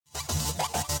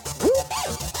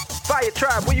Fire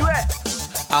Tribe, where you at?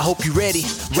 I hope you ready.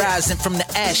 Rising from the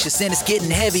ashes and it's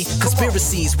getting heavy.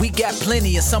 Conspiracies, we got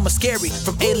plenty and some are scary.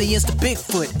 From aliens to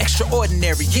Bigfoot,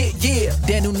 extraordinary. Yeah.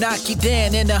 Dan Unaki,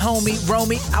 Dan and the homie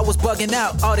Romy. I was bugging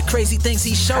out all the crazy things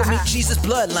he showed me. Jesus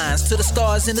bloodlines to the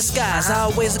stars in the skies.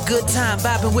 Always a good time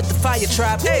vibing with the Fire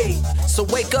Tribe. Hey, so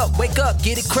wake up,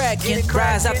 get it cracking.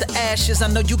 Rise out the ashes, I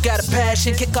know you got a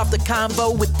passion. Kick off the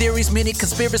convo with theories, many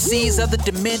conspiracies, other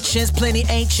dimensions, plenty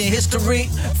ancient history.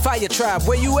 Fire Tribe,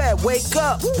 where you at? Wake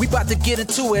up. We about to get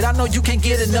into it. I know you can't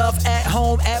get enough. At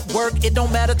home, at work, it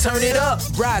don't matter, turn it up.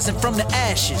 Rising from the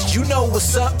ashes, you know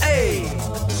what's up. Hey,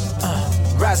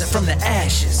 rising from the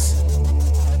ashes.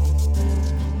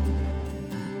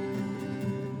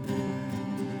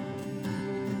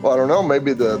 Well, I don't know.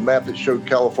 Maybe the map that showed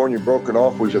California broken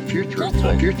off was a future.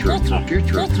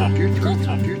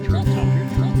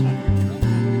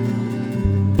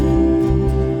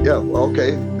 Yeah, well,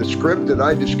 okay. The script that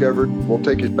I discovered will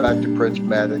take us back to Prince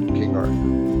Madden, King Arthur.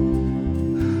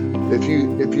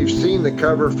 If you've seen the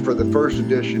cover for the first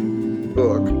edition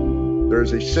book,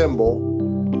 there's a symbol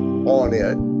on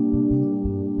it,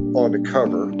 on the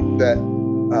cover, that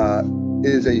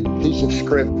is a piece of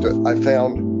script that I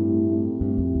found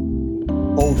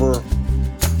over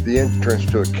the entrance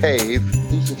to a cave.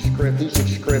 Piece of script.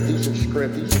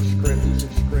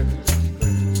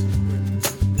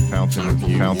 Fountain of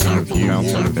Youth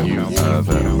of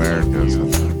the Americas.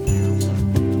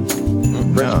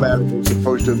 Prince Madden was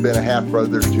supposed to have been a half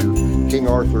brother to King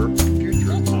Arthur. And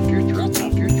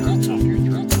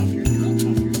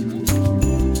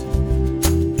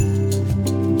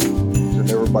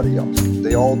everybody else.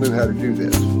 They all knew how to do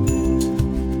this.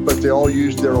 But they all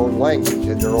used their own language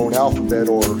and their own alphabet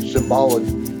or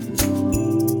symbology.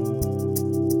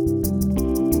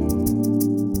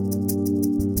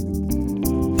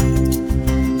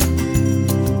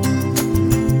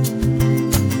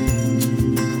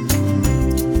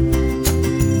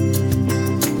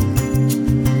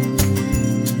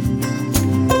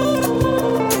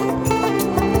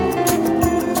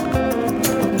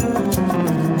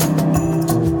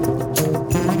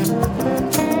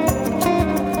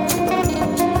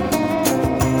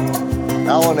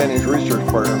 Alan and his research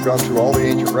partner have gone through all the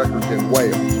ancient records in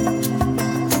Wales.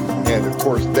 And of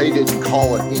course, they didn't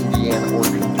call it Indiana or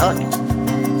Kentucky.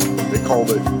 They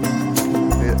called it,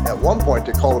 at one point,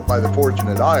 they called it by the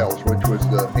Fortunate Isles, which was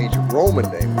the ancient Roman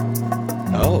name.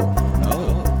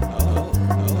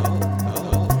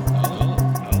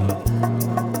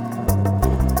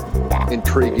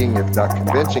 Intriguing, if not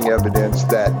convincing evidence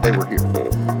that they were here.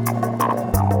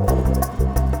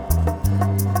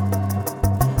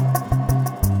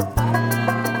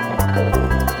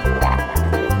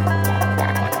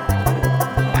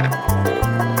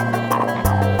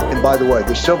 By the way,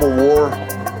 the Civil War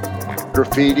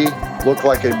graffiti looked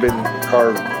like it had been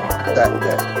carved that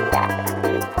day.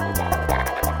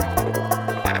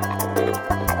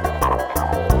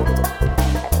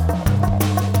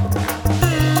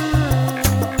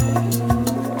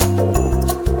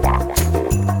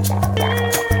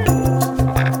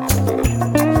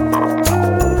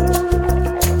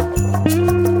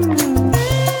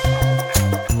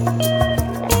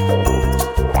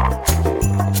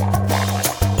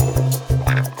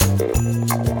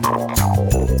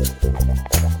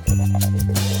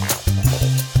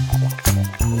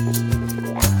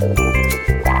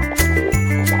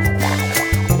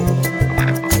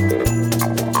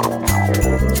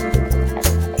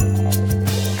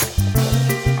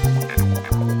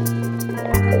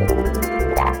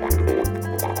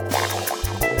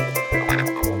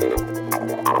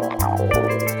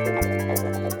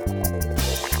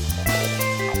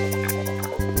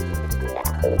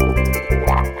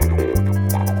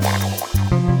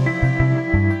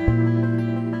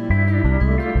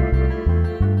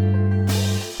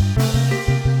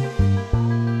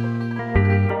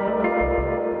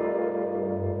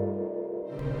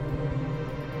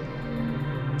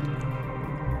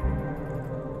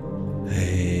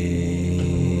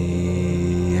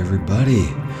 everybody.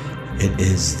 It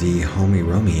is the homie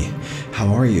Romy.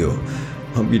 How are you?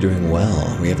 Hope you're doing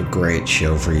well. We have a great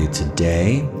show for you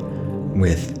today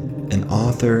with an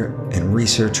author and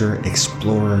researcher,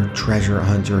 explorer, treasure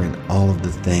hunter, and all of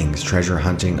the things. Treasure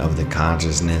hunting of the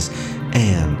consciousness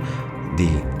and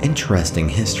the interesting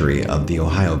history of the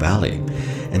Ohio Valley,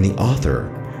 and the author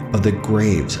of The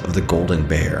Graves of the Golden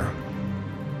Bear.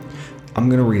 I'm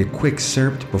going to read a quick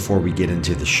excerpt before we get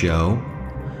into the show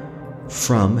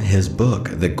from his book,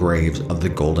 The Graves of the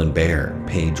Golden Bear,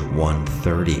 page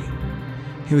 130.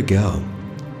 Here we go.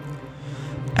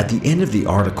 At the end of the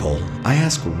article, I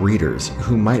ask readers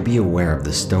who might be aware of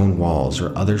the stone walls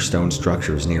or other stone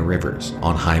structures near rivers,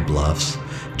 on high bluffs,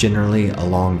 generally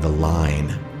along the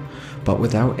line, but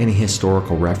without any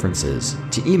historical references,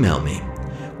 to email me.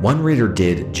 One reader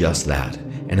did just that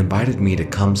and invited me to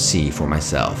come see for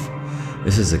myself.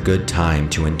 This is a good time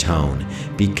to intone,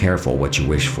 be careful what you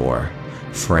wish for.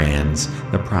 Franz,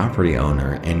 the property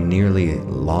owner and nearly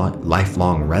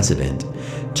lifelong resident,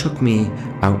 took me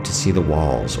out to see the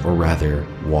walls, or rather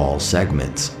wall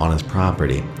segments, on his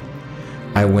property.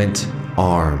 I went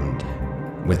armed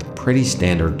with pretty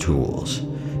standard tools: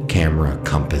 camera,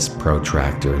 compass,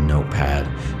 protractor, notepad,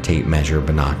 tape measure,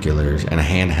 binoculars, and a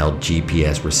handheld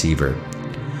GPS receiver.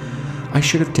 I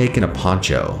should have taken a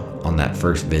poncho on that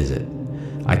first visit.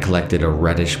 I collected a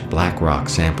reddish black rock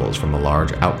samples from a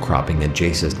large outcropping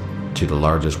adjacent to the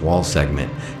largest wall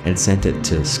segment and sent it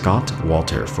to Scott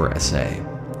Walter for assay.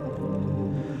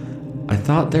 I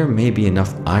thought there may be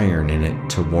enough iron in it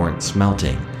to warrant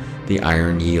smelting. The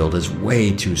iron yield is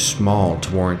way too small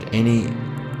to warrant any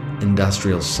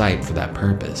industrial site for that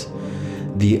purpose.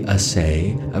 The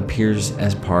assay appears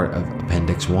as part of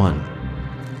Appendix 1.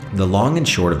 The long and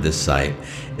short of this site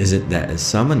is that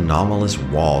some anomalous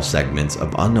wall segments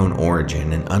of unknown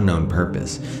origin and unknown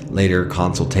purpose. Later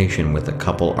consultation with a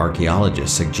couple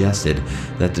archaeologists suggested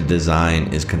that the design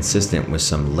is consistent with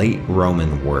some late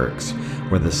Roman works,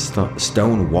 where the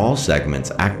stone wall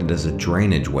segments acted as a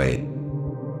drainage way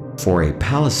for a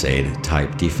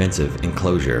palisade-type defensive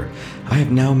enclosure. I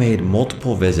have now made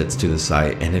multiple visits to the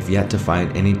site and have yet to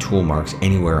find any tool marks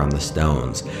anywhere on the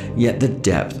stones, yet the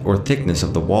depth or thickness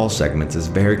of the wall segments is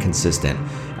very consistent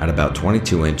at about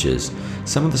 22 inches.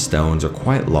 Some of the stones are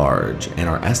quite large and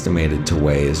are estimated to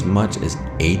weigh as much as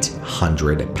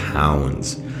 800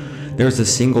 pounds. There is a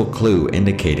single clue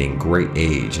indicating great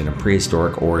age and a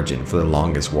prehistoric origin for the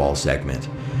longest wall segment.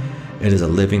 It is a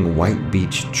living white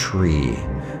beech tree,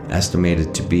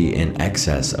 estimated to be in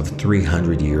excess of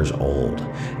 300 years old.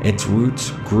 Its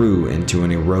roots grew into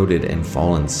an eroded and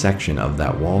fallen section of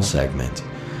that wall segment.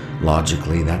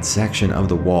 Logically, that section of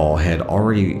the wall had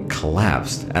already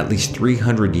collapsed at least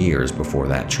 300 years before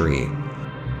that tree.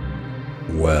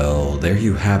 Well, there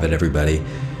you have it, everybody.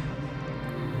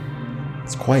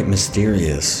 It's quite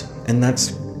mysterious, and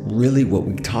that's really what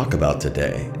we talk about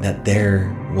today, that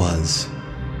there was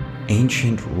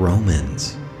ancient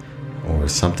Romans or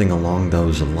something along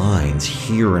those lines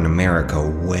here in America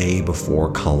way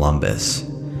before Columbus.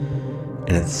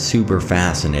 And it's super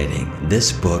fascinating.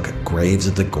 This book, Graves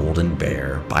of the Golden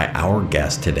Bear, by our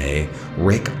guest today,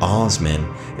 Rick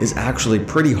Osman, is actually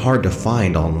pretty hard to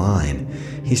find online.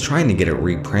 He's trying to get it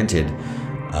reprinted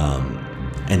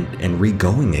and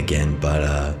re-going again,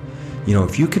 but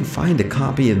if you can find a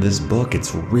copy of this book,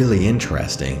 it's really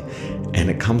interesting. And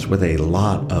it comes with a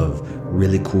lot of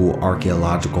really cool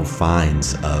archaeological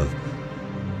finds of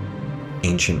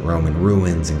ancient Roman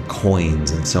ruins and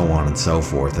coins and so on and so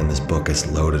forth. And this book is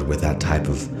loaded with that type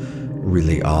of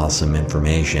really awesome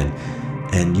information.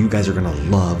 And you guys are going to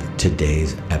love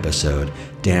today's episode.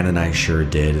 Dan and I sure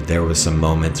did. There was some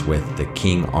moments with the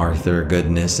King Arthur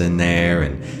goodness in there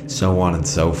and so on and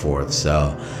so forth.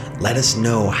 So let us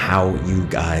know how you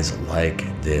guys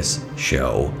like this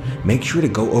show. Make sure to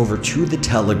go over to the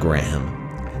Telegram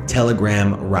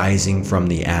Rising from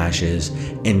the Ashes,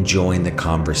 and join the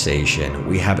conversation.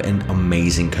 We have an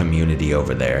amazing community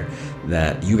over there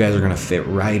that you guys are going to fit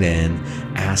right in.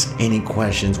 Ask any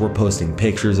questions. We're posting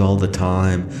pictures all the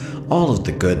time. All of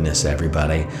the goodness,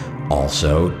 everybody.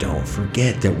 Also, don't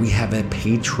forget that we have a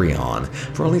Patreon.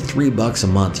 For only $3 a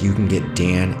month, you can get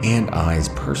Dan and I's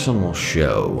personal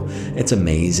show. It's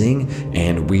amazing,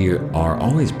 and we are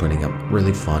always putting up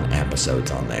really fun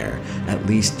episodes on there, at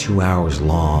least 2 hours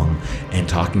long, and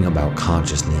talking about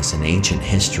consciousness and ancient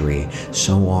history,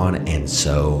 so on and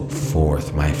so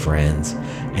forth, my friends.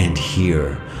 And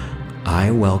here,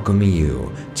 I welcome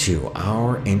you to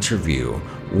our interview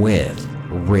with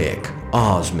Rick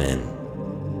Osman,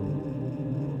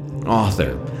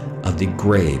 author of The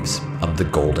Graves of the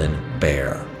Golden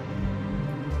Bear.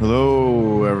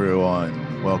 Hello,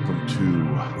 everyone. Welcome to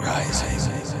Rising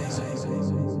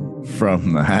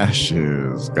from the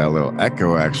Ashes. Got a little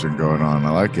echo action going on.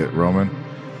 I like it, Roman.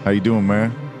 How you doing,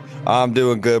 man? I'm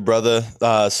doing good, brother.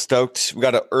 Stoked. We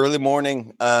got an early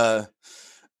morning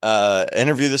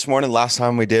interview this morning. Last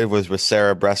time we did was with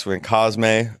Sarah Bresswin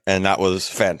Cosme, and that was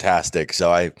fantastic.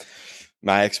 So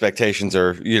my expectations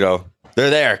are, they're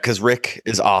there because Rick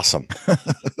is awesome.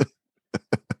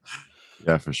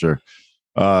 Yeah, for sure.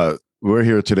 We're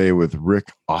here today with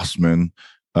Rick Osman.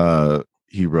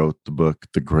 He wrote the book,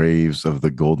 The Graves of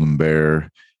the Golden Bear.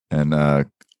 And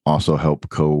also helped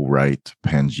co-write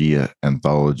Pangea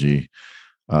Anthology.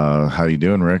 How you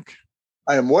doing, Rick?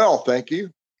 I am well, thank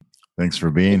you. Thanks for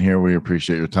being here. We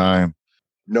appreciate your time.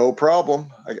 No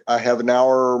problem. I have an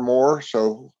hour or more,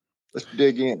 so let's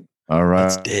dig in. All right.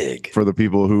 Let's dig. For the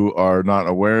people who are not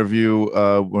aware of you,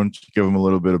 why don't you give them a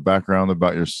little bit of background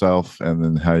about yourself and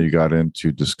then how you got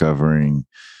into discovering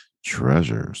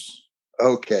treasures?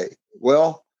 Okay.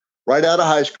 Well, right out of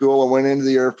high school, I went into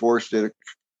the Air Force, did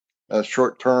a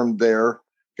short term there,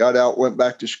 got out, went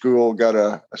back to school, got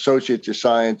a Associate's of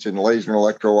Science in Laser and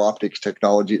Electro-Optics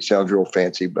Technology. It sounds real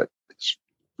fancy, but it's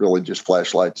really just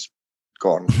flashlights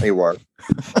gone haywire.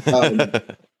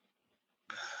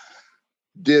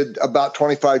 Did about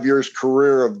 25 years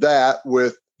career of that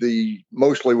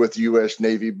mostly with the U.S.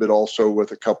 Navy, but also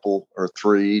with a couple or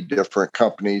three different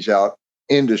companies out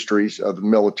industries of the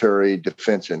military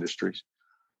defense industries.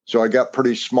 So I got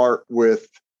pretty smart with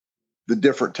the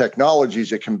different technologies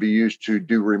that can be used to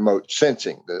do remote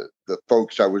sensing. The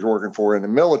folks I was working for in the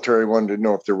military wanted to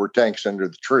know if there were tanks under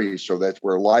the trees. So that's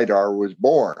where LiDAR was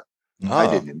born. Oh. I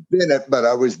didn't invent it, but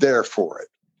I was there for it.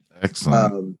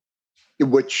 Excellent.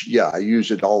 I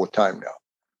use it all the time now.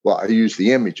 Well, I use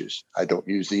the images. I don't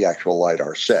use the actual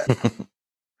LiDAR set.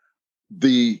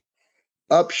 The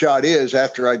upshot is,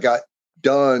 after I got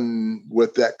done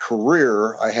with that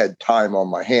career, I had time on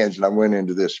my hands, and I went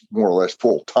into this more or less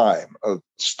full time of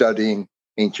studying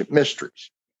ancient mysteries.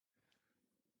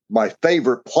 My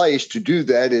favorite place to do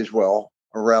that is, well,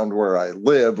 around where I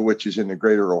live, which is in the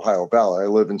greater Ohio Valley. I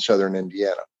live in southern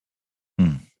Indiana.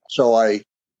 So I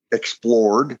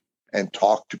explored and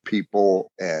talked to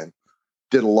people and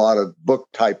did a lot of book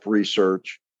type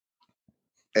research.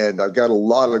 And I've got a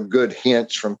lot of good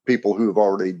hints from people who have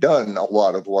already done a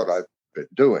lot of what I've been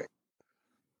doing.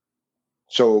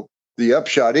 So the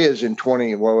upshot is in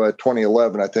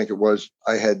 2011, I think it was,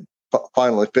 I had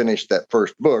finally finished that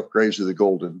first book, Graves of the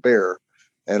Golden Bear.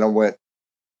 And I went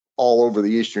all over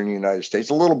the eastern United States,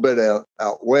 a little bit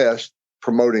out west,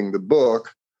 promoting the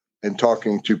book and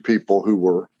talking to people who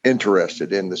were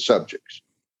interested in the subjects.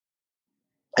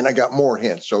 And I got more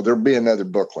hints. So there'll be another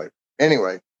book later.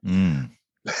 Anyway,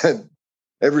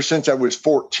 ever since I was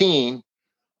 14,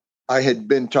 I had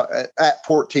been at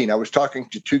 14, I was talking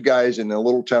to two guys in the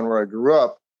little town where I grew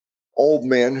up, old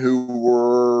men who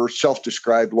were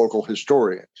self-described local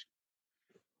historians.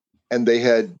 And they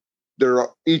had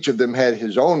each of them had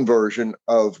his own version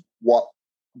of what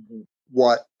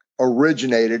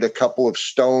originated a couple of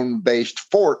stone-based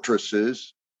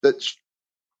fortresses that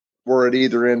were at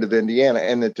either end of Indiana,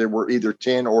 and that there were either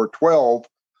 10 or 12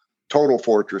 total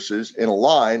fortresses in a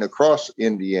line across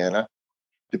Indiana,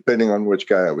 depending on which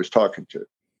guy I was talking to.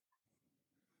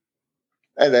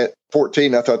 And at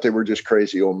 14, I thought they were just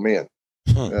crazy old men,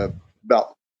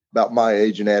 about my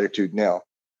age and attitude now.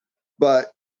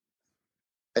 But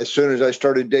as soon as I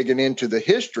started digging into the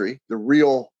history, the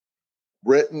real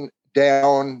written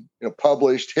down,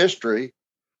 published history,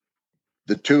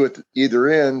 the two at either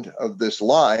end of this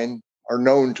line are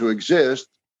known to exist.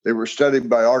 They were studied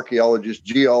by archaeologists,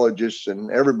 geologists,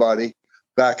 and everybody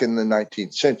back in the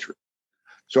 19th century.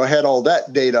 So I had all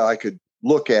that data I could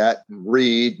look at and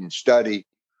read and study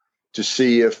to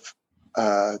see if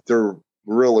there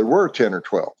really were 10 or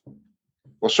 12.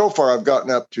 Well, so far I've gotten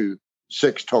up to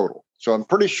 6 total. So I'm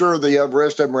pretty sure the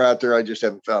rest of them are out there. I just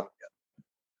haven't found them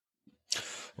yet.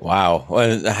 Wow.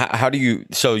 How do you,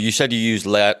 so you said you use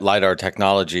LiDAR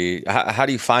technology. How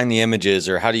do you find the images,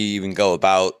 or how do you even go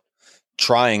about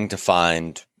trying to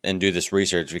find and do this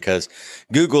research? Because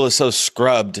Google is so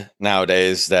scrubbed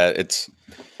nowadays that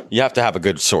you have to have a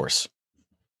good source.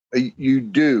 You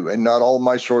do. And not all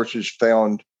my sources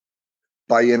found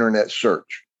by internet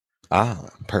search. Ah,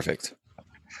 perfect.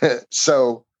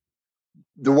 So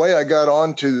the way I got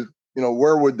onto,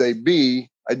 where would they be?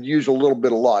 I'd use a little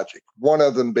bit of logic. One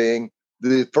of them being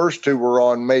the first two were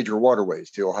on major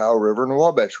waterways, the Ohio River and the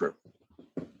Wabash River.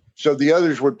 So the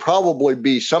others would probably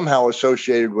be somehow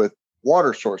associated with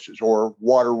water sources or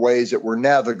waterways that were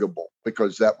navigable,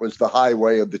 because that was the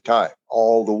highway of the time.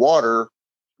 All the water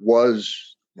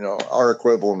was, our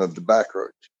equivalent of the back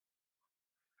roads.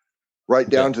 Right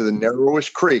down to the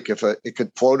narrowest creek. If it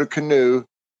could float a canoe,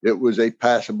 it was a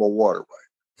passable waterway.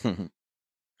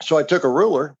 So I took a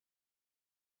ruler.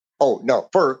 Oh, no.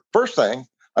 First thing,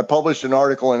 I published an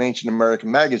article in Ancient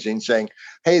American Magazine saying,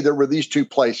 hey, there were these two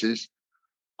places.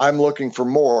 I'm looking for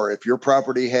more. If your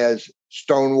property has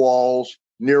stone walls,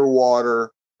 near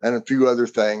water, and a few other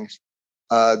things,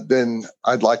 then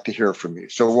I'd like to hear from you.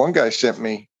 So one guy sent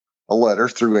me a letter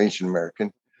through Ancient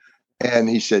American, and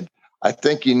he said, I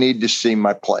think you need to see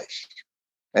my place.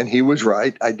 And he was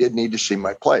right. I did need to see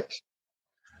my place.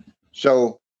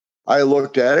 So I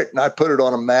looked at it and I put it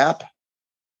on a map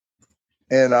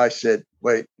and I said,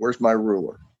 wait, where's my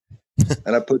ruler?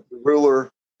 And I put the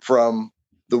ruler from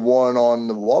the one on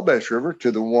the Wabash River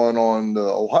to the one on the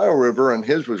Ohio River, and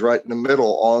his was right in the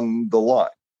middle on the line.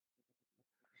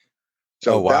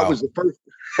 So that was the first.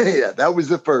 Yeah, that was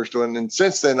the first one. And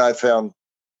since then, I found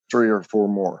 3 or 4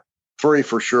 more. 3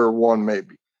 for sure, 1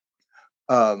 maybe.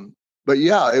 But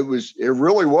yeah, it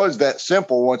really was that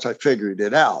simple once I figured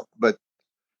it out. But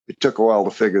it took a while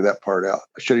to figure that part out.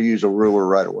 I should have used a ruler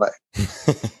right away.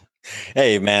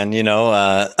 Hey, man,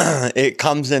 it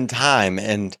comes in time,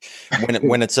 and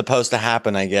when it's supposed to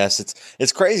happen, I guess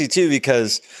it's crazy too,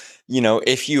 because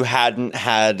if you hadn't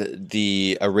had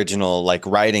the original like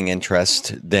writing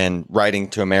interest, then writing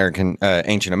to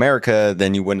ancient America,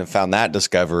 then you wouldn't have found that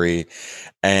discovery,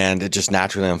 and it just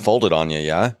naturally unfolded on you.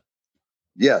 Yeah.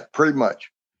 Yeah, pretty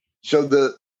much. So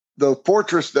the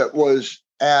fortress that was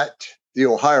at the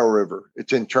Ohio River,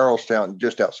 it's in Charlestown,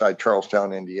 just outside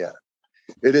Charlestown, Indiana.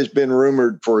 It has been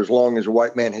rumored for as long as a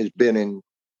white man has been in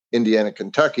Indiana,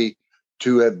 Kentucky,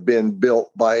 to have been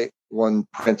built by one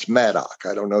Prince Madoc.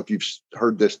 I don't know if you've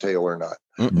heard this tale or not.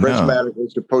 No. Prince Madoc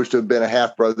was supposed to have been a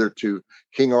half brother to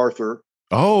King Arthur.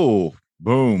 Oh,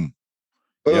 boom.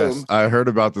 Yes, I heard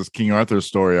about this King Arthur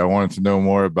story. I wanted to know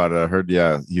more about it. I heard,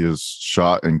 he was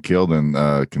shot and killed in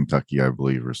Kentucky, I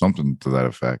believe, or something to that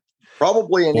effect.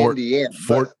 Probably in Indiana,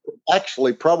 but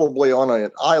actually probably on an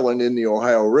island in the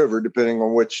Ohio River, depending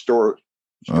on which story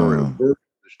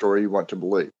you want to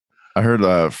believe. I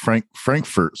heard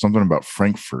Frankfurt, something about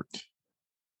Frankfurt.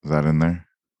 Is that in there?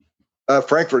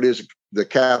 Frankfurt is the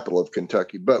capital of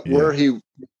Kentucky, but where his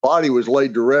body was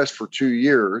laid to rest for 2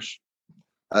 years.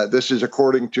 This is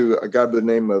according to a guy by the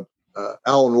name of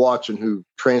Alan Watson, who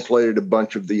translated a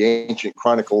bunch of the ancient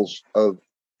chronicles of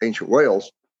ancient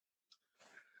Wales.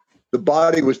 The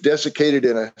body was desiccated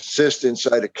in a cyst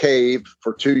inside a cave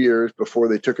for 2 years before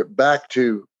they took it back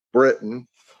to Britain.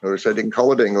 Notice I didn't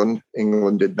call it England.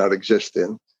 England did not exist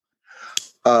then.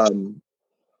 And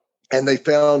they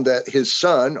found that his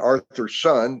son, Arthur's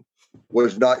son,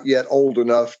 was not yet old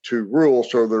enough to rule,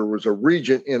 so there was a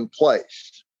regent in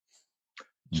place.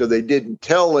 So they didn't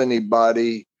tell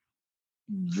anybody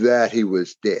that he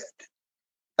was dead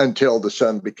until the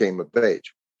son became of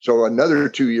age. So another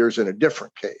 2 years in a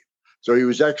different cave. So he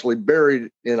was actually buried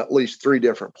in at least 3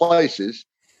 different places,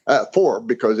 4,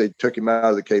 because they took him out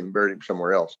of the cave and buried him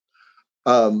somewhere else.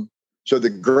 So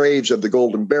the graves of the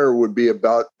Golden Bear would be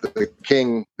about the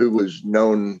king who was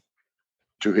known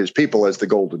to his people as the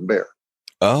Golden Bear.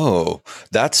 Oh,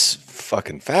 that's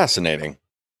fucking fascinating.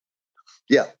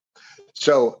 Yeah.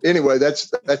 So anyway,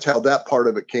 that's how that part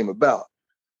of it came about.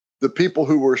 The people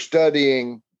who were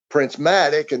studying Prince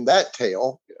Madoc and that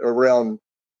tale around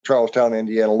Charlestown,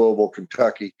 Indiana, Louisville,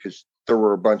 Kentucky, because there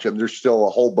were a bunch of them. There's still a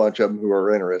whole bunch of them who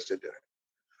are interested in it.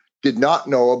 Did not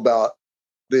know about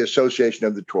the association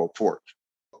of the 12 forts.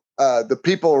 The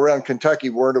people around Kentucky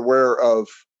weren't aware of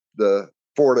the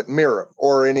fort at Miram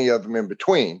or any of them in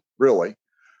between, really.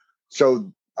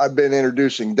 So I've been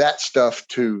introducing that stuff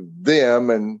to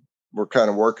them, and we're kind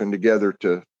of working together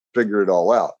to figure it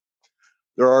all out.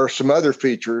 There are some other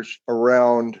features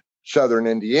around southern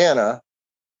Indiana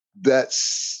that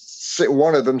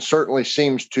one of them certainly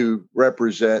seems to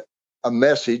represent a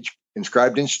message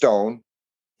inscribed in stone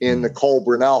in the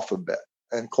Colburn alphabet.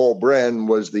 And Colburn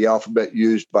was the alphabet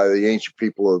used by the ancient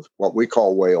people of what we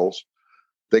call Wales.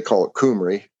 They call it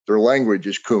Cymry. Their language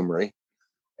is Cymry.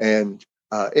 And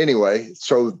anyway,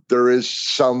 so there is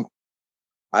some,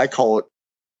 I call it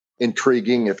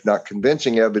intriguing, if not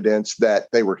convincing evidence that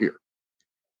they were here.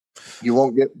 You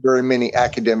won't get very many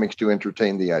academics to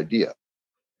entertain the idea.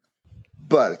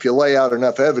 But if you lay out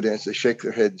enough evidence, they shake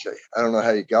their head and say, I don't know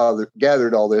how you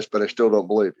gathered all this, but I still don't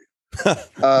believe you.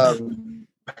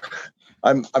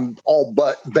 I'm all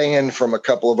but banned from a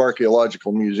couple of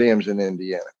archaeological museums in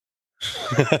Indiana.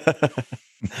 You're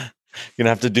gonna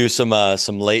have to do some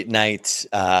late night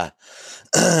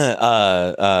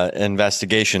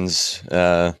investigations.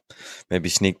 Maybe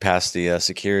sneak past the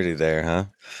security there, huh?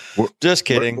 Just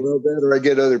kidding. Well, better I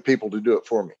get other people to do it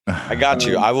for me. I got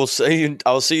you. I will see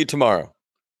you tomorrow.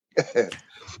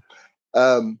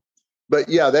 But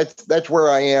yeah, that's where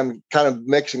I am, kind of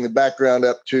mixing the background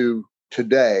up to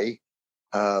today.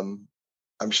 I'm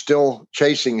still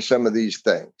chasing some of these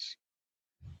things.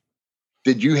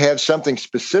 Did you have something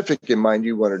specific in mind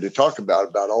you wanted to talk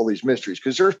about all these mysteries?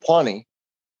 Because there's plenty.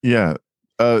 Yeah.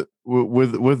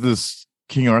 With this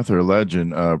King Arthur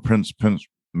legend, Prince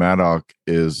Madoc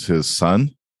is his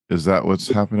son. Is that what's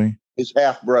happening? His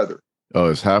half brother. Oh,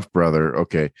 his half brother.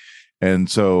 Okay. And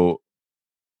so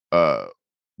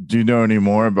Do you know any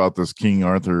more about this King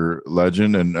Arthur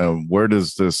legend, and where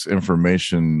does this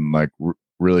information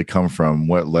really come from?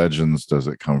 What legends does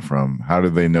it come from? How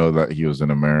did they know that he was in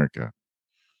America?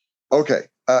 Okay,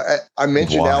 I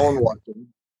mentioned Why? Alan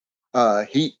Watson.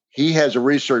 He has a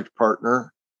research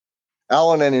partner.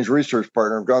 Alan and his research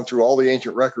partner have gone through all the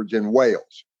ancient records in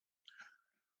Wales,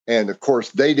 and of course,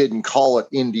 they didn't call it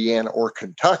Indiana or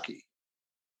Kentucky.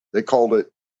 They called it.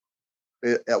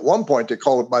 At one point, they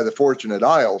called it by the Fortunate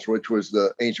Isles, which was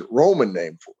the ancient Roman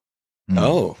name for it.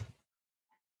 Oh.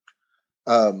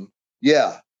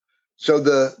 Yeah. So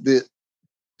the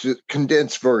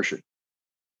condensed version.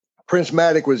 Prince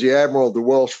Madoc was the admiral of the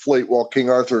Welsh fleet, while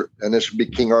King Arthur, and this would be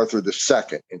King Arthur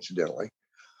II, incidentally,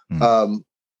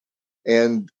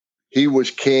 and he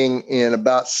was king in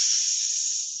about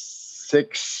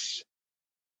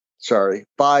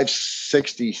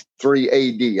 563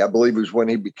 AD, I believe, was when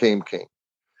he became king,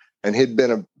 and he'd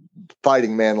been a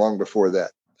fighting man long before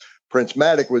that. Prince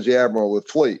Madoc was the admiral of the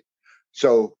fleet,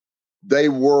 so they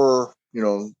were,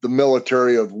 the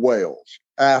military of Wales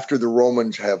after the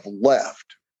Romans have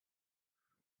left.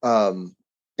 And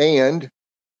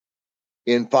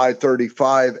in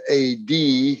 535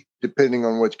 AD, depending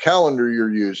on which calendar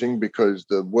you're using, because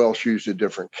the Welsh used a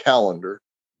different calendar,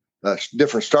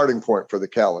 different starting point for the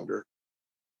calendar,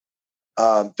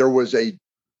 there was an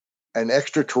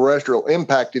extraterrestrial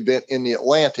impact event in the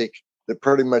Atlantic that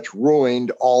pretty much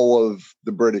ruined all of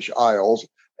the British Isles,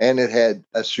 and it had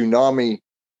a tsunami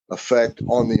effect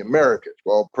on the Americas.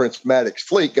 Well, Prince Madoc's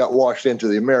fleet got washed into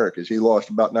the Americas. He lost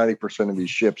about 90% of his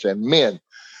ships and men,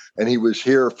 and he was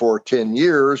here for 10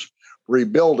 years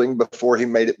rebuilding before he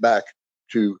made it back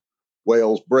to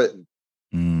Wales, Britain,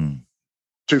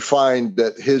 to find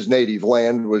that his native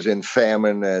land was in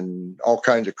famine and all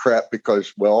kinds of crap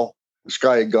because, well, the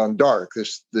sky had gone dark.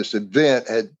 This event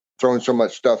had thrown so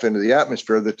much stuff into the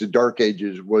atmosphere that the Dark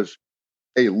Ages was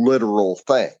a literal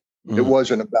thing. It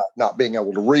wasn't about not being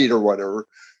able to read or whatever.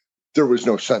 There was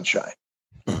no sunshine.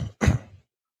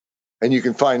 And you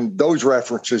can find those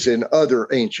references in other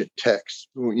ancient texts,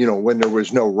 when there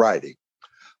was no writing.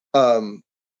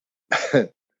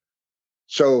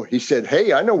 So he said,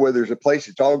 hey, I know where there's a place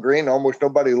that's all green. Almost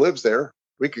nobody lives there.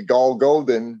 We could all go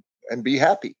then and be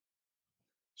happy.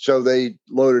 So they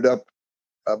loaded up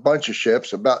a bunch of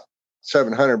ships, about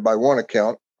 700 by one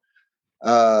account.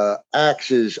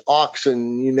 Axes,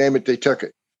 oxen, you name it, they took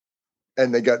it.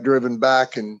 And they got driven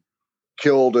back and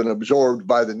killed and absorbed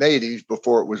by the natives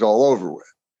before it was all over with,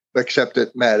 except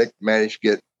that Madoc managed to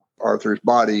get Arthur's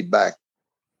body back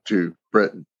to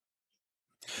Britain.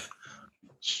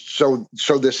 So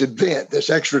this event, this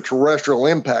extraterrestrial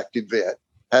impact event,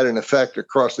 had an effect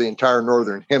across the entire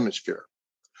northern hemisphere.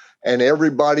 And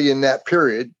everybody in that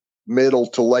period, middle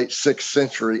to late 6th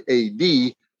century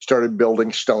AD, started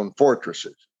building stone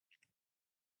fortresses.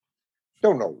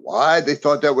 Don't know why they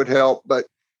thought that would help, but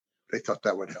they thought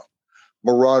that would help.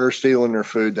 Marauders stealing their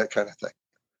food, that kind of thing.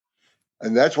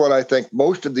 And that's what I think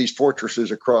most of these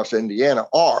fortresses across Indiana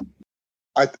are,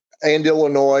 and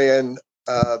Illinois and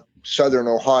southern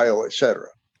Ohio, etc.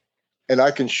 And I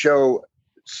can show,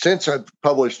 since I've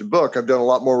published a book, I've done a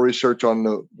lot more research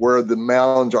on where the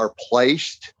mounds are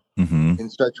placed in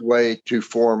such a way to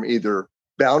form either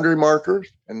boundary markers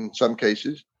in some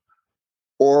cases,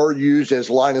 or used as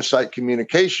line of sight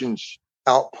communications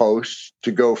outposts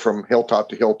to go from hilltop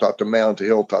to hilltop to mound to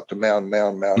hilltop to mound,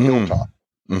 hilltop,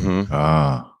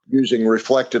 using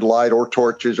reflected light or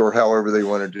torches or however they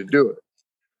wanted to do it.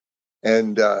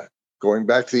 And going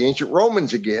back to the ancient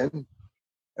Romans again,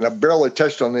 and I barely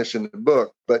touched on this in the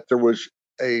book, but there was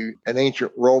an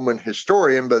ancient Roman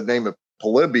historian by the name of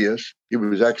Polybius. He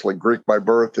was actually Greek by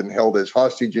birth and held as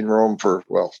hostage in Rome for,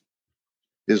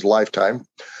 his lifetime.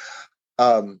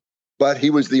 But he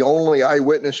was the only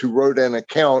eyewitness who wrote an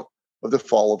account of the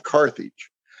fall of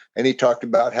Carthage. And he talked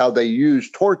about how they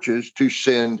used torches to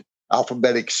send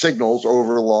alphabetic signals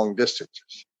over long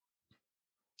distances.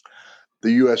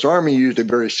 The U.S. Army used a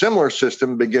very similar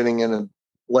system beginning in the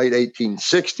late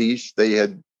 1860s. They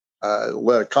had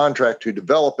led a contract to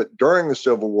develop it during the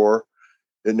Civil War.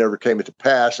 It never came to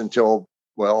pass until,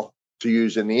 to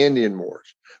use in the Indian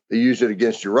Wars. They used it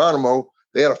against Geronimo.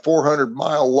 They had a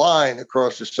 400-mile line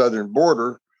across the southern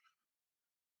border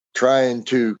trying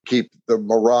to keep the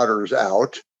marauders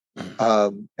out.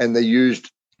 And they used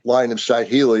line-of-sight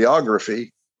heliography,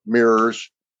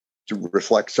 mirrors to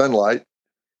reflect sunlight.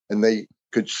 And they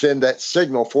could send that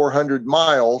signal 400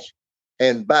 miles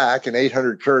and back, an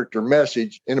 800-character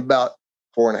message, in about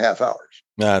 4.5 hours.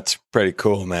 That's pretty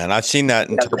cool, man. I've seen that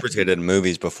interpreted in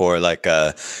movies before, like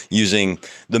using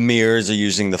the mirrors or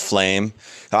using the flame.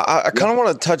 I kind of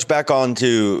want to touch back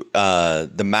onto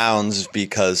the mounds,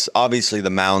 because obviously the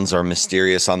mounds are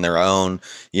mysterious on their own.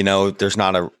 You know, there's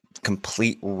not a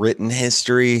complete written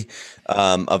history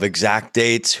of exact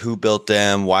dates, who built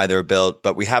them, why they're built,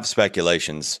 but we have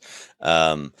speculations.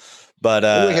 But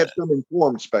we have some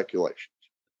informed speculation.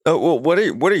 Well, what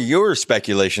are your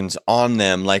speculations on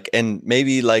them? Like, and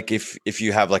maybe like if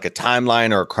you have like a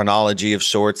timeline or a chronology of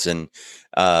sorts, and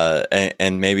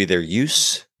maybe their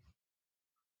use.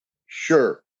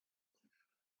 Sure.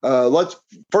 Let's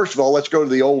go to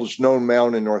the oldest known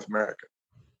mound in North America.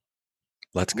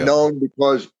 Let's go.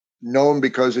 Known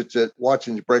because it's at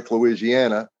Watson's Break,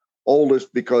 Louisiana.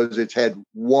 Oldest because it's had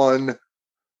one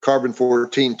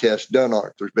carbon-14 test done on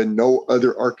it. There's been no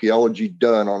other archaeology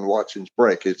done on Watson's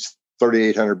Break. It's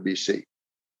 3800 BC.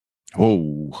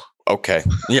 Oh, okay.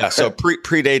 Yeah. So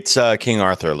predates King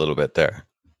Arthur a little bit there.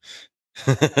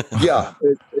 Yeah.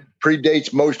 It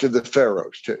predates most of the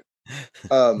pharaohs too.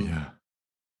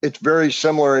 It's very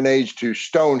similar in age to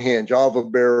Stonehenge,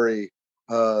 Avebury,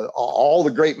 all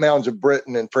the great mounds of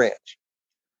Britain and France.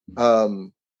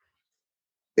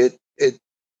 It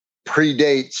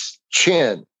predates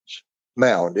Qian's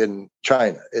mound in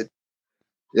China.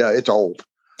 It's old.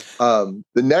 The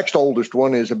next oldest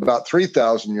one is about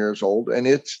 3,000 years old, and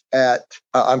it's at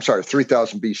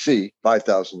 3,000 BC,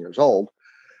 5,000 years old.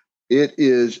 It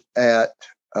is at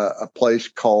a place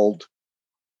called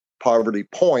Poverty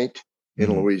Point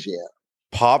in Louisiana.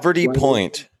 Poverty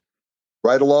Point,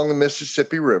 right along the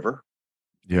Mississippi River.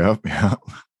 Yeah.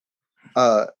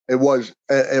 It was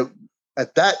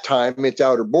at that time, its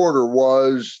outer border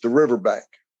was the riverbank.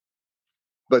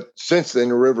 But since then,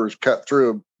 the river's cut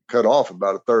off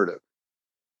about a third of it.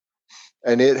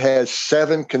 And it has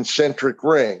 7 concentric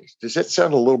rings. Does that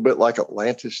sound a little bit like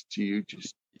Atlantis to you?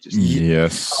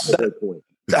 Yes. It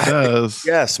does.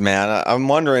 Yes, man. I'm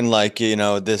wondering, like, you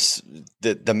know,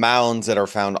 the mounds that are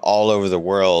found all over the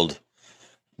world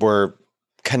were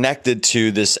connected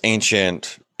to this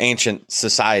ancient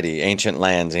society, ancient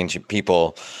lands, ancient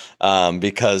people,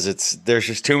 because there's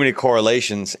just too many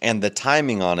correlations, and the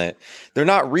timing on it, they're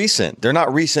not recent. They're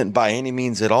not recent by any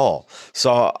means at all.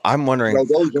 So I'm wondering, are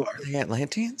they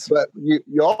Atlanteans? But you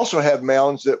also have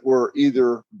mounds that were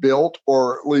either built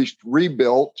or at least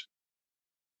rebuilt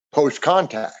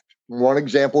post-contact. One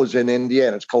example is in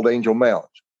Indiana. It's called Angel Mound.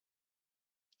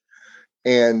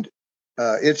 And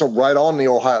it's right on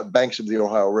the banks of the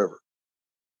Ohio River,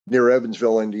 near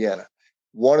Evansville, Indiana.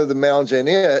 One of the mounds in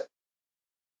it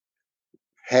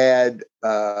had,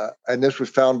 and this was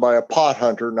found by a pot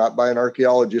hunter, not by an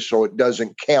archaeologist, so it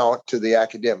doesn't count to the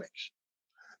academics.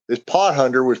 This pot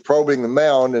hunter was probing the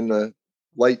mound in the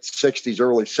late 60s,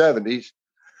 early 70s,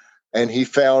 and he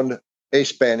found a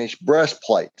Spanish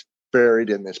breastplate buried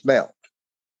in this mound.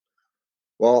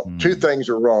 Well, two things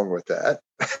are wrong with that.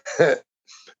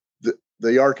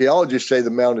 The archaeologists say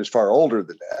the mound is far older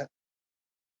than that.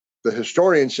 The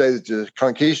historians say that the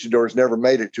conquistadors never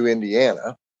made it to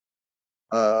Indiana.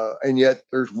 And yet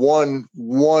there's one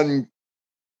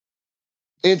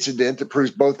incident that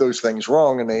proves both those things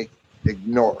wrong, and they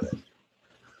ignore it.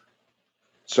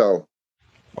 So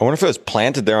I wonder if it was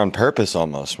planted there on purpose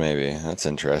almost, maybe. That's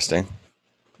interesting.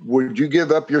 Would you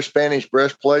give up your Spanish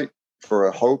breastplate for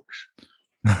a hoax?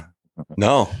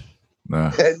 No.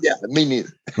 Yeah, me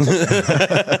neither.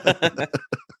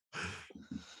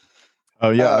 Oh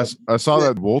yeah, I saw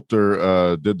that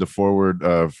Wolter did the foreword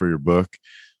for your book.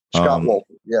 Scott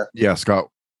Wolter, yeah, Scott.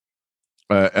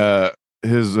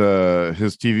 His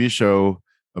TV show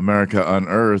America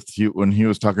Unearthed. When he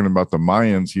was talking about the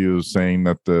Mayans, he was saying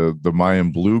that the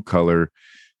Mayan blue color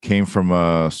came from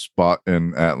a spot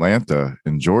in Atlanta,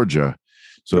 in Georgia.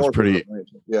 So it's pretty,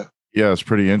 it's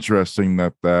pretty interesting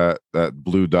that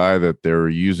blue dye that they were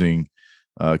using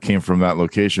came from that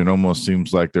location. Almost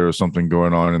seems like there was something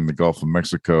going on in the Gulf of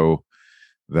Mexico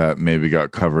that maybe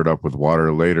got covered up with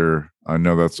water later. I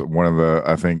know that's one of the,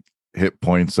 I think, hit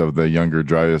points of the Younger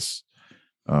Dryas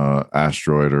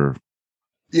asteroid, or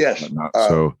not.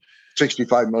 So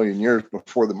 65 million years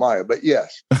before the Maya, but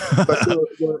yes. But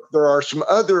there are some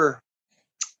other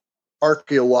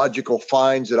archaeological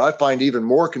finds that I find even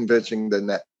more convincing than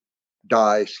that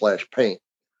dye/paint.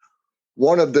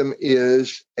 One of them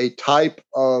is a type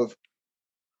of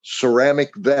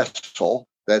ceramic vessel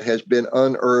that has been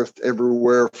unearthed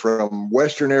everywhere from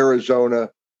western Arizona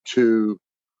to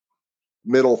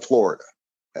middle Florida,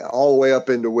 all the way up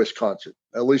into Wisconsin.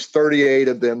 At least 38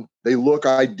 of them. They look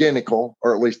identical,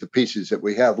 or at least the pieces that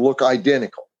we have look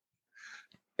identical.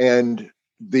 And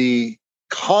the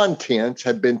contents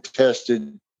have been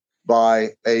tested by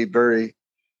a very,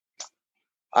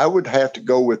 I would have to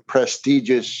go with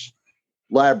prestigious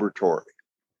laboratory.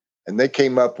 And they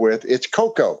came up with, it's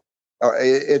cocoa.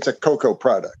 It's a cocoa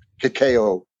product,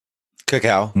 cacao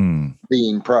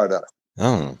bean product.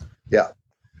 Oh. Yeah.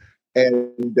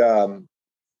 And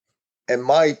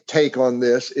my take on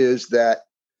this is that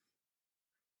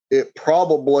it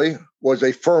probably was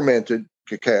a fermented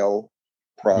cacao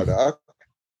product,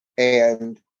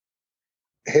 and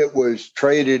it was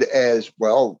traded as,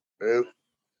 well, it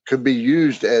could be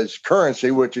used as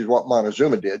currency, which is what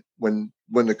Montezuma did. When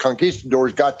the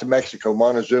conquistadors got to Mexico,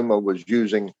 Montezuma was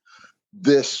using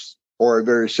this or a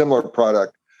very similar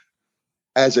product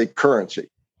as a currency,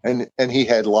 and he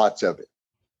had lots of it.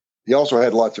 He also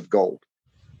had lots of gold,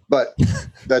 but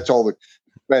that's all the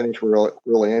Spanish were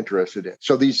really interested in.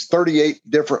 So these 38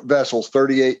 different vessels,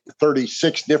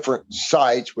 36 different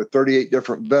sites with 38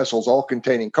 different vessels, all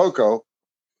containing cocoa,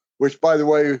 which, by the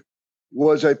way,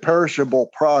 was a perishable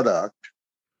product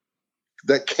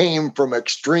that came from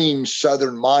extreme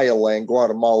southern Maya land,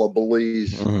 Guatemala,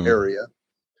 Belize area,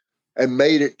 and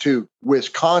made it to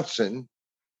Wisconsin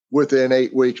within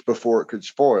 8 weeks before it could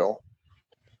spoil.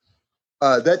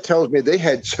 That tells me they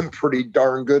had some pretty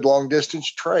darn good long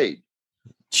distance trade.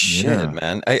 Shit,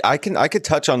 man. I could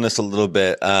touch on this a little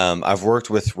bit. I've worked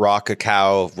with raw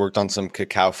cacao, worked on some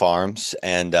cacao farms,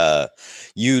 and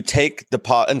you take the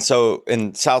pod. And so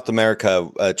in South America,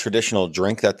 a traditional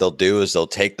drink that they'll do is they'll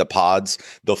take the pods,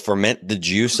 they'll ferment the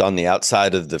juice on the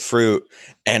outside of the fruit,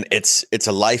 and it's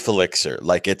a life elixir.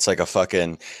 Like it's like a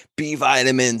fucking B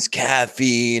vitamins,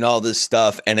 caffeine, all this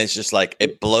stuff, and it's just like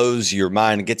it blows your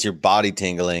mind, it gets your body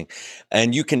tingling,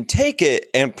 and you can take it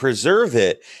and preserve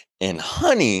it in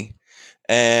honey.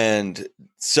 And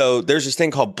so there's this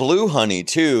thing called blue honey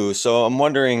too. So I'm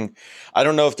wondering, I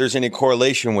don't know if there's any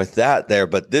correlation with that there,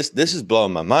 but this is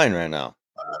blowing my mind right now.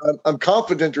 I'm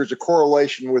confident there's a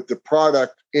correlation with the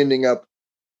product ending up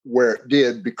where it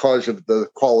did because of the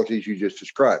qualities you just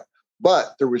described.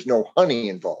 But there was no honey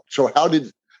involved. So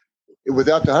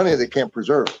without the honey, they can't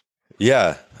preserve it.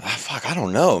 Yeah. Fuck, I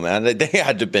don't know, man. They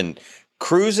had to have been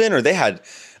cruising, or they had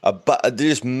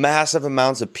there's massive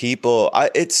amounts of people.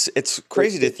 It's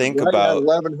crazy to think about.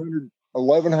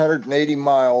 1,180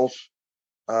 miles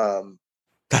from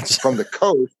the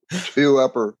coast to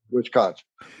upper Wisconsin.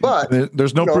 But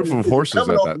there's no proof of horses at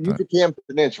that time. Yucatan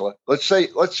Peninsula. Let's say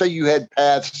you had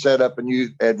paths set up and you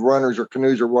had runners or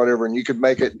canoes or whatever, and you could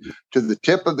make it to the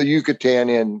tip of the Yucatan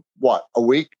in what, a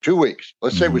week, 2 weeks?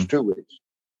 Let's say it was 2 weeks.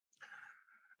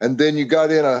 And then you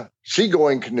got in a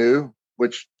seagoing canoe,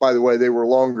 which, by the way, they were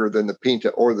longer than the Pinta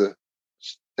or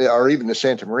even the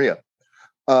Santa Maria.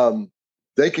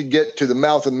 They could get to the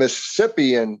mouth of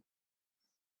Mississippi in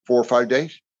 4 or 5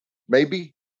 days,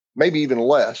 maybe even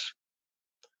less,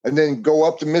 and then go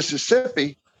up the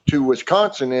Mississippi to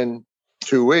Wisconsin in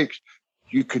 2 weeks.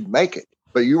 You could make it,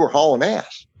 but you were hauling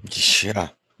ass. Yeah.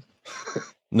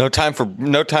 No time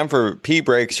for pee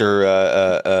breaks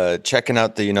or checking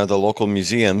out the local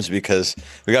museums, because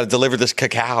we got to deliver this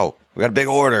cacao. We got a big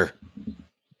order.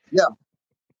 Yeah,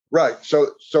 right.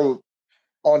 So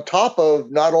on top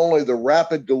of not only the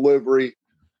rapid delivery,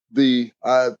 the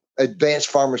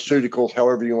advanced pharmaceuticals,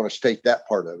 however you want to state that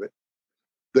part of it,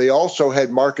 they also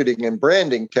had marketing and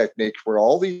branding techniques where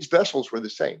all these vessels were the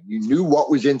same. You knew what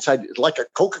was inside. It's like a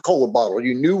Coca-Cola bottle.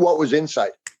 You knew what was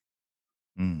inside.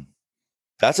 Mm.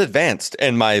 That's advanced,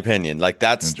 in my opinion. Like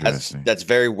that's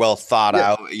very well thought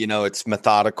out. It's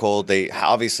methodical. They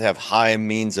obviously have high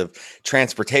means of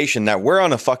transportation that we're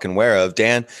unaware of.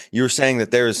 Dan, you were saying that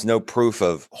there is no proof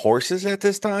of horses at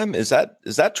this time. Is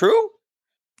that true?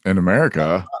 In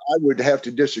America, I would have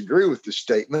to disagree with the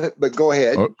statement, but go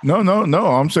ahead. No.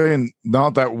 I'm saying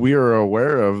not that we are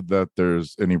aware of that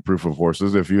there's any proof of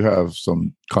horses. If you have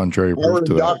some contrary proof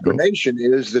to that, our indoctrination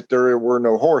is that there were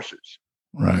no horses.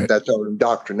 Right. That's our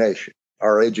indoctrination,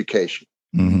 our education.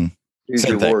 Mm-hmm. Use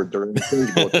your word. They're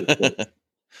interchangeable at this point.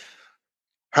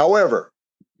 However,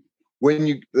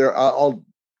 I'll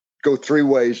go 3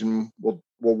 ways, and we'll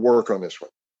work on this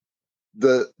one.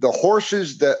 The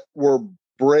horses that were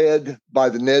bred by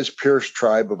the Nez Perce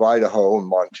tribe of Idaho and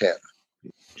Montana.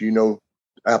 Do you know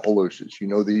Appaloosas? You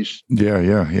know these?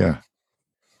 Yeah.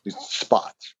 These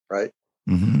spots, right?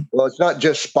 Mm-hmm. Well, it's not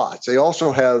just spots. They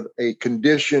also have a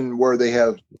condition where they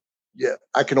have,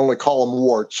 I can only call them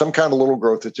warts, some kind of little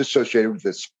growth that's associated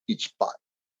with each spot.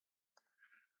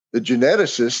 The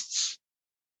geneticists,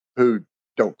 who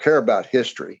don't care about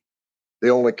history,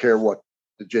 they only care what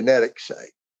the genetics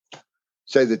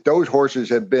say that those horses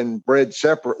have been bred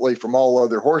separately from all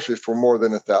other horses for more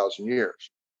than 1,000 years.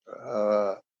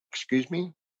 excuse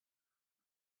me.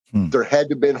 Hmm. There had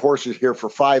to have been horses here for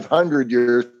 500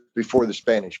 years before the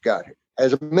Spanish got here,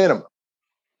 as a minimum.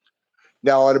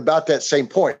 Now, at about that same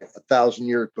point, 1,000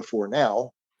 years before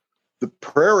now, the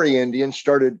prairie Indians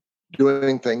started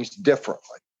doing things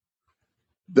differently.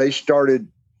 They started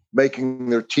making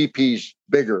their teepees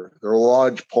bigger, their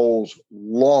lodge poles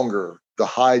longer, the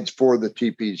hides for the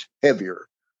teepees heavier.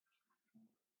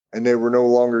 And they were no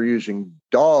longer using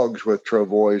dogs with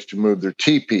travois to move their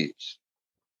teepees.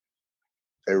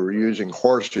 They were using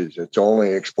horses. It's the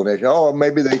only explanation. Oh,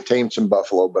 maybe they tamed some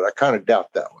buffalo, but I kind of doubt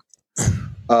that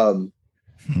one.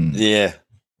 Yeah.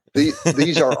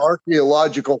 These are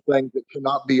archaeological things that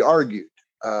cannot be argued.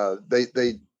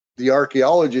 The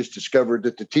archaeologists discovered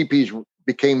that the teepees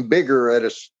became bigger at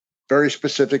a very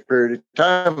specific period of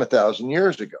time 1,000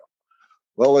 years ago.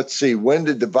 Well, let's see. When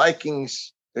did the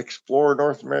Vikings explore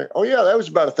North America? Oh, yeah, that was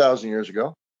about 1,000 years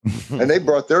ago. And they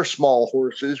brought their small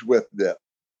horses with them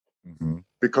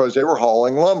because they were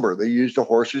hauling lumber. They used the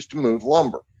horses to move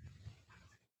lumber.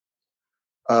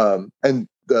 And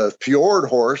the fjord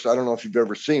horse, I don't know if you've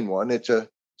ever seen one. It's a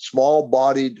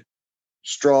small-bodied,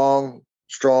 strong-willed,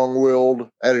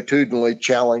 attitudinally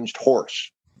challenged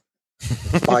horse.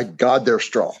 My God, they're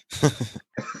strong.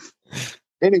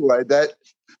 Anyway, there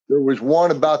was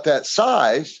one about that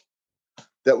size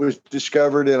that was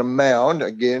discovered in a mound,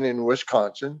 again in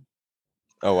Wisconsin.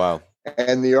 Oh, wow.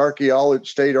 And the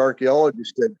state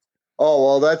archaeologist said, oh,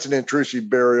 well, that's an intrusive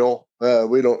burial.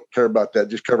 We don't care about that.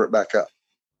 Just cover it back up.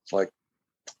 It's like,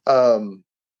 there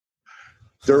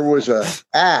was a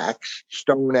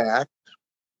stone axe,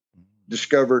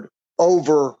 discovered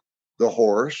over the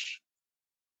horse,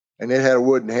 and it had a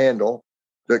wooden handle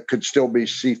that could still be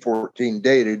C14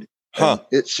 dated. Huh.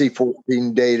 It's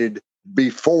C14 dated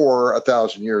before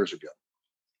 1,000 years ago.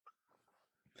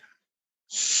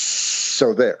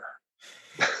 So there.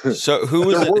 So who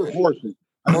was there were horses.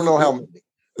 I don't know how many.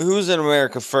 Who's in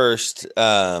America first?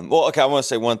 Well, okay, I want to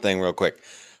say one thing real quick.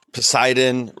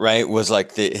 Poseidon, right, was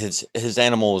like his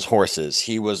animal was horses.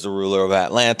 He was the ruler of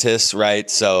Atlantis, right?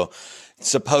 So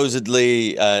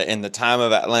supposedly in the time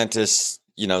of Atlantis,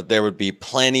 there would be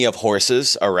plenty of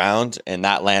horses around, and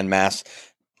that landmass,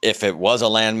 if it was a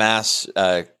landmass,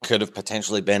 could have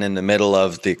potentially been in the middle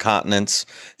of the continents,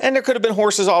 and there could have been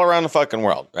horses all around the fucking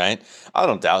world, right? I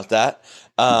don't doubt that.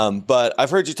 But I've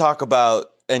heard you talk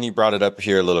about, and you brought it up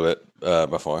here a little bit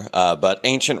before, but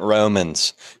ancient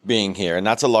Romans being here, and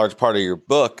that's a large part of your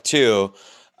book too.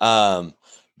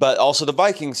 But also the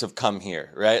Vikings have come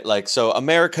here, right? Like, so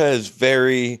America is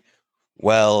very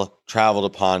well traveled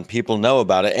upon. People know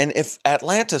about it. And if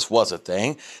Atlantis was a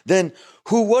thing, then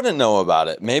who wouldn't know about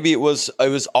it? Maybe it was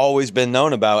always been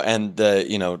known about, and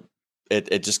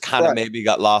it just kind of maybe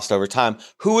got lost over time.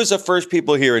 Who was the first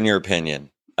people here, in your opinion?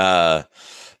 From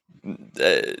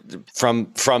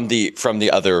the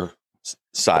other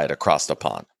side across the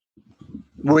pond.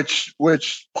 Which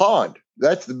pond?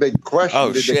 That's the big question.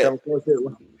 Oh, Did shit. they come across it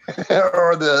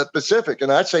or the Pacific?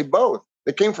 And I'd say both.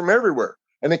 They came from everywhere,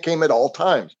 and they came at all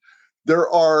times. There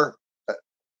are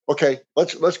okay.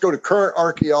 Let's go to current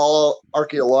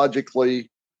archaeologically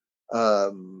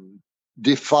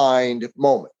defined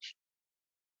moments.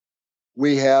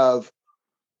 We have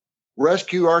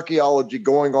rescue archaeology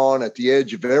going on at the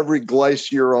edge of every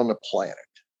glacier on the planet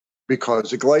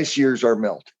because the glaciers are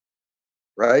melting,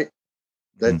 right?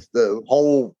 That's the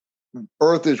whole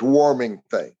Earth is warming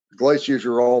thing. The glaciers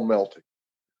are all melting.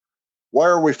 Why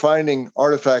are we finding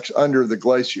artifacts under the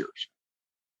glaciers?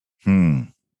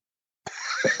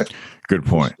 Good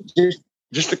point.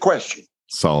 Just a question.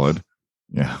 Solid.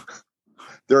 Yeah.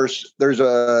 There's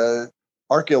a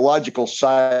archaeological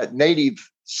site, native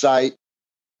site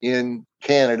in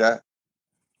Canada,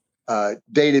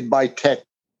 dated by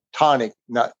tectonic,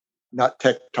 not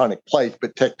tectonic plates,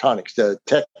 but tectonics, the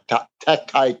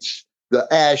tektites, the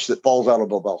ash that falls out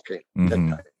of a volcano.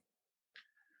 Tektite.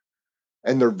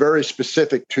 And they're very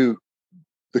specific to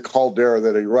the caldera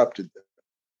that erupted.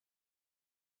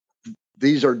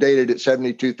 These are dated at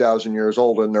 72,000 years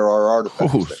old, and there are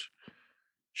artifacts. Oh,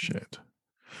 shit.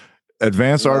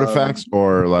 Advanced artifacts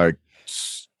or like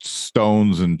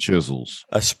stones and chisels?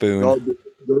 A spoon.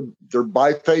 No, they're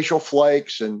bifacial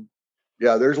flakes, and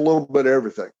yeah, there's a little bit of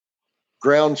everything.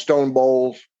 Ground stone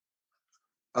bowls.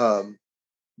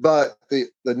 But the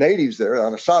natives there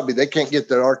on Asabi, they can't get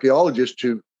the archaeologists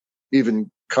to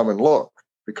even come and look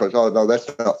because, oh, no, that's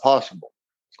not possible.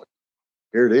 Like,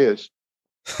 here it is.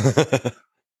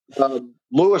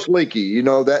 Louis Leakey, you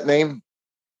know that name?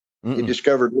 He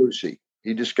discovered Lucy.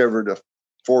 He discovered a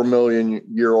 4 million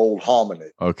year old hominid.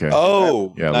 Okay.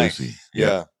 Oh, yeah, nice. Lucy.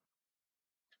 Yeah.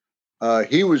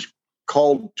 He was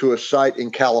called to a site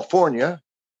in California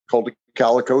called the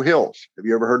Calico Hills. Have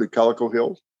you ever heard of Calico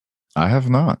Hills? I have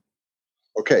not.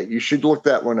 Okay, you should look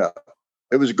that one up.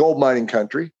 It was a gold mining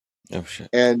country, Oh shit.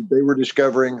 and they were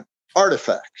discovering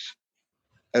artifacts.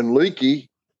 And Leakey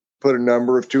put a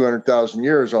number of 200,000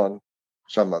 years on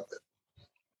some of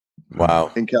it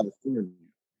Wow. in California.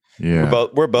 Yeah.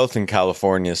 We're both in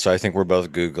California, so I think we're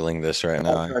both Googling this right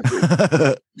now.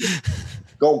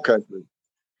 Gold country.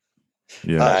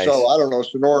 Yeah. Nice. So I don't know,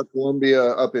 Sonora, Columbia,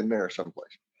 up in there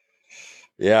someplace.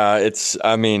 Yeah,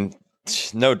 I mean,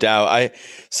 no doubt.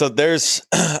 So there's,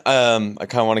 I kind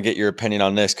of want to get your opinion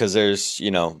on this because there's,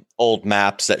 old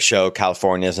maps that show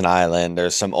California as an island.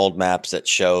 There's some old maps that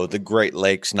show the Great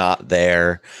Lakes not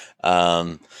there.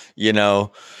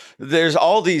 There's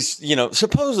all these,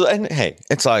 supposedly, and hey,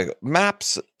 it's like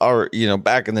maps are,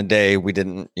 back in the day, we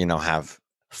didn't, have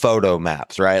photo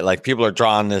maps, right? Like people are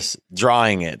drawing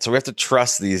it. So we have to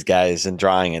trust these guys in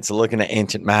drawing it. So looking at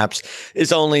ancient maps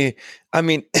is only,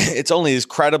 it's only as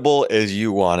credible as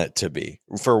you want it to be.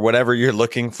 For whatever you're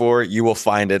looking for, you will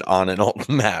find it on an old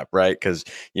map, right? Because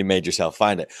you made yourself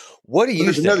find it. What do you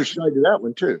There's think? another side to that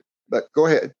one too, but go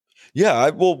ahead. Yeah,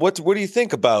 well, what do you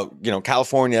think about,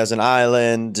 California as an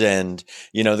island and,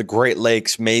 the Great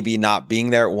Lakes maybe not being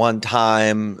there at one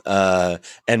time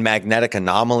and magnetic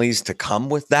anomalies to come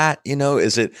with that?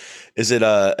 Is it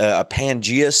a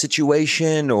Pangea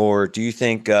situation, or do you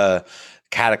think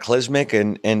cataclysmic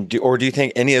or do you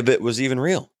think any of it was even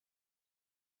real?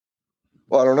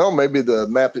 Well, I don't know. Maybe the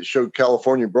map that showed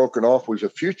California broken off was a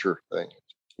future thing.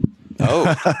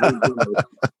 Oh,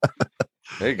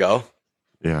 there you go.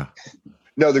 Yeah.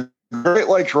 No, the Great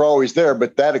Lakes were always there,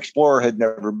 but that explorer had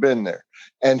never been there,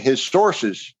 and his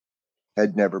sources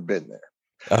had never been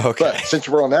there. Okay. But since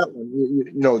we're on that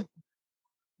one,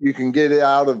 you can get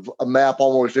out of a map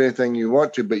almost anything you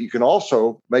want to, but you can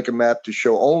also make a map to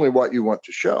show only what you want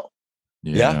to show.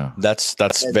 Yeah, that's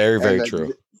very, very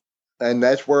true. And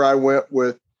that's where I went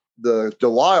with the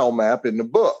Delisle map in the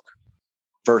book.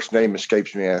 First name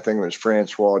escapes me. I think it was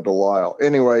Francois Delisle.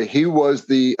 Anyway, he was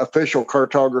the official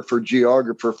cartographer,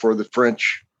 geographer for the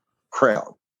French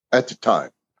crown at the time.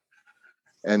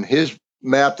 And his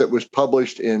map that was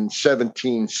published in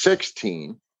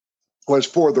 1716 was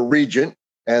for the regent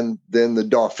and then the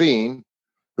Dauphin,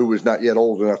 who was not yet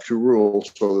old enough to rule,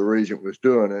 so the regent was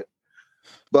doing it.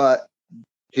 But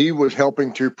he was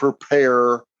helping to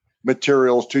prepare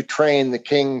materials to train the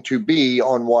king to be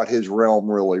on what his realm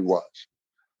really was.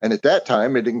 And at that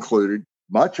time, it included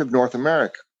much of North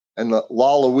America. And La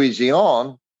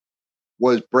Louisiane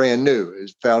was brand new. It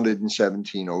was founded in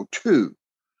 1702.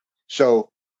 So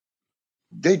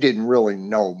they didn't really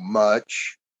know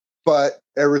much, but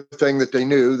everything that they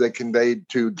knew, they conveyed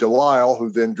to Delisle,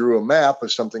 who then drew a map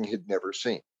of something he'd never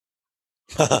seen.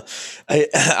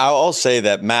 I'll say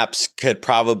that maps could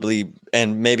probably,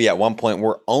 and maybe at one point,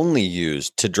 were only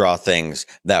used to draw things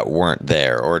that weren't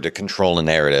there or to control a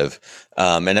narrative.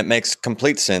 And it makes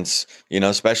complete sense,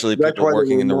 especially people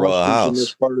working in the royal house. In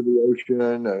this part of the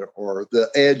ocean, or the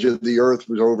edge of the earth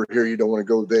was over here. You don't want to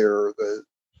go there.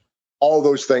 All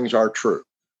those things are true.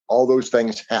 All those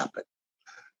things happen.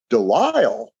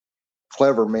 Delisle,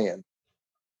 clever man.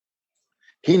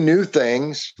 He knew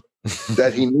things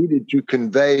that he needed to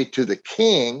convey to the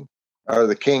king, or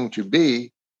the king to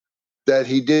be, that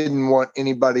he didn't want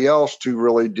anybody else to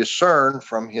really discern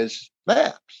from his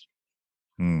maps.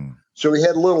 So he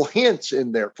had little hints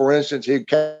in there. For instance, he'd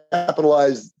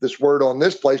capitalize this word on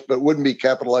this place, but wouldn't be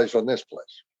capitalized on this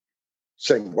place.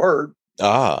 Same word.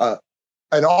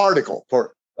 An article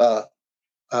for, let's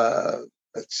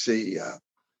see,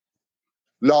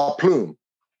 La Plume.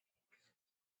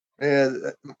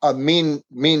 And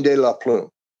mine de la plume,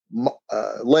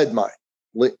 lead mine,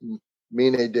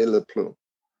 mine de la plume.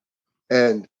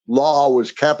 And law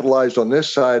was capitalized on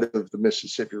this side of the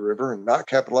Mississippi River and not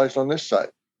capitalized on this side.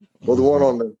 Well, the one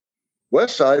on the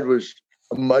west side was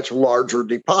a much larger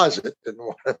deposit than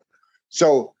one.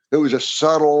 So it was a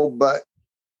subtle but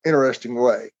interesting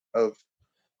way of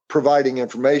providing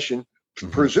information.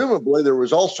 Presumably, there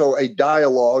was also a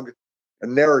dialogue, a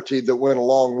narrative that went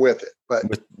along with it, but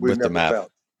with the map. Found.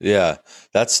 Yeah,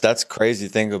 that's crazy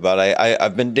to think about.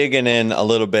 I've been digging in a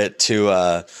little bit to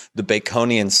the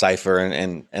Baconian cipher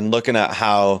and looking at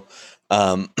how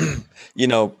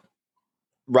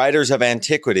writers of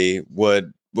antiquity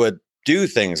would do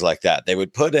things like that. They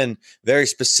would put in very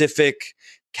specific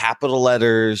capital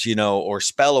letters, or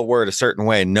spell a word a certain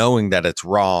way, knowing that it's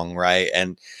wrong, right?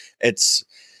 And it's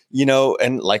you know,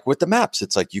 and like with the maps,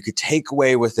 it's like you could take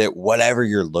away with it whatever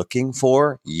you're looking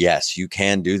for. Yes, you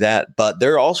can do that, but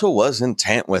there also was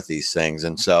intent with these things,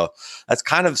 and so that's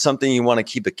kind of something you want to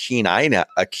keep a keen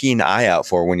eye out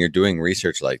for when you're doing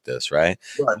research like this, right?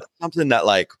 Right. Something that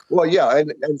like, Well, yeah,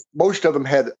 and most of them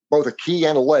had both a key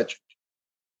and a legend,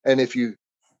 and if you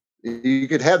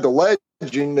could have the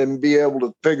legend and be able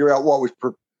to figure out what was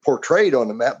portrayed on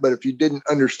the map, but if you didn't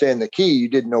understand the key, you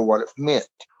didn't know what it meant.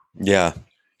 yeah.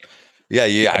 Yeah,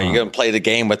 you're gonna play the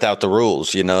game without the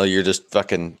rules. You know, you're just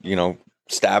fucking, you know,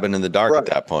 stabbing in the dark at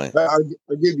that point. I'll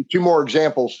give you two more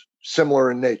examples similar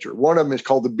in nature. One of them is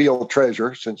called the Beale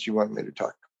Treasure, since you wanted me to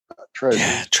talk about treasure.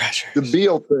 Yeah, treasure. The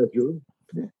Beale Treasure.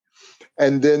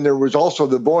 And then there was also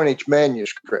the Voynich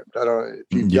manuscript. I don't know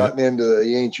if you've gotten into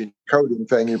the ancient coding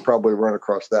thing, you probably run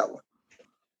across that one.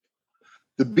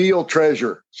 The Beale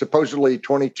Treasure, supposedly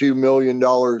 $22 million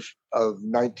of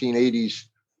 1980s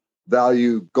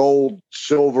value gold,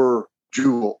 silver,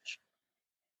 jewels,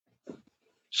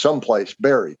 someplace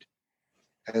buried.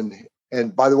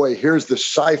 And by the way, here's the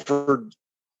ciphered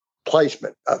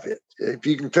placement of it. If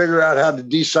you can figure out how to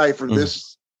decipher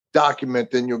this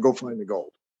document, then you'll go find the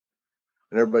gold.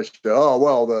 And everybody said, oh,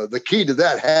 well, the key to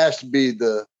that has to be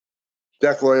the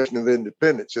Declaration of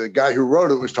Independence. So the guy who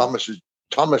wrote it was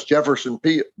Thomas Jefferson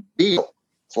Beale.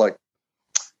 It's like,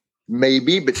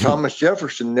 maybe, but Thomas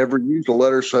Jefferson never used a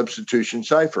letter substitution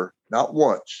cipher, not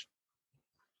once.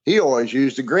 He always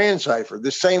used a grand cipher,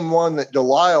 the same one that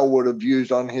Delisle would have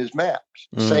used on his maps,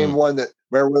 the same one that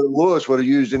Meriwether Lewis would have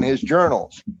used in his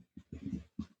journals.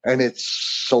 And it's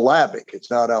syllabic,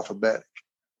 it's not alphabetic.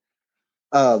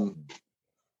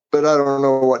 But I don't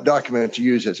know what document to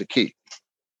use as a key.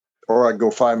 Or I'd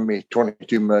go find me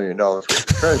 $22 million worth of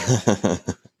treasure.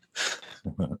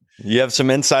 You have some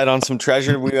insight on some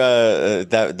treasure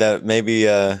that maybe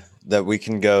that we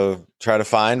can go try to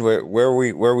find. Where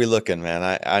are we looking,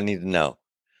 man? I need to know.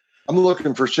 I'm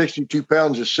looking for 62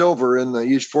 pounds of silver in the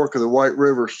East Fork of the White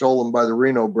River, stolen by the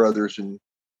Reno brothers in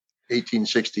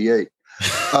 1868.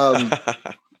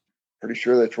 Pretty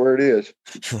sure that's where it is.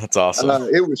 That's awesome.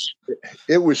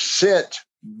 It was sent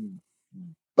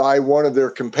by one of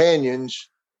their companions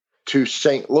to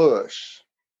St. Louis.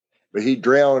 But he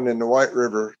drowned in the White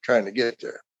River trying to get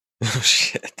there. Oh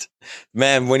shit,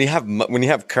 man! When you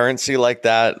have currency like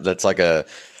that, that's like a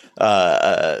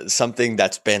something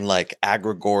that's been like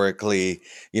agregorically,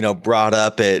 you know, brought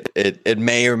up. It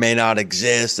may or may not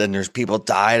exist, and there's people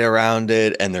died around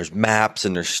it, and there's maps,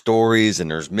 and there's stories,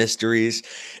 and there's mysteries.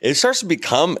 It starts to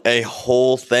become a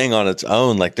whole thing on its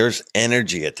own. Like there's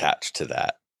energy attached to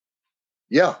that.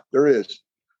 Yeah, there is.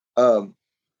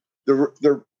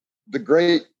 The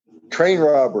great train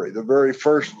robbery, the very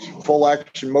first full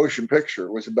action motion picture,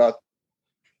 was about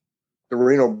the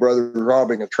Reno brothers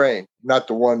robbing a train. Not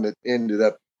the one that ended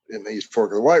up in the East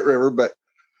Fork of the White River, but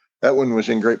that one was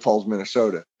in Great Falls,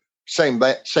 Minnesota. Same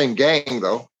gang,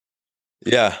 though.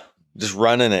 Yeah, just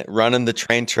running the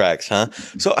train tracks, huh?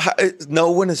 So no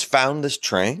one has found this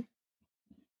train?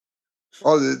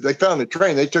 Oh, they found the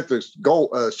train. They took the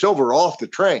gold, silver off the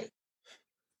train.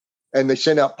 And they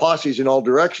sent out posses in all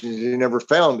directions. And they never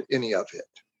found any of it.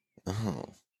 Oh.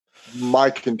 My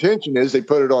contention is they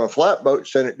put it on a flatboat,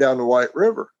 sent it down the White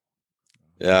River.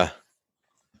 Yeah.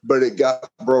 But it got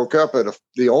broke up at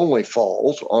the only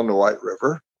falls on the White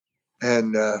River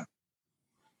and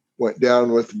went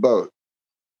down with the boat.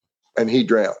 And he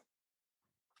drowned.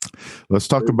 Let's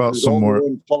talk about some more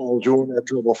falls. You won't have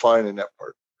trouble finding that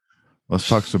part. Let's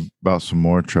talk about some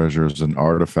more treasures and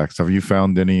artifacts. Have you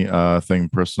found any thing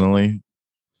personally?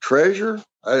 Treasure?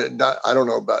 I don't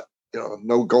know about,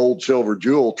 no gold, silver,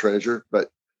 jewel treasure, but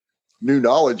new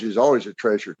knowledge is always a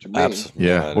treasure to me. Absolutely.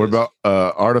 Yeah. What about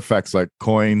artifacts like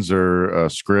coins or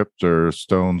script or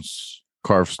stones,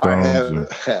 carved stones?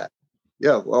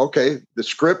 Yeah. Well, okay. The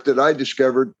script that I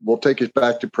discovered will take us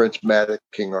back to Prince Madoc,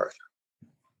 King Arthur.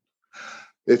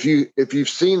 If you've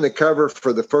seen the cover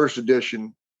for the first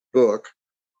edition book,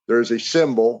 there's a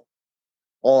symbol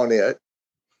on it,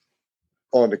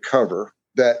 on the cover,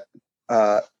 that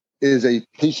is a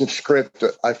piece of script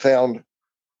that I found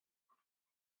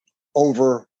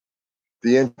over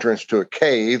the entrance to a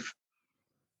cave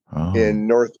in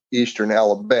northeastern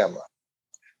Alabama.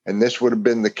 And this would have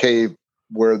been the cave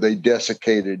where they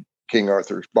desiccated King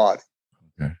Arthur's body.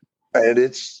 Okay. And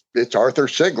it's Arthur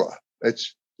Sigla.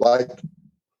 It's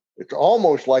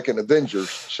almost like an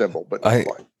Avengers symbol, but not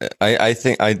quite. I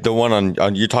think the one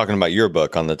on you're talking about your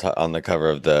book on the cover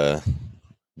of the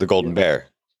Golden Bear.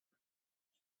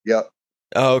 Yep.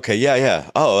 Oh, okay. Yeah.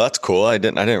 Oh, that's cool. I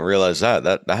didn't realize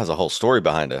that has a whole story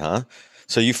behind it, huh?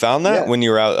 So you found that when you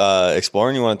were out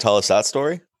exploring. You want to tell us that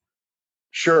story?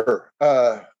 Sure.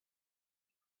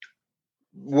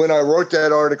 When I wrote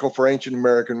that article for Ancient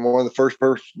American, one of the first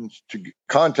persons to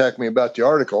contact me about the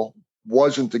article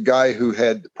wasn't the guy who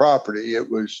had the property. It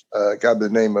was a guy by the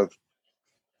name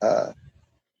of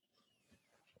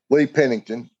Lee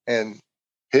Pennington and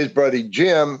his buddy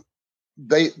Jim.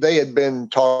 They had been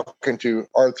talking to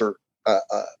Arthur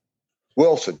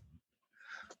Wilson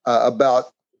about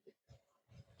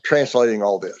translating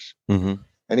all this. Mm-hmm.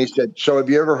 And he said, "So have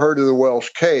you ever heard of the Welsh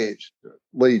Caves?"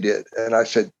 Lee did. And I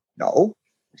said, "No."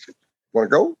 He said, "Want to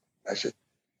go?" I said,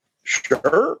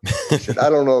 "Sure." He said, "I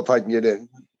don't know if I can get in.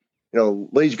 You know,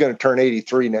 Lee's going to turn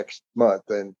 83 next month."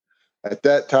 And at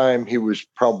that time, he was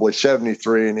probably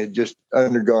 73 and had just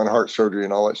undergone heart surgery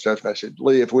and all that stuff. And I said,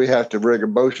 "Lee, if we have to rig a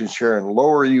motion chair and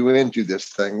lower you into this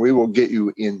thing, we will get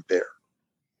you in there."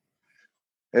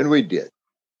 And we did.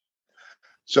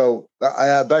 So I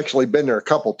have actually been there a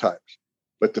couple times.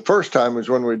 But the first time was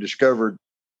when we discovered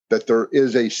that there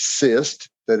is a cyst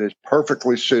that is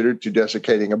perfectly suited to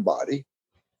desiccating a body.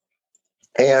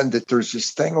 And that there's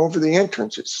this thing over the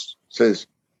entrance that says,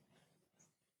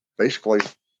 basically,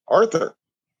 Arthur.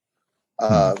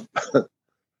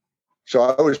 So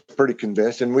I was pretty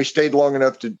convinced. And we stayed long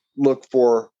enough to look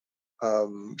for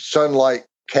sunlight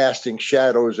casting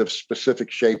shadows of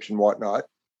specific shapes and whatnot.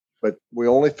 But we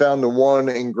only found the one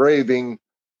engraving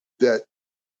that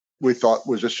we thought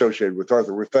was associated with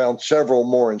Arthur. We found several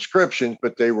more inscriptions,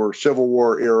 but they were Civil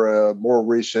War era, more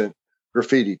recent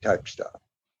graffiti type stuff.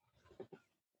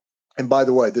 And by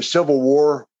the way, the Civil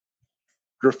War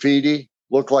graffiti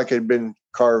looked like it had been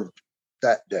carved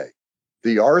that day.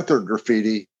 The Arthur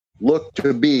graffiti looked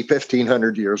to be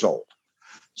 1,500 years old.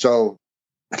 So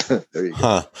there you go.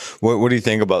 Huh. What do you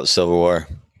think about Civil War?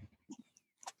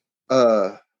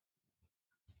 I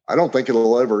don't think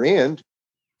it'll ever end.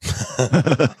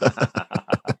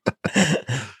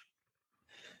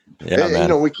 Yeah, man. You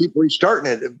know, we keep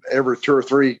restarting it every 2 or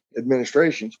 3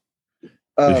 administrations.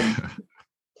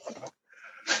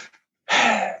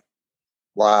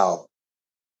 Wow.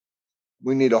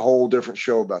 We need a whole different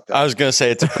show about that. I was going to say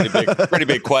it's a pretty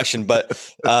big question, but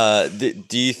do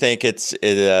you think it's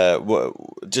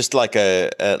just like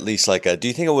at least like do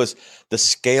you think it was the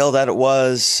scale that it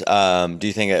was? Do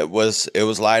you think it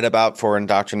was lied about for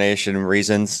indoctrination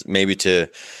reasons, maybe to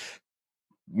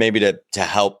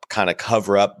help kind of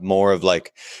cover up more of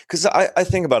like, because I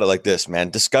think about it like this, man,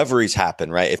 discoveries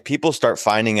happen, right? If people start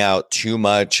finding out too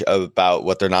much about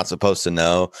what they're not supposed to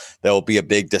know, there will be a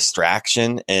big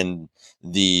distraction and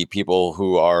the people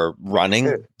who are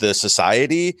running the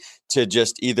society to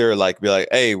just either like be like,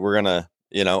 hey, we're gonna,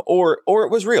 you know, or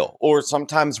it was real, or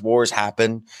sometimes wars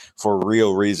happen for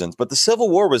real reasons. But the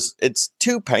Civil War it's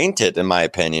too painted, in my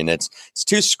opinion. It's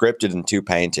too scripted and too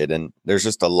painted, and there's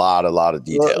just a lot of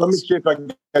details. Well, let me see if I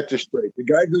can get this straight. The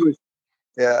guy who is,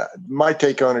 my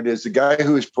take on it is the guy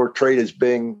who is portrayed as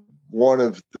being one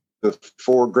of the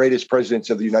 4 greatest presidents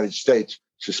of the United States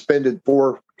suspended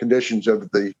 4 conditions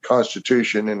of the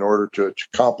Constitution in order to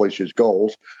accomplish his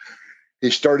goals.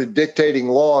 He started dictating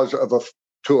laws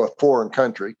to a foreign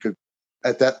country, because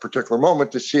at that particular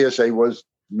moment, the CSA was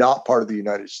not part of the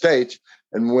United States.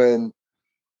 And when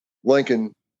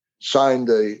Lincoln signed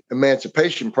the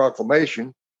Emancipation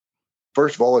Proclamation,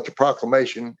 first of all, it's a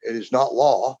proclamation. It is not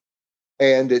law.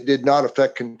 And it did not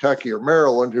affect Kentucky or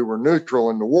Maryland, who were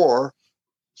neutral in the war,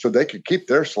 so they could keep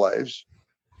their slaves.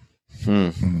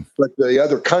 But the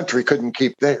other country couldn't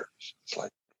keep theirs. It's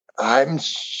like, I'm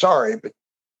sorry, but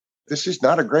this is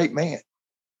not a great man.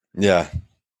 Yeah.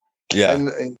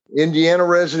 And Indiana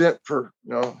resident for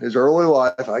his early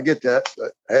life. I get that,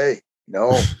 but hey,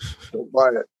 no, don't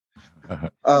buy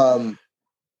it.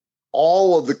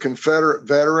 All of the Confederate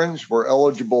veterans were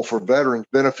eligible for veterans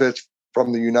benefits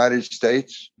from the United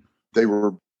States. They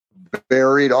were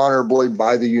buried honorably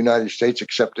by the United States,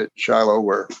 except at Shiloh,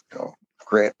 where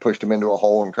Grant pushed him into a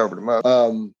hole and covered him up.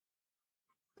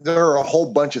 There are a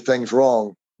whole bunch of things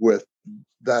wrong with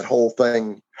that whole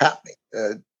thing happening.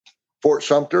 Fort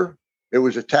Sumter, it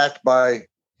was attacked by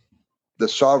the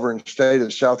sovereign state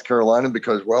of South Carolina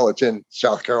because, well, it's in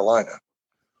South Carolina.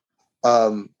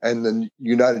 And the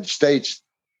United States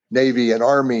Navy and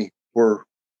Army were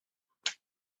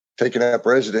taking up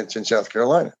residence in South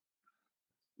Carolina.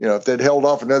 If they'd held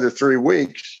off another 3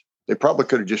 weeks, they probably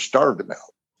could have just starved them out.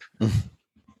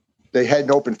 They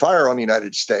hadn't opened fire on the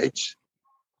United States,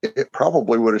 it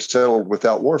probably would have settled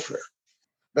without warfare.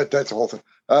 But that's the whole thing.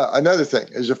 Another thing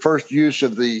is the first use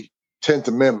of the 10th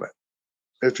Amendment,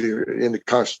 if you're into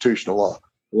constitutional law.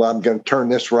 Well, I'm going to turn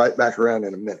this right back around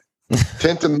in a minute.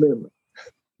 10th Amendment.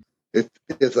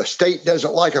 If a state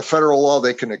doesn't like a federal law,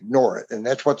 they can ignore it. And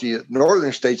that's what the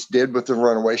northern states did with the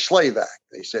Runaway Slave Act.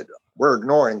 They said, we're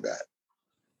ignoring that.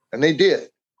 And they did.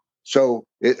 So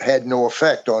it had no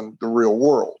effect on the real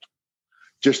world.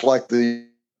 Just like the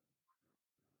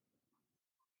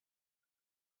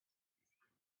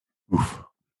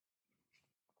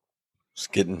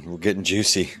we're getting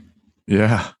juicy.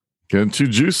 Yeah. Getting too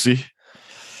juicy.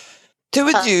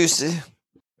 Too juicy.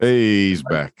 Hey, he's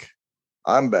back.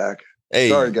 I'm back. Hey.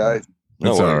 Sorry, guys.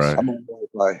 It's all right. I'm on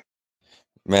Wi-Fi.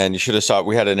 Man, you should have saw.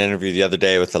 We had an interview the other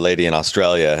day with a lady in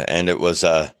Australia, and it was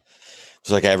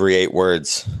like every 8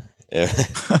 words.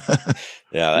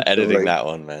 Yeah, editing Great. that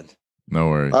one, man. No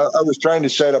worries. I was trying to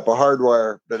set up a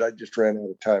hardwire, but I just ran out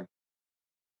of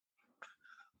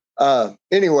time.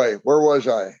 Anyway, where was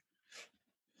I?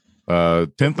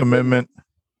 10th Amendment.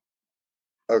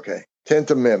 Okay. 10th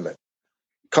Amendment.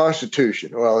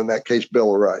 Constitution. Well, in that case,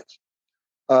 Bill of Rights.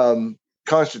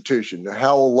 Constitution,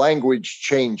 how language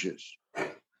changes.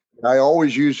 I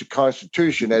always use the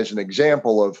Constitution as an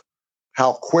example of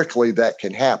how quickly that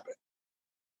can happen.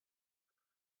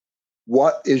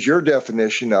 What is your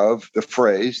definition of the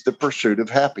phrase, the pursuit of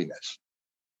happiness?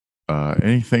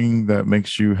 Anything that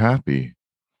makes you happy,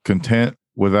 content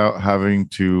without having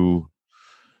to,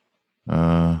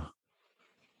 I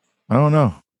don't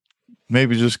know,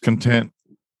 maybe just content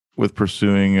with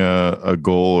pursuing a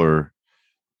goal or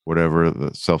whatever,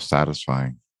 that's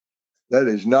self-satisfying. That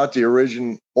is not the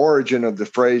origin of the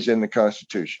phrase in the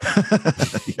Constitution.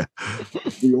 Yeah.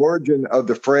 The origin of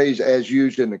the phrase as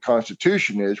used in the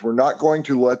Constitution is, we're not going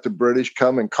to let the British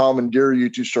come and commandeer you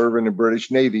to serve in the British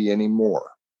Navy anymore.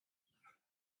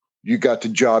 You got the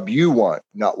job you want,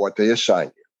 not what they assign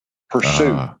you.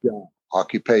 Pursuit, job,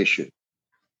 occupation,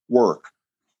 work.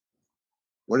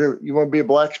 Whatever. You want to be a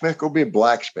blacksmith? Go be a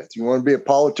blacksmith. You want to be a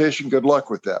politician? Good luck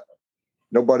with that.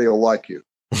 Nobody will like you.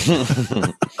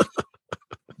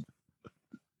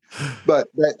 But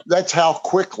that's how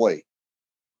quickly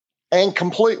and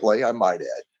completely, I might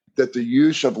add, that the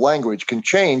use of language can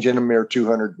change in a mere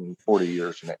 240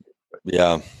 years.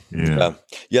 Yeah.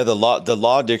 The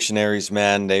law dictionaries,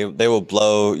 man, they will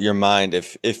blow your mind.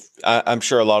 If I'm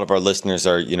sure a lot of our listeners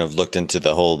are, looked into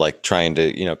the whole, like, trying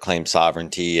to, claim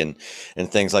sovereignty and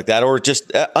things like that, or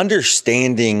just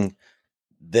understanding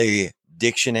the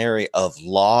dictionary of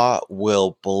law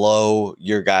will blow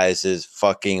your guys'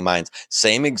 fucking minds.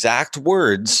 Same exact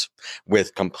words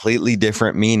with completely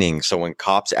different meanings. So when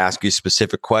cops ask you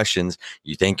specific questions,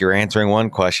 you think you're answering one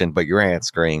question, but you're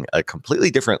answering a completely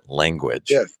different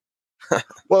language. Yes.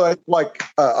 Well, it's like,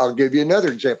 I'll give you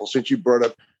another example since you brought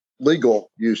up legal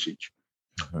usage.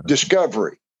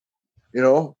 Discovery.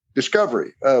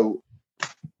 Discovery.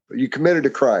 You committed a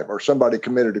crime, or somebody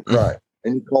committed a crime,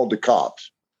 and you called the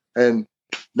cops, and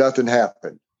nothing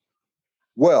happened.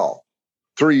 Well,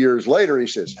 3 years later, he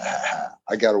says,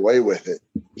 I got away with it.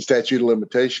 Statute of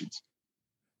limitations.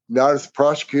 Not if the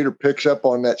prosecutor picks up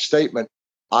on that statement,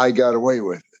 I got away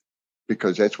with it,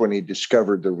 because that's when he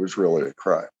discovered there was really a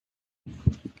crime.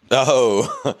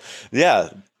 Oh, yeah.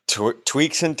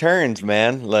 Tweaks and turns,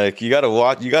 man. Like, you got to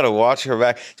watch her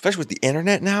back, especially with the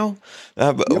internet now.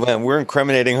 Man, we're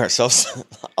incriminating ourselves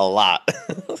a lot.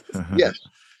 Yes.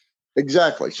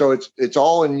 Exactly. So it's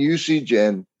all in usage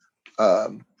and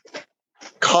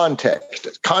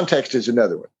context. Context is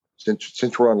another one.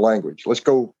 Since we're on language, let's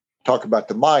go talk about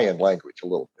the Mayan language a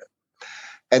little bit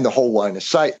and the whole line of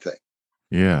sight thing.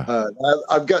 Yeah.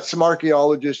 I've got some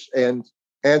archaeologists and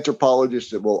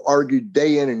anthropologists that will argue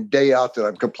day in and day out that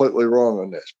I'm completely wrong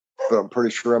on this, but I'm pretty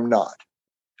sure I'm not.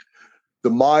 The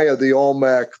Maya, the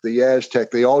Olmec, the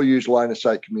Aztec, they all used line of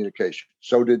sight communication.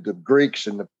 So did the Greeks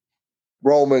and the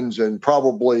Romans and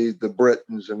probably the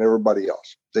Britons and everybody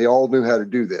else. They all knew how to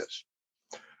do this,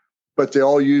 but they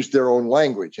all used their own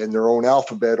language and their own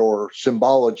alphabet or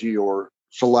symbology or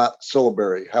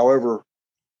syllabary, however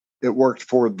it worked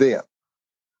for them.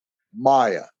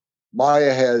 Maya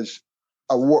has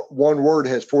one word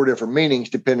has 4 different meanings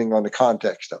depending on the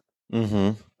context of it,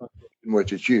 in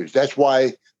which it's used. That's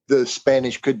why the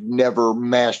Spanish could never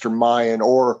master Mayan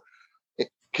or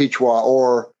Quechua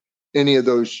or any of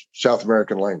those South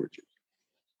American languages.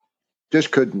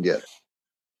 Just couldn't get it.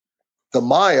 The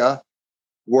Maya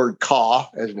word ka,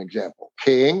 as an example,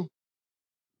 king,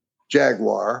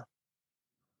 jaguar,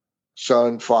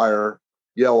 sun, fire,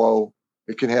 yellow.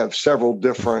 It can have several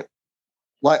different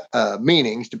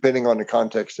meanings depending on the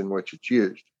context in which it's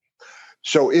used.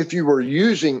 So if you were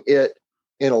using it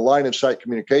in a line of sight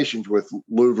communications with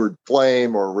louvered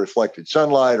flame or reflected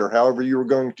sunlight or however you were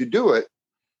going to do it,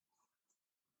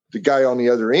 the guy on the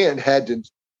other end had to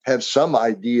have some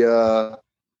idea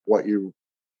what you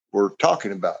we're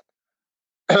talking about.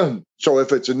 So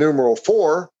if it's a numeral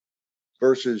 4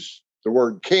 versus the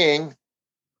word king,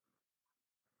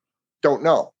 don't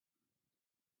know.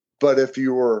 But if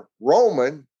you were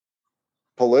Roman,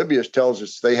 Polybius tells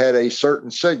us they had a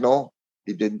certain signal.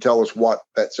 He didn't tell us what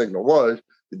that signal was.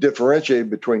 To differentiate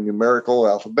between numerical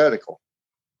and alphabetical.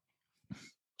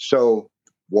 So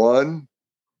 1,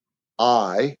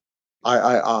 IV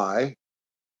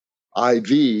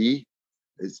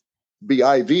is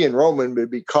BIV in Roman, but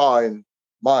it'd be Ka in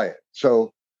Mayan.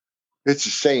 So it's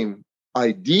the same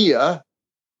idea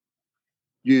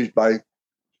used by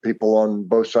people on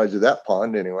both sides of that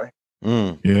pond anyway.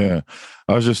 Yeah.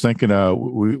 I was just thinking,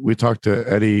 we talked to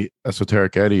Eddie,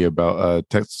 Esoteric Eddie, about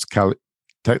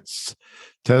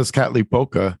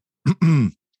Tezcatlipoca,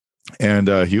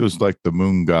 and he was like the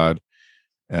moon god.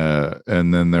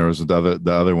 And then there was the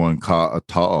other one, Ka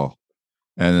Atal.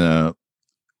 And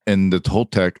in the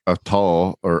Toltec,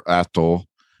 Atal or Atoll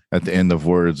at the end of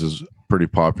words is pretty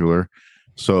popular.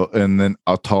 So, and then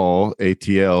Atal,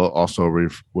 ATL, also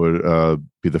would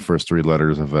be the first 3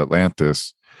 letters of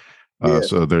Atlantis.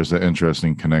 So there's an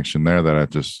interesting connection there that I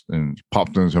just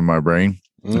popped into my brain,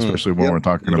 especially when we're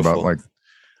talking about like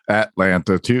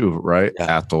Atlanta too, right?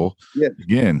 Yeah. Atoll. Yeah.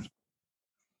 Again.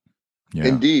 Yeah.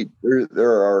 Indeed.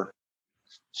 There are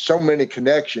so many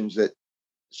connections that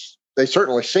they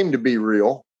certainly seem to be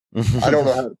real. I don't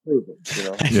know how to prove it.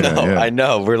 I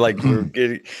know. We're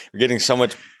getting so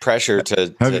much pressure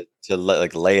to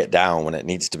lay it down when it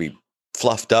needs to be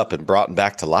fluffed up and brought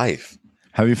back to life.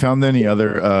 Have you found any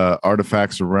other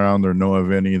artifacts around or know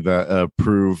of any that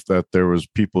prove that there was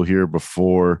people here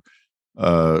before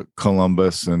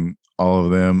Columbus and all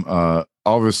of them?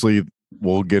 Obviously,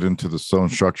 we'll get into the stone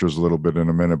structures a little bit in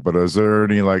a minute, but is there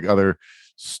any like other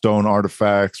stone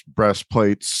artifacts,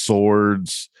 breastplates,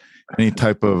 swords, any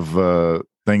type of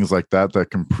things like that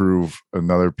can prove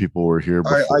another people were here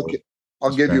before?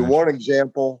 I'll give you one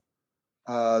example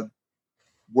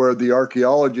where the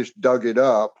archaeologist dug it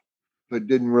up, but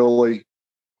didn't really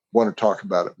want to talk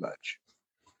about it much.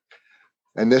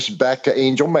 And this is back to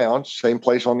Angel Mound, same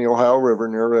place on the Ohio River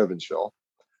near Evansville.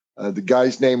 The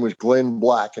guy's name was Glenn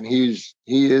Black, and he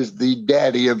is the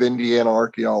daddy of Indiana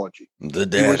archaeology. The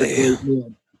daddy.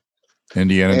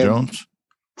 Indiana Jones?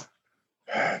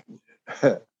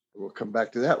 We'll come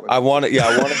back to that one. I want to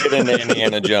get into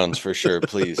Indiana Jones for sure,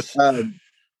 please.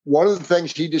 One of the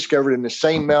things he discovered in the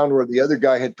same mound where the other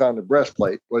guy had found a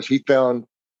breastplate was he found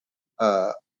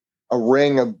a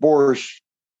ring of boar's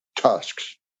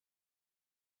tusks.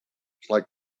 It's like,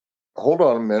 hold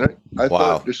on a minute. I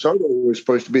thought DeSoto was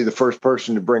supposed to be the first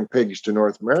person to bring pigs to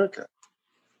North America.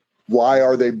 Why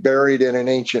are they buried in an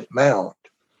ancient mound?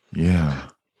 Yeah.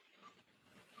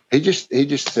 He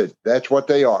just said, that's what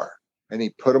they are. And he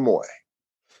put them away.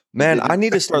 Man, I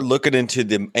need to start looking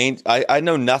into I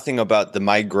know nothing about the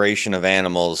migration of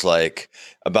animals, like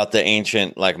about the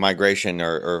ancient like migration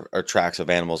or tracks of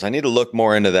animals. I need to look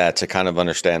more into that to kind of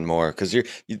understand more, because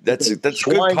that's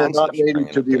swine good are not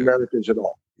native to the Americas at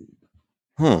all.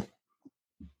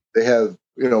 They have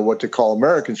what they call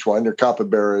American swine. They're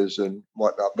capybaras and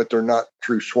whatnot, but they're not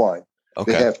true swine.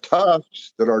 Okay. They have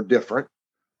tusks that are different,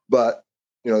 but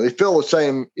they fill the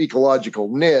same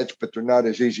ecological niche, but they're not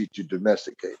as easy to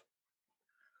domesticate.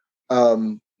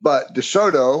 But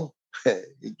DeSoto,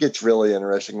 it gets really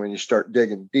interesting when you start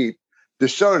digging deep.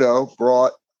 DeSoto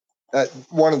brought,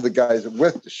 one of the guys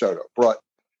with DeSoto brought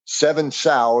 7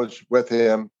 sows with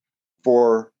him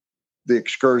for the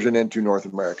excursion into North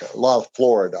America, a lot of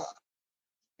Florida.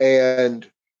 And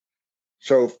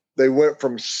so they went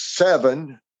from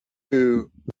 7 to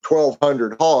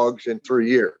 1,200 hogs in 3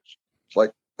 years. It's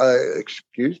like,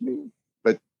 excuse me,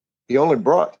 but he only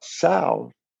brought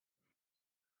sows.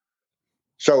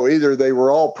 So either they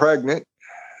were all pregnant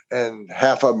and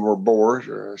half of them were boars,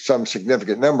 or some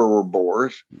significant number were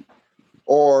boars,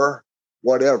 or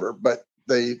whatever, but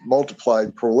they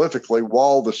multiplied prolifically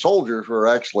while the soldiers were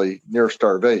actually near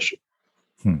starvation.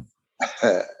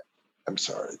 I'm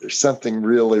sorry, there's something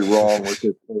really wrong with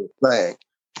this whole thing.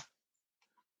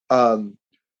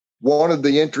 One of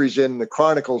the entries in the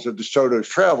Chronicles of DeSoto's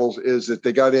travels is that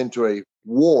they got into a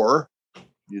war.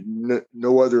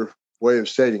 No other way of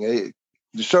stating it.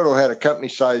 DeSoto had a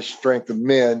company-sized strength of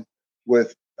men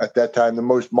with, at that time, the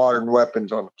most modern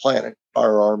weapons on the planet,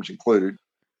 firearms included,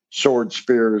 swords,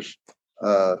 spears,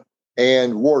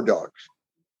 and war dogs.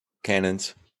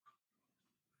 Cannons.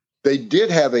 They did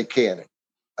have a cannon.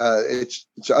 It's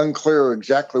unclear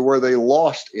exactly where they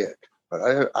lost it,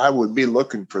 but I would be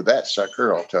looking for that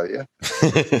sucker, I'll tell you.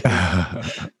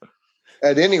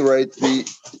 At any rate,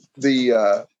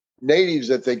 the natives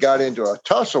that they got into a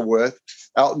tussle with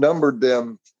outnumbered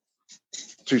them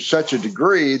to such a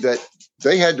degree that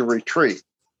they had to retreat.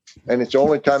 And it's the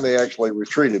only time they actually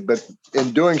retreated. But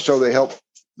in doing so, they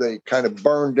kind of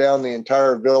burned down the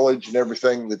entire village and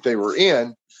everything that they were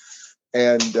in.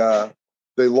 And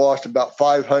they lost about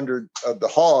 500 of the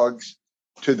hogs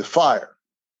to the fire.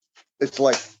 It's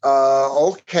like,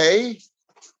 okay,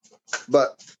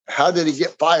 but how did he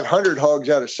get 500 hogs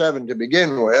out of 7 to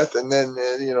begin with? And then,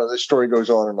 the story goes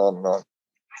on and on and on.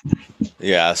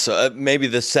 Yeah, so maybe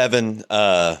the 7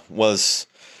 was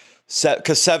set,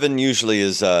 because 7 usually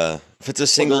is if it's a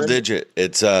single digit,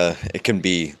 it can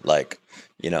be like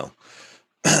an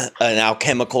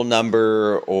alchemical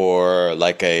number or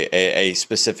like a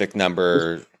specific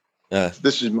number.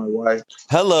 This is my wife.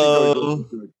 Hello.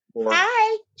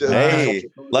 Hi. Hey,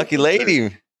 lucky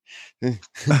lady. And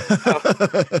a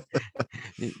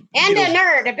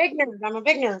nerd, a big nerd. I'm a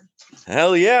big nerd.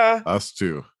 Hell yeah. Us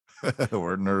too.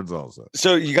 We're nerds also.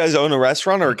 So you guys own a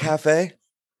restaurant or a cafe?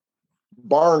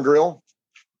 Bar and grill.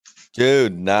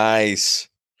 Dude, nice.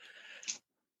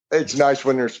 It's nice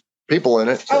when there's people in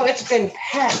it. Oh, it's been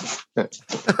packed. I had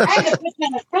to put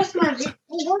in a customers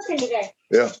working today.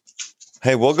 Yeah.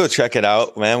 Hey, we'll go check it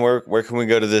out, man. Where can we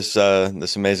go to this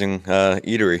this amazing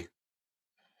eatery?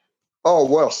 Oh,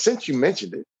 well, since you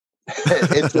mentioned it,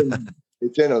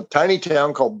 it's in a tiny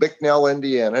town called Bicknell,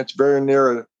 Indiana. It's very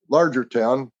near a larger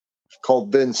town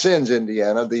called Vincennes,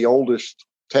 Indiana, the oldest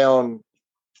town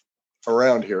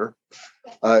around here.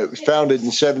 It was founded in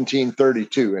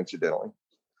 1732, incidentally.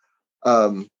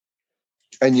 And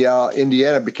yeah,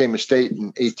 Indiana became a state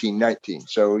in 1819.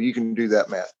 So you can do that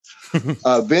math.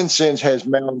 Vincennes has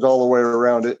mountains all the way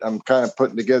around it. I'm kind of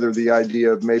putting together the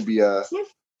idea of maybe a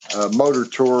motor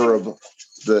tour of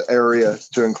the area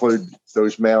to include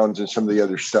those mounds and some of the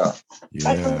other stuff.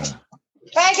 Yeah.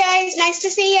 Bye, guys. Nice to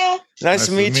see you. Nice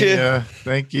to meet you. Ya.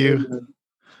 Thank you.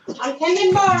 I'm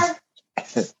Kendon Bar.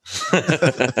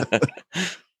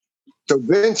 So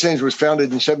Vincennes was founded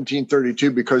in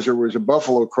 1732 because there was a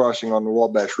buffalo crossing on the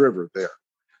Wabash River there.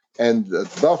 And the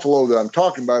buffalo that I'm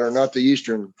talking about are not the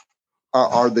eastern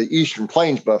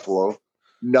Plains buffalo,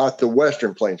 not the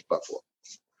Western Plains buffalo.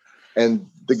 And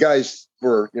the guys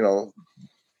were,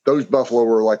 those buffalo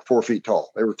were like 4 feet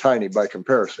tall. They were tiny by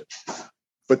comparison,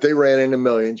 but they ran into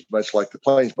millions, much like the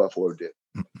Plains buffalo did.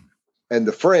 And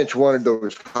the French wanted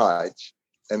those hides,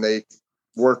 and they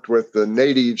worked with the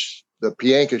natives, the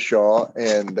Piankashaw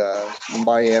and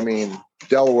Miami and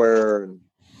Delaware and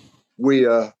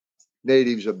Wea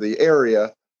natives of the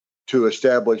area to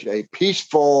establish a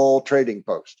peaceful trading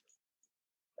post.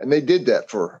 And they did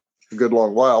that for a good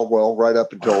long while. Well, right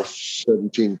up until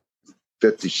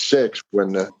 1756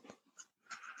 when the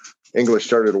English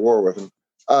started a war with them.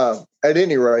 At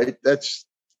any rate, that's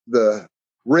the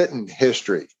written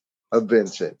history of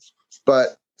Vincennes.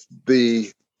 But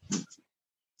the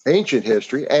ancient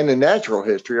history and the natural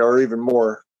history are even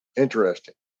more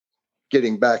interesting.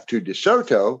 Getting back to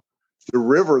DeSoto, the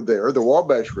river there, the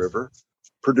Wabash River,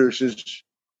 produces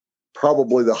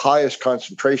probably the highest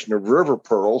concentration of river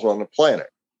pearls on the planet.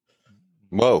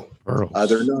 Whoa.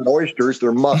 They're not oysters,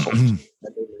 they're mussels. And they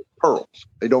make pearls.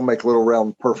 They don't make little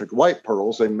round perfect white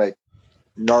pearls. They make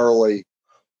gnarly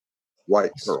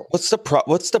white pearls. What's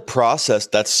the process?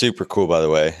 That's super cool, by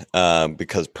the way,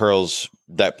 because pearls,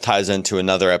 that ties into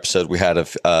another episode we had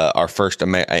of our first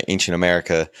Ancient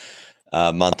America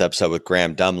month episode with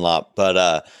Graham Dunlop.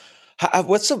 But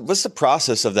what's the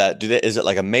process of that? Is it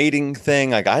like a mating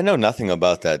thing? Like, I know nothing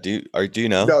about that. Do you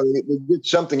know? No, they get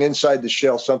something inside the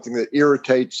shell, something that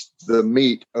irritates the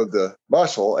meat of the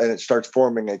mussel, and it starts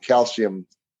forming a calcium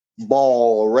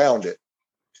ball around it.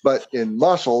 But in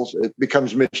mussels, it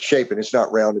becomes misshapen. It's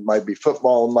not round. It might be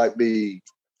football. It might be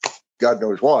God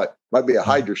knows what. It might be a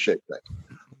hydra-shaped thing.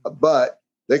 But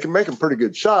they can make them pretty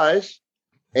good size,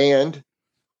 and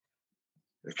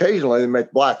occasionally they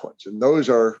make black ones, and those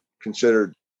are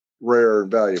considered rare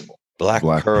and valuable. Black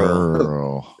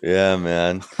pearl. Yeah,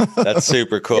 man. That's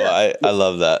super cool. Yeah. I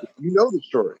love that. You know the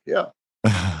story. Yeah.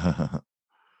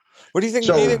 What do you think?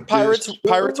 Do you think pirates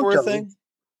were a thing?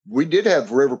 We did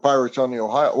have river pirates on the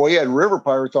Ohio. Well, we had river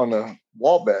pirates on the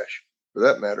Wabash, for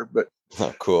that matter, but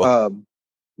cool.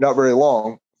 Not very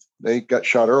long. They got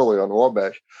shot early on the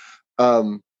Wabash.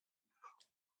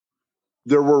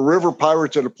 There were river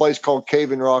pirates at a place called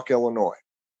Cave in Rock, Illinois,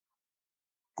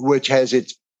 which has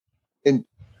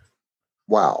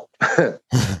wow.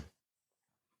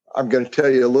 I'm going to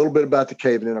tell you a little bit about the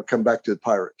cave, and then I'll come back to the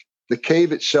pirates. The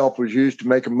cave itself was used to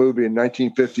make a movie in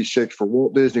 1956 for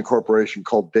Walt Disney Corporation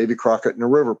called Davy Crockett and the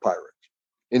River Pirates.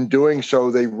 In doing so,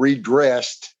 they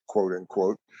redressed, quote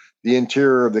unquote, the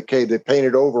interior of the cave. They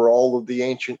painted over all of the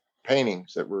ancient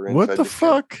paintings that were inside. What the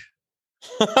fuck?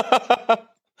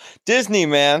 Disney,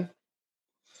 man.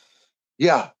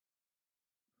 Yeah.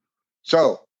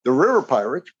 So the river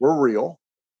pirates were real,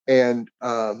 and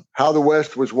How the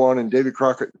West Was Won and Davy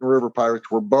Crockett and the River Pirates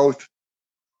were both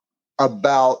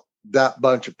about that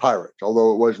bunch of pirates,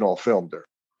 although it wasn't all filmed there.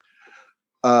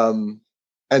 And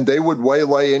they would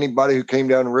waylay anybody who came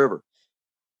down the river.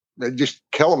 They'd just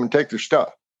kill them and take their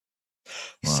stuff.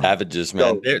 Wow. Savages,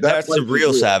 man. So That's the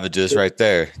real real. savages right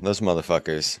there. Those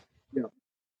motherfuckers. Yeah.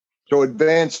 So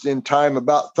advanced in time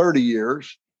about 30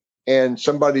 years, and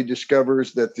somebody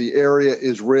discovers that the area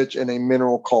is rich in a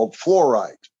mineral called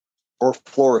fluorite or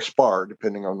fluorspar,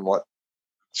 depending on what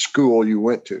school you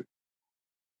went to.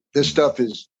 This stuff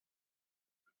is,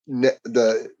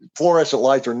 the fluorescent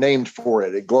lights are named for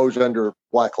it. It glows under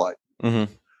black light.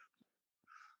 Mm-hmm.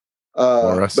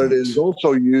 But it is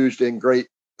also used in great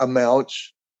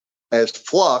amounts as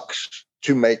flux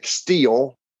to make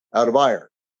steel out of iron.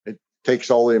 It takes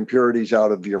all the impurities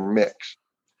out of your mix.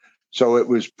 So it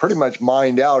was pretty much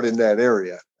mined out in that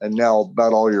area. And now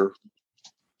about all your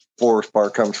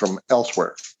fluorspar comes from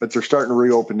elsewhere. But they're starting to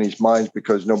reopen these mines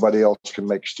because nobody else can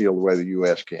make steel the way the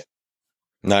U.S. can.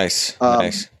 Nice.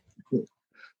 Nice.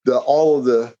 All of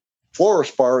the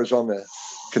fluorspar is on the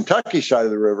Kentucky side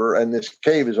of the river, and this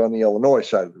cave is on the Illinois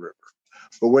side of the river.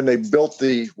 But when they built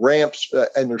the ramps,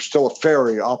 and there's still a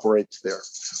ferry operates there,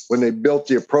 when they built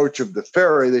the approach of the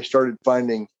ferry, they started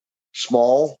finding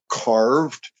small,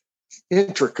 carved,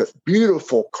 intricate,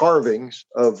 beautiful carvings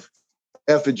of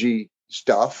effigy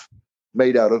stuff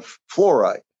made out of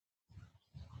fluorite.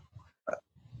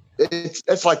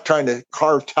 It's like trying to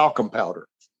carve talcum powder.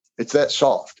 It's that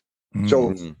soft. Mm-hmm.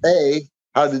 So, A,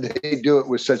 how did they do it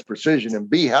with such precision? And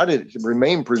B, how did it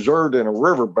remain preserved in a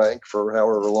riverbank for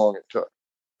however long it took?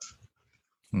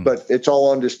 But it's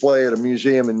all on display at a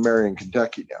museum in Marion,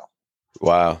 Kentucky now.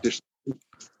 Wow.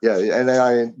 Yeah, and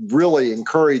I really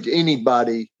encourage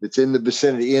anybody that's in the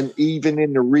vicinity and even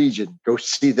in the region, go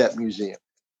see that museum.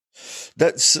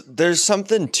 There's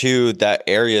something to that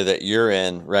area that you're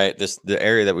in, right? The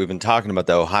area that we've been talking about,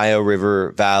 the Ohio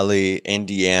River Valley,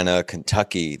 Indiana,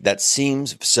 Kentucky, that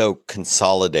seems so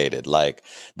consolidated. Like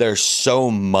there's so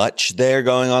much there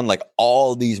going on, like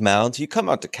all these mountains. You come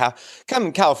out to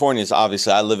California is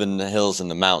obviously, I live in the hills and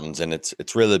the mountains, and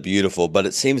it's really beautiful, but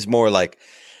it seems more like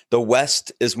the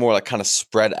West is more like kind of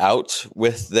spread out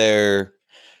with their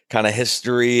kind of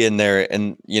history and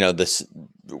this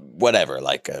whatever,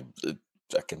 like I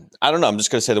don't know. I'm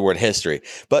just going to say the word history,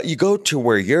 but you go to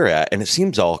where you're at and it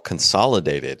seems all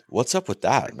consolidated. What's up with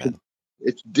that, man?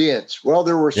 It's dense. Well,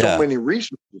 there were so many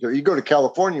resources there. You go to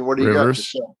California, what do you got to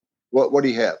sell? What do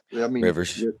you have? I mean,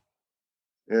 rivers.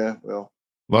 Yeah, well,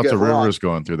 lots of rivers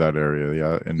going through that area.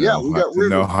 Yeah, we got rivers, in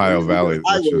the Ohio Valley.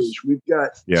 We've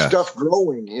got stuff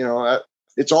growing.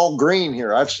 It's all green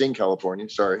here. I've seen California.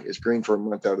 Sorry, it's green for a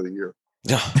month out of the year.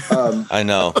 I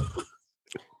know.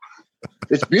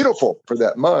 It's beautiful for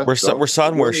that month. We're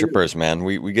sun worshipers, man.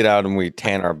 We get out and we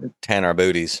tan our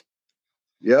booties.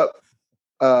 Yep.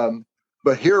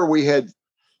 But here we had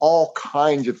all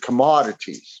kinds of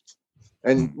commodities,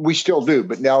 and we still do.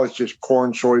 But now it's just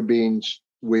corn, soybeans,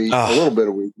 wheat, a little bit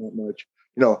of wheat, not much.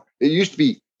 It used to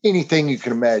be anything you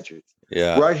can imagine.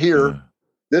 Yeah. Right here,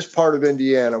 this part of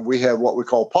Indiana, we have what we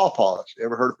call pawpaws.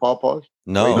 Ever heard of pawpaws?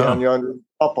 No. Way down yonder,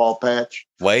 pawpaw patch.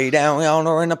 Way down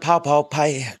yonder in the pawpaw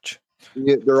patch.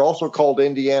 They're also called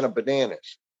Indiana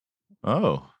bananas.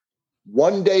 Oh.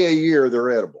 One day a year, they're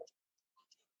edible.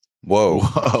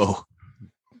 Whoa.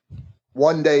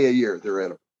 One day a year, they're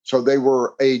edible. So they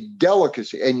were a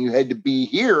delicacy, and you had to be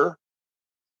here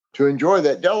to enjoy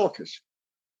that delicacy.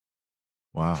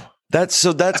 Wow. That's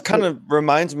kind of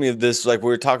reminds me of this, like we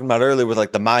were talking about earlier with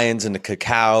like the Mayans and the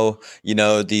cacao,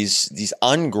 these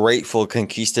ungrateful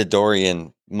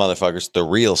conquistadorian motherfuckers, the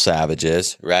real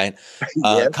savages, right?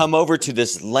 Come over to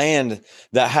this land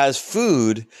that has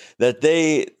food that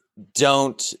they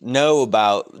don't know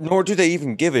about, nor do they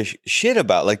even give a shit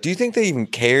about. Like, do you think they even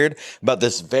cared about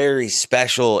this very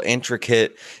special,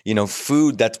 intricate,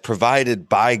 food that's provided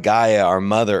by Gaia, our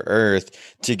Mother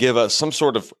Earth, to give us some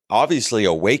sort of obviously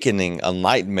awakening,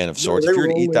 enlightenment of sorts? If you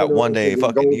were to eat that one day a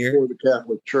fucking year. For the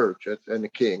Catholic Church and the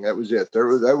King, that was it.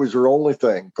 That was their only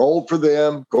thing. Gold for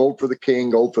them, gold for the King,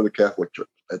 gold for the Catholic Church.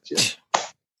 That's it.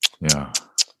 Yeah.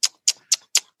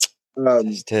 But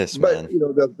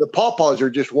the pawpaws are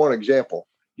just one example.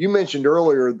 You mentioned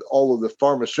earlier all of the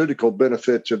pharmaceutical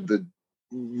benefits of the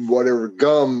whatever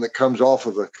gum that comes off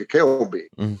of a cacao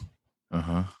bean.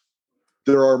 Uh-huh.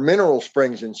 There are mineral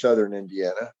springs in southern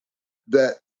Indiana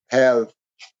that have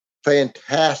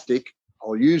fantastic,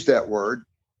 I'll use that word,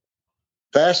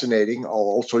 fascinating, I'll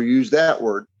also use that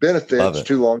word, benefits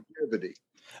to longevity.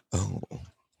 Oh.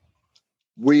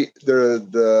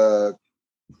 The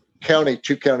county,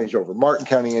 2 counties over, Martin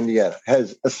County, Indiana,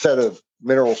 has a set of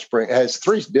mineral spring, has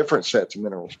 3 different sets of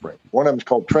mineral springs. One of them is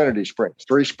called Trinity Springs.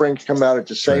 3 springs come out at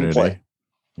the same place.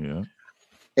 Yeah.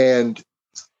 And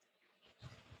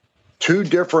 2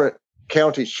 different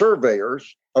county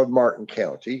surveyors of Martin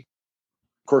County,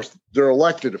 of course, they're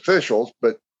elected officials,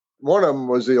 but one of them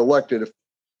was the elected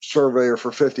surveyor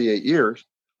for 58 years.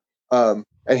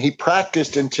 And he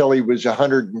practiced until he was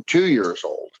 102 years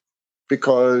old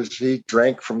because he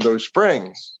drank from those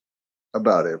springs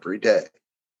about every day.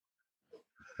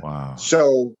 Wow.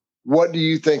 So what do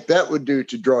you think that would do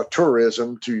to draw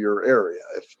tourism to your area?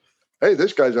 If, hey,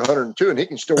 this guy's 102 and he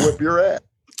can still whip your ass.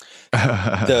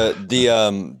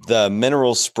 The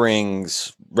mineral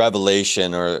springs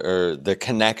revelation or the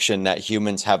connection that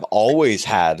humans have always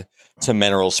had to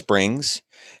mineral springs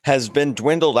has been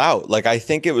dwindled out. Like, I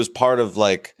think it was part of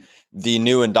like the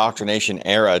new indoctrination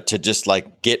era to just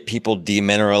like get people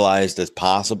demineralized as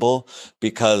possible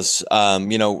because,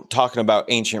 talking about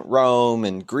ancient Rome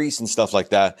and Greece and stuff like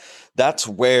that, that's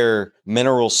where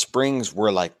mineral springs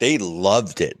were like, they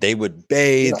loved it. They would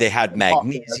bathe. They had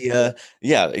magnesia.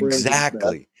 Yeah,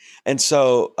 exactly. And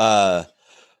so,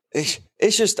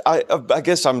 it's just, I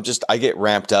guess I get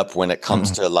ramped up when it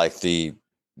comes to like the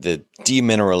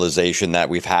demineralization that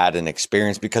we've had and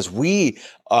experienced because we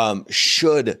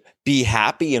should be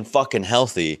happy and fucking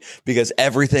healthy because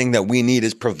everything that we need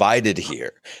is provided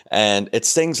here. And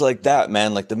it's things like that,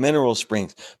 man, like the mineral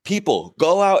springs. People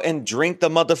go out and drink the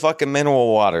motherfucking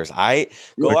mineral waters.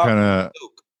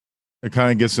 It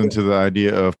kind of gets into the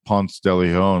idea of Ponce de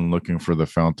Leon looking for the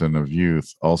fountain of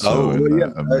youth also in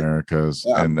the Americas.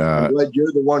 I'm glad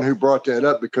you're the one who brought that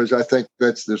up because I think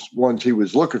that's this ones he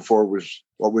was looking for was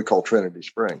what we call Trinity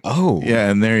Springs. Oh, yeah.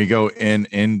 And there you go in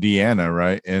Indiana,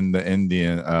 right? In the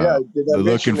Indian, they're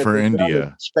looking for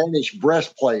India. Spanish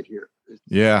breastplate here.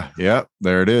 Yeah.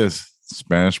 There it is.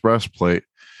 Spanish breastplate.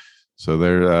 So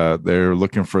they're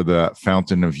looking for the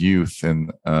fountain of youth in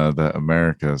the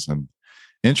Americas. And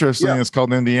interesting, it's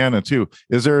called Indiana too.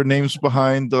 Is there names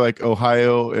behind like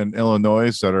Ohio and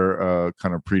Illinois that are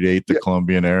kind of predate the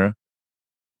Columbian era?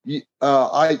 The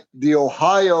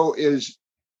Ohio is,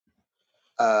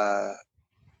 that's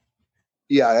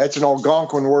an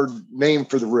Algonquin word name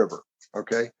for the river.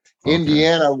 Okay.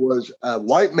 Indiana was a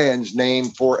white man's name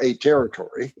for a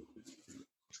territory.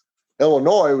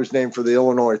 Illinois was named for the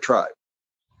Illinois tribe.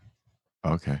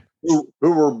 Okay. Who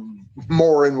were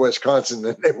more in Wisconsin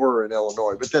than they were in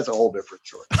Illinois, but that's a whole different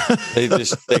story.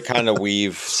 they kind of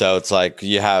weave. So it's like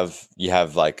you have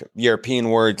like European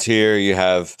words here, you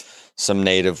have some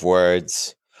native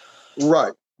words.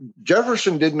 Right.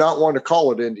 Jefferson did not want to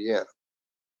call it Indiana.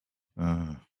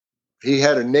 He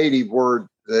had a native word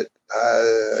that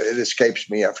it escapes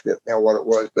me. I forget now what it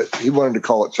was, but he wanted to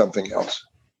call it something else.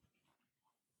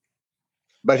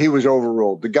 But he was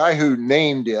overruled. The guy who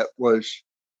named it was,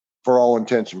 for all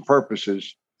intents and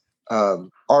purposes,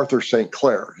 Arthur St.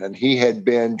 Clair, and he had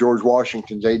been George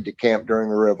Washington's aide de camp during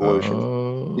the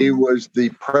Revolution. He was the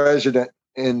president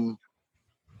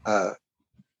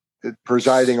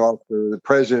presiding officer, the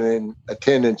president in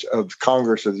attendance of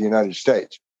Congress of the United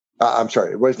States. I'm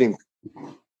sorry, it wasn't even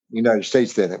the United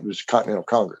States then; it was Continental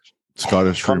Congress.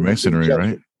 Scottish Freemasonry,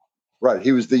 right? Right.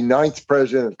 He was the 9th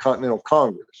president of Continental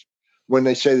Congress. When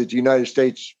they say that the United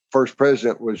States first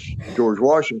president was George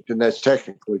Washington, that's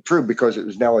technically true because it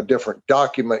was now a different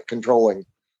document controlling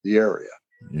the area.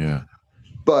 Yeah.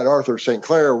 But Arthur St.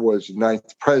 Clair was the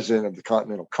 9th president of the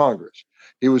Continental Congress.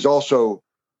 He was also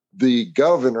the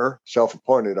governor,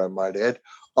 self-appointed, I might add,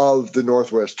 of the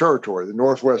Northwest Territory. The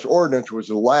Northwest Ordinance was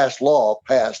the last law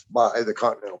passed by the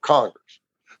Continental Congress.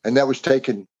 And that was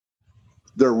taking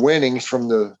their winnings from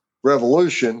the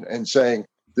Revolution and saying,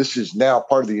 this is now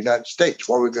part of the United States.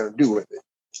 What are we going to do with it?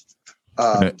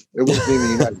 It wasn't even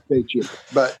the United States yet.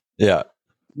 But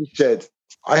he said,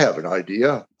 I have an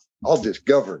idea. I'll just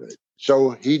govern it.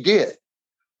 So he did.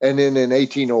 And then in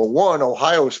 1801,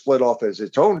 Ohio split off as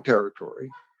its own territory.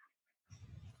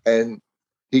 And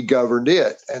he governed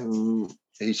it. And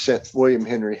he sent William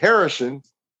Henry Harrison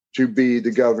to be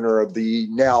the governor of the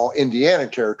now Indiana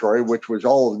Territory, which was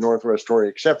all of the Northwest Territory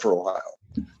except for Ohio.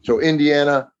 So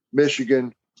Indiana,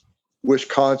 Michigan,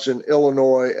 Wisconsin,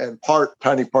 Illinois, and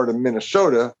tiny part of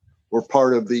Minnesota were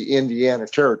part of the Indiana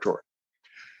Territory.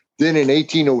 Then in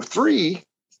 1803,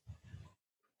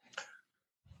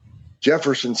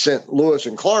 Jefferson sent Lewis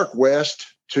and Clark west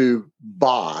to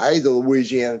buy the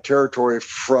Louisiana Territory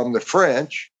from the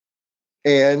French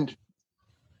and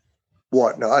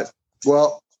whatnot.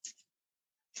 Well,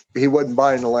 he wasn't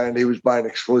buying the land; he was buying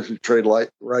exclusive trade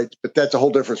rights. But that's a whole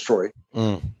different story.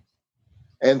 Mm.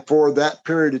 And for that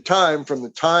period of time, from the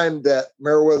time that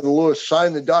Meriwether Lewis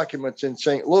signed the documents in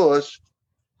St. Louis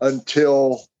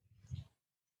until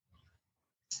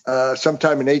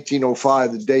sometime in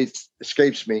 1805, the date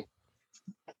escapes me,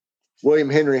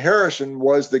 William Henry Harrison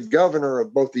was the governor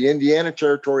of both the Indiana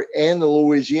Territory and the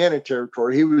Louisiana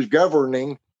Territory. He was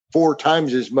governing 4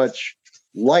 times as much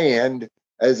land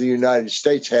as the United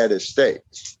States had as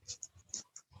states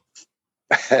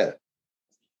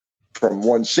from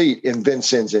one seat in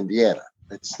Vincennes, Indiana.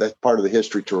 That's part of the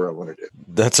history tour I want to do.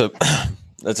 That's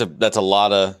a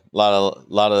lot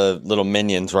of little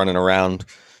minions running around,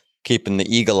 keeping the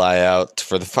eagle eye out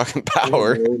for the fucking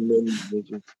power.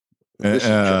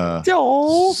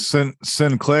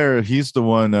 Sinclair, he's the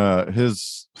one.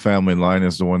 His family line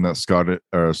is the one that started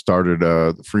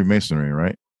Freemasonry,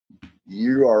 right?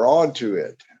 You are onto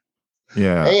it.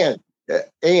 Yeah,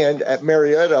 and at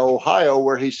Marietta, Ohio,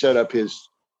 where he set up his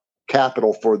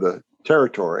capital for the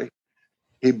territory,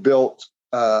 he built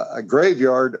a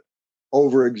graveyard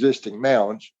over existing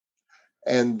mounds,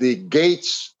 and the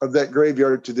gates of that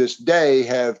graveyard to this day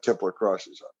have Templar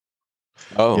crosses on.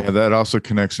 Oh, yeah, that also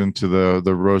connects into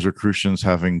the Rosicrucians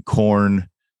having corn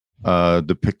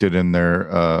depicted in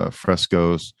their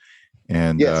frescoes,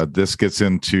 and Yes. This gets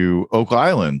into Oak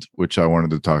Island, which I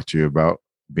wanted to talk to you about,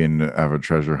 being an avid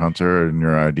treasure hunter, and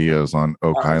your ideas on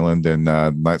Oak Island and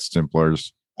Knights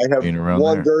Templars. I have being around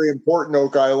one there. very important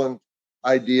Oak Island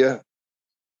idea.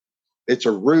 It's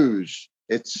a ruse.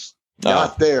 It's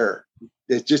not there.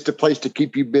 It's just a place to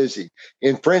keep you busy.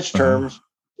 In French terms,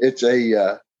 it's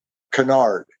a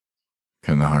canard.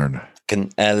 Canard.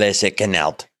 laissez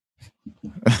canard.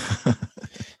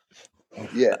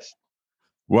 Yes.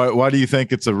 Why do you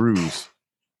think it's a ruse?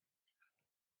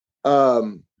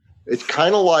 It's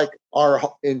kind of like our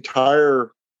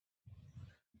entire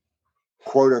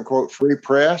quote unquote free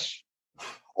press.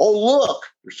 Oh, look,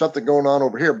 there's something going on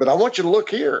over here, but I want you to look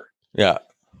here. Yeah.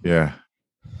 Yeah.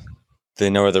 They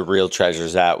know where the real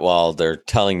treasure's at while they're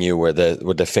telling you where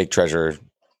the fake treasure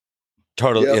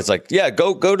totally Yep. it's like, yeah,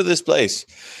 go to this place.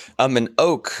 And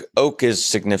oak is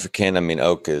significant. I mean,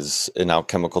 oak is an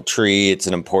alchemical tree. It's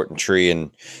an important tree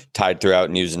and tied throughout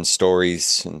and used in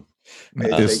stories. And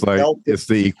It's they like dealt it- it's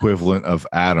the equivalent of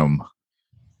Adam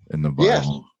in the Bible. Yes.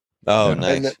 oh, Yeah.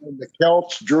 nice. and the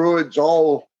Celts, Druids,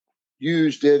 all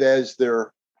used it as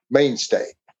their mainstay.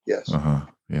 Yes.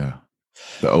 Yeah.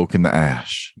 The oak and the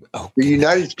ash. The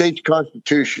United States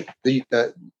Constitution,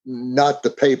 not the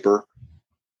paper,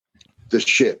 the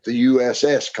ship, the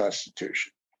USS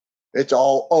Constitution. It's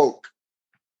all oak.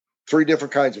 3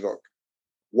 different kinds of oak.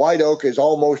 White oak is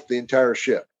almost the entire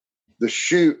ship.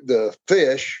 The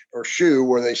fish or shoe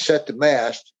where they set the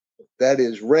mast, that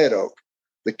is red oak.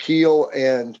 The keel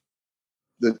and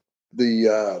the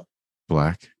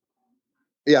Black.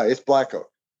 yeah, it's black oak.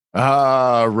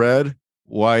 Red,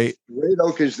 white, Red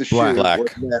oak is the Black. shoe. Black. where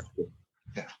the mast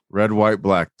is. red, white,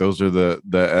 black. Those are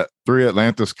the 3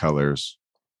 Atlantis colors.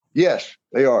 Yes,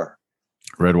 they are.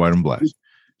 Red, white, and black.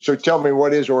 So tell me,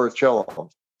 what is orichalcum?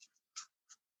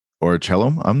 Or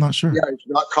cellum? I'm not sure. Yeah, it's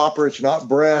not copper. It's not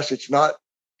brass. It's not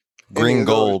any Green of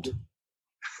those. gold.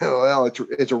 Well,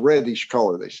 it's a reddish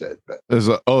color, they said. But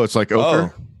It's like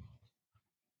ochre.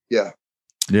 yeah,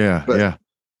 Yeah, But- yeah.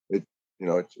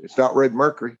 it's not red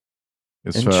mercury.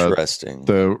 It's Interesting.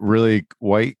 the really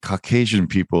white Caucasian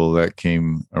people that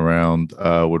came around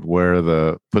would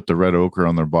put the red ochre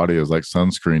on their body as like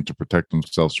sunscreen to protect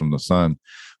themselves from the sun,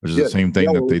 which is Yeah, the same thing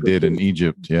yellow that they ochre did in too.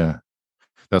 Egypt. Yeah,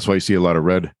 that's why you see a lot of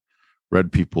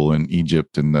red people in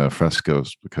Egypt in the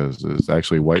frescoes, because it's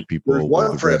actually white people There's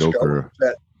one with red fresco ochre.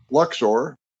 at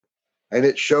Luxor, and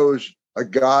it shows a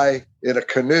guy in a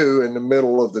canoe in the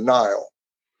middle of the Nile,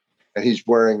 and he's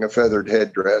wearing a feathered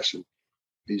headdress, and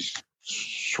he's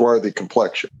swarthy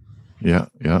complexion. Yeah,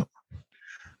 yeah.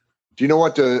 Do you know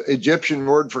what the Egyptian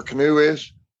word for canoe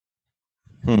is?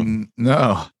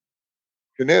 No.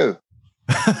 Canoe.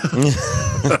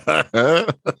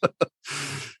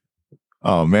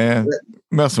 Oh man,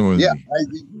 messing with Yeah,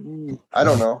 me. I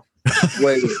don't know.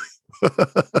 Wait.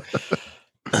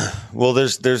 Well,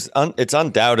 it's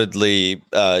undoubtedly,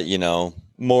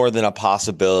 more than a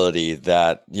possibility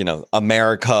that,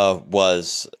 America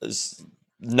was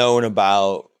known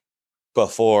about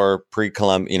before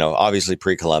pre-Columbia, obviously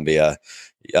pre-Columbia,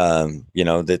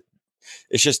 that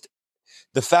it's just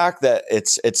the fact that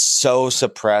it's so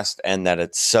suppressed and that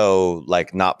it's so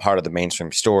like not part of the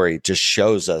mainstream story just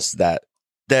shows us that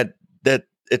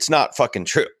it's not fucking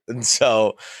true. And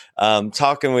so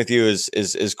talking with you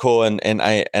is cool.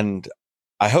 And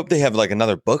I hope they have like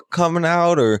another book coming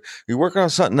out, or you working on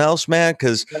something else, man?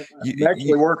 Because I'm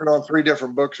actually working on 3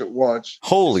 different books at once.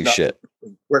 Holy shit!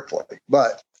 Quickly,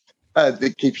 but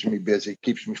it keeps me busy,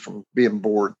 keeps me from being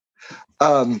bored.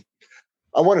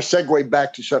 I want to segue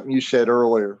back to something you said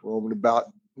earlier, Roman,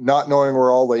 about not knowing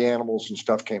where all the animals and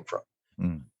stuff came from.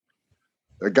 Mm.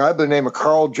 A guy by the name of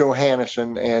Carl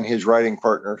Johannesson and his writing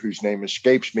partner, whose name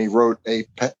escapes me, wrote a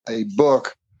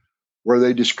book where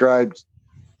they described,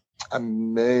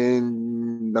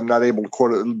 I'm not able to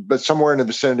quote it, but somewhere in the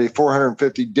vicinity of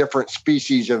 450 different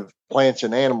species of plants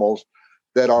and animals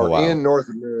that are in North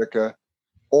America,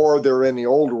 or they're in the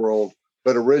old world,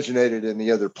 but originated in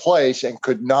the other place and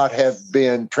could not have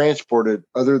been transported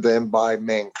other than by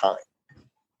mankind.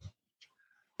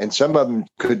 And some of them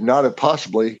could not have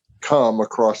possibly come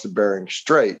across the Bering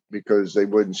Strait because they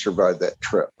wouldn't survive that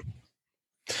trip.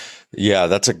 Yeah,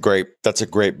 that's a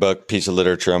great book, piece of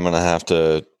literature. I'm going to have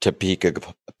to peek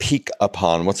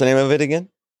upon. What's the name of it again?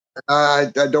 I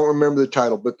don't remember the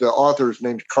title, but the author's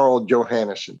name's Carl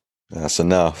Johannesson. That's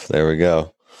enough. There we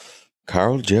go.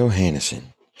 Carl Johannesson.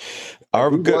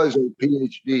 Who was a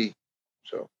PhD.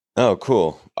 So. Oh,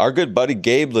 cool. Our good buddy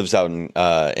Gabe lives out in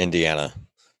Indiana.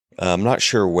 I'm not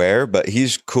sure where, but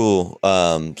he's cool.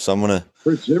 So I'm gonna.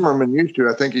 Fritz Zimmerman used to.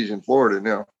 I think he's in Florida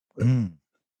now. Mm.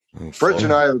 Fritz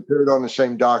and I have appeared on the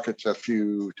same dockets a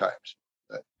few times.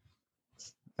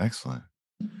 Excellent.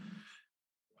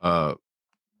 Yeah.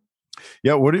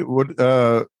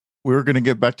 We were going to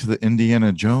get back to the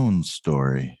Indiana Jones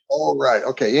story. All right.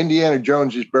 Okay. Indiana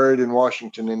Jones is buried in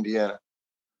Washington, Indiana.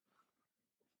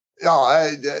 No,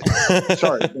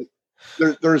 sorry.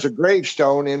 But there's a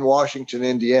gravestone in Washington,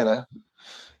 Indiana,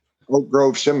 Oak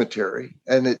Grove Cemetery,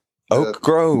 and Oak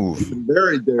Grove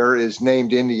buried there is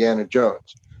named Indiana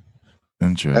Jones.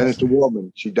 Interesting. And it's a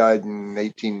woman. She died in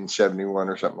 1871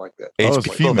 or something like that.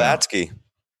 H.P. Blavatsky.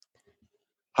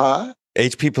 Huh?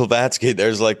 H.P. Blavatsky.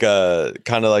 There's like a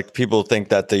kind of like people think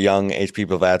that the young H.P.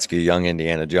 Blavatsky, young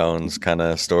Indiana Jones kind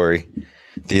of story.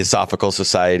 Theosophical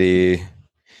Society.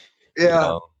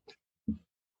 Yeah.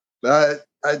 I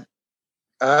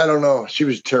don't know. She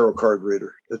was a tarot card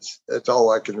reader. That's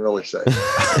all I can really say.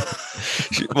 I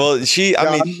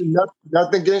mean,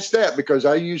 nothing against that because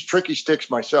I use tricky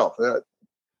sticks myself.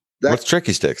 What's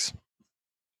tricky sticks?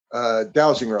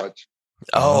 Dowsing rods.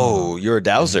 Oh, you're a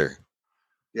dowser.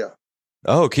 Yeah.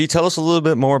 Oh, can you tell us a little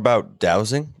bit more about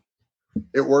dowsing?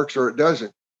 It works or it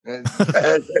doesn't.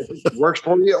 It works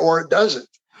for you or it doesn't.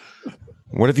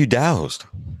 What have you dowsed?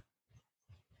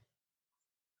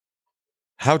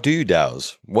 How do you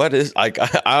douse? What is I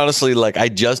honestly I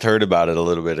just heard about it a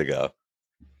little bit ago.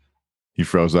 He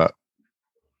froze up.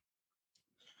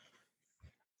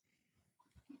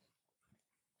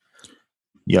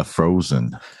 Yeah,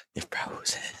 frozen. You're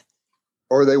frozen.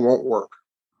 Or they won't work.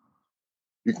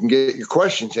 You can get your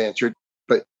questions answered,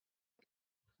 but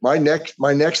my next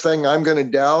thing I'm going to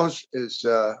douse is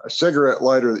a cigarette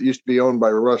lighter that used to be owned by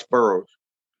Russ Burroughs.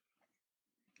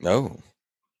 Oh.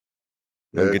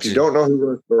 If you don't know who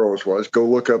Russ Burroughs was, go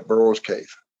look up Burroughs Cave.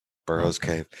 Burroughs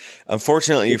Cave.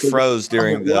 Unfortunately, you froze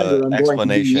during the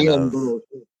explanation of.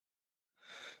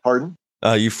 Pardon?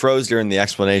 You froze during the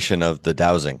explanation of the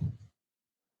dowsing.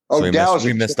 Oh, so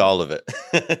dowsing. We missed all of it.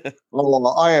 Oh,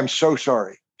 I am so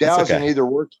sorry. Dowsing either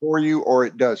works for you or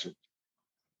it doesn't.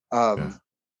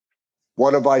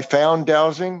 What have I found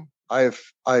dowsing? I've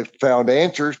found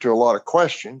answers to a lot of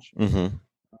questions. Mm-hmm.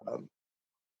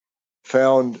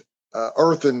 Found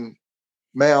earthen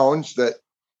mounds that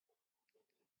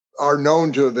are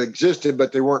known to have existed,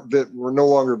 but they were no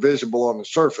longer visible on the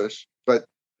surface. But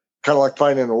kind of like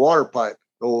finding a water pipe,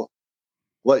 they'll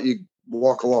let you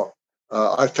walk along.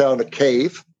 I found a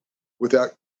cave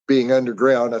without being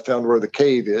underground. I found where the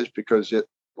cave is because it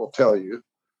will tell you.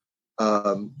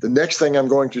 The next thing I'm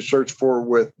going to search for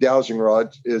with dowsing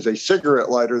rods is a cigarette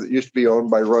lighter that used to be owned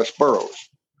by Russ Burroughs.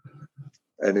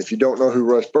 And if you don't know who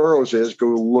Russ Burroughs is, go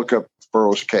look up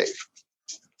Burroughs Cave.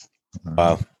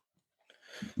 Wow.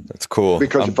 That's cool.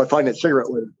 Because if I find that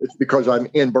cigarette lighter, it's because I'm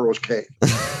in Burroughs Cave.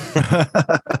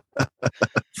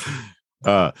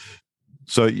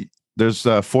 So there's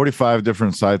 45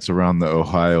 different sites around the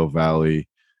Ohio Valley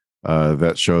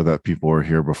that show that people were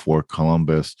here before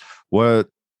Columbus. What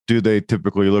do they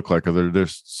typically look like? Are there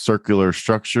just circular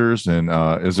structures? And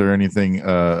is there anything,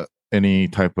 any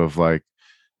type of like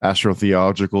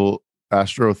astrotheology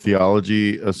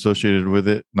associated with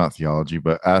it? Not theology,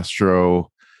 but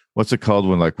what's it called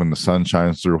when the sun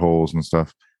shines through holes and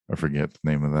stuff? I forget the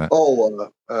name of that.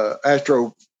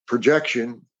 Astro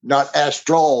projection, not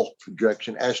astral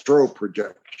projection, astro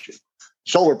projection,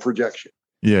 solar projection.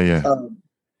 Yeah.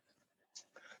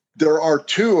 There are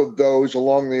two of those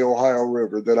along the Ohio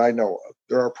River that I know of.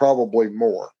 There are probably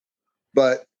more,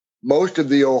 but most of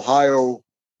the Ohio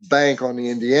bank on the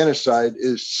Indiana side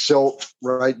is silt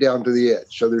right down to the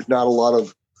edge. So there's not a lot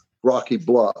of rocky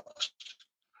bluffs.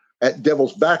 At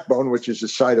Devil's Backbone, which is the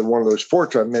site of one of those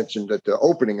forts I mentioned at the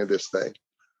opening of this thing,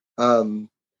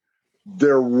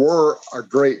 there were a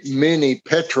great many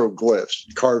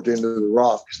petroglyphs carved into the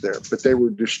rocks there, but they were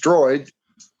destroyed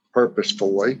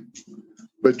purposefully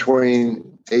between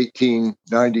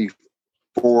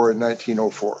 1894 and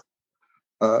 1904.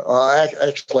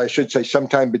 Actually, I should say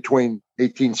sometime between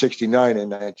 1869 and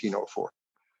 1904.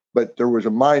 But there was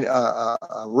a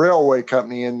railway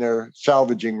company in there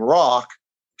salvaging rock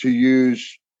to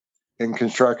use in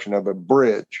construction of a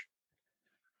bridge.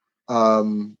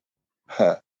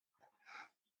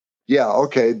 Yeah,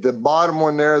 okay. The bottom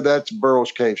one there, that's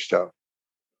Burroughs Cave stone.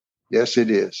 Yes, it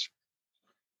is.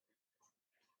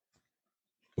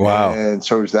 Wow. And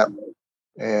so is that one.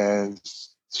 And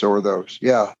so are those.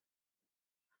 Yeah.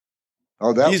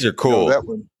 Oh, These are cool. That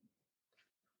one.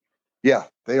 Yeah,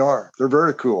 they are. They're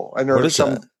very cool. And there What are is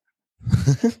some that?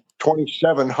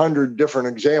 2,700 different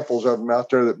examples of them out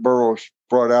there that Burroughs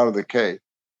brought out of the cave.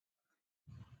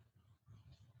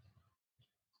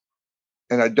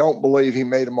 And I don't believe he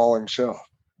made them all himself.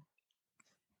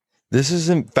 This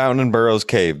isn't found in Burroughs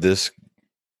Cave.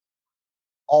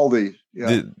 All these.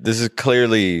 Yeah. This is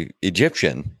clearly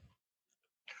Egyptian.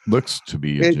 Looks to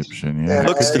be Egyptian. Yeah.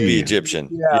 Looks to be Egyptian.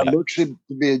 Yeah, it looks to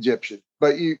be Egyptian.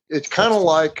 But it's kind of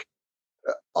like,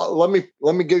 let me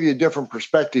give you a different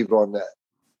perspective on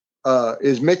that.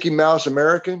 Is Mickey Mouse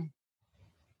American?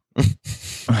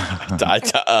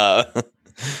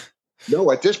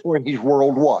 No, at this point he's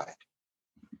worldwide.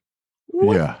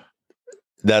 Yeah.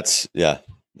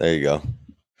 There you go.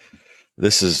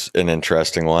 This is an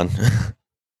interesting one.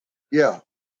 Yeah.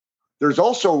 There's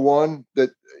also one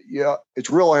that, it's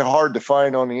really hard to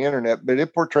find on the internet, but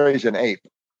it portrays an ape.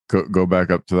 Go back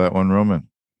up to that one, Roman.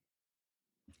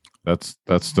 That's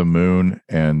the moon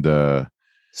and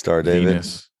Star David.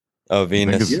 Venus. Oh, I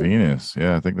think Venus. it's Venus.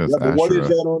 Yeah, I think that's But what is Asherah.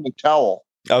 that on the towel?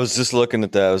 I was just looking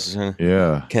at that.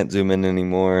 Yeah. Can't zoom in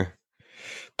anymore.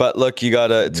 But look, you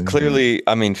gotta. It's clearly.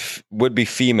 I mean, would be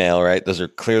female, right? Those are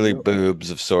clearly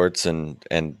boobs of sorts, and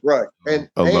Right. And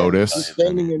A lotus. She's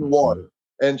standing in water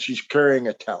and she's carrying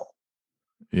a towel.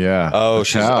 Yeah. oh, a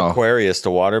she's cow. Aquarius,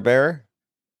 the water bearer.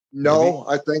 No,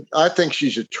 I think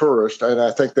she's a tourist, and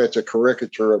I think that's a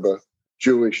caricature of a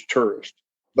Jewish tourist.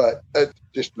 But it's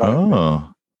just not.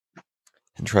 Oh.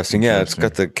 Interesting. Yeah, it's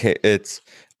got it's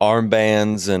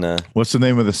armbands and a. What's the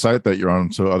name of the site that you're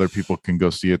on so other people can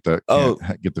go see it that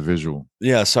can't get the visual?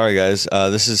 Yeah, sorry guys.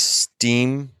 This is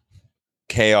steemkr.com.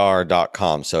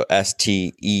 So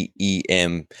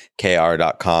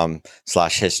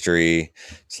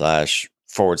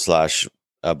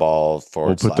steemkr.com/history//evolve.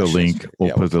 We'll put the link.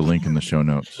 We'll put the link in the show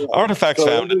notes. Artifacts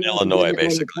found in every Illinois, academic on the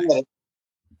basically. planet-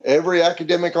 Every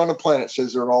academic on the planet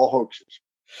says they're all hoaxes.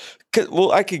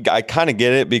 Well, I kind of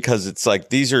get it because it's like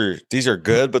these are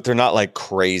good, but they're not like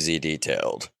crazy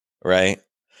detailed, right?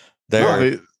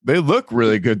 No, they look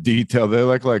really good detail. They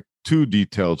look like too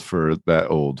detailed for that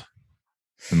old,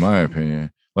 in my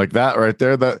opinion. Like that right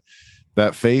there, that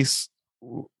face,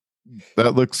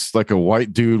 that looks like a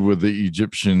white dude with the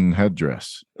Egyptian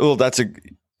headdress. Well,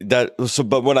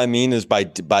 but what I mean is by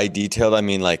detailed, I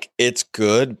mean like it's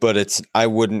good, but I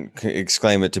wouldn't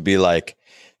exclaim it to be like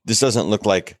this doesn't look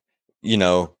like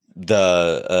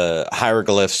the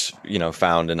hieroglyphs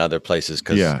found in other places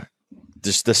because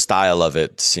just the style of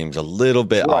it seems a little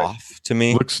bit off to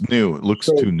me. Looks new. It looks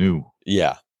too new.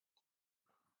 Yeah.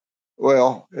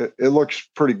 Well, it looks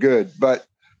pretty good, but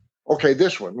okay,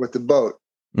 this one with the boat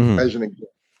as an example.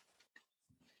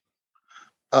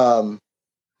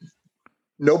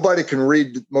 Nobody can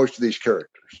read most of these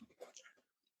characters,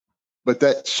 but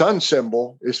that sun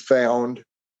symbol is found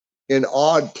in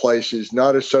odd places,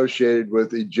 not associated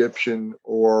with Egyptian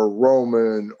or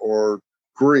Roman or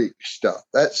Greek stuff.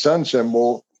 That sun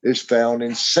symbol is found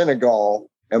in Senegal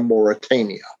and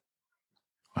Mauritania.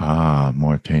 Ah,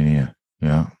 Mauritania.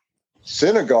 Yeah.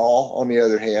 Senegal, on the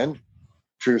other hand,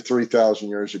 2,000 or 3,000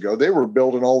 years ago, they were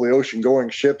building all the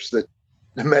ocean-going ships that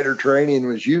the Mediterranean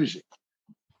was using,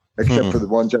 except for the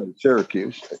ones out of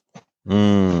Syracuse.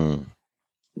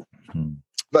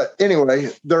 But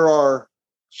anyway, there are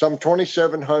some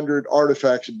 2,700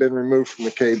 artifacts have been removed from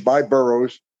the cave by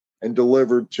Burroughs and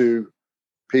delivered to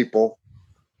people.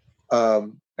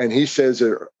 And he says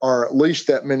there are at least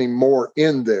that many more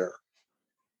in there.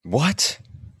 What?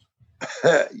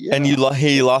 Yeah. And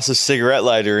he lost a cigarette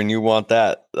lighter and you want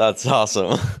that. That's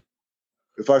awesome.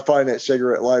 if I find that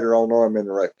cigarette lighter, I'll know I'm in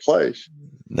the right place.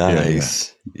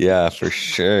 Nice. Yeah, for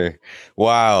sure.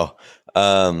 Wow.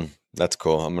 That's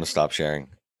cool. I'm gonna stop sharing.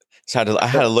 So I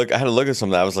had to look at some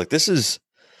of that. I was like,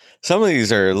 some of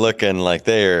these are looking like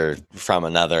they're from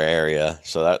another area.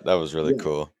 So that was really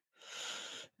cool.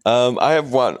 I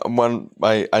have one.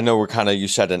 I know you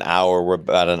said an hour. We're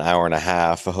about an hour and a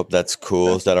half. I hope that's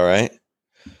cool. Is that all right?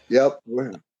 Yep.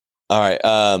 All right.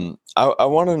 I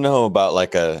want to know about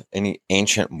like any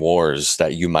ancient wars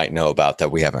that you might know about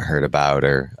that we haven't heard about,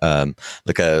 or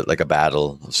like a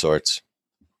battle of sorts.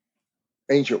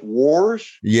 Ancient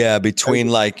wars? Yeah, between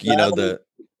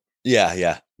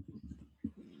yeah.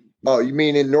 Oh, you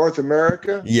mean in North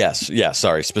America? Yes. Yeah.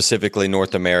 Sorry. Specifically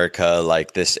North America,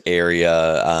 like this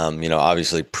area,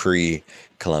 obviously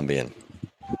pre-Columbian.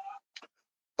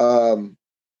 Well,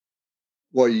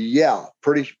 yeah,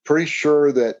 pretty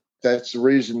sure that's the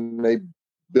reason they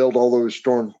built all those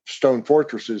stone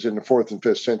fortresses in the 4th and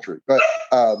 5th century. But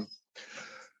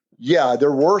yeah,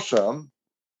 there were some.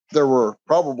 There were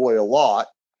probably a lot.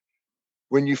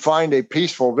 When you find a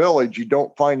peaceful village, you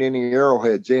don't find any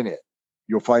arrowheads in it.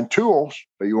 You'll find tools,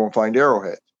 but you won't find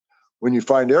arrowheads. When you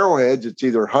find arrowheads, it's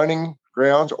either hunting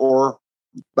grounds or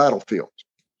battlefields,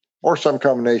 or some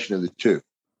combination of the two.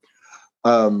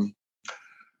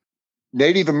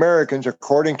 Native Americans,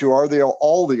 according to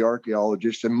all the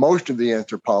archaeologists and most of the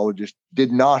anthropologists,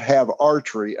 did not have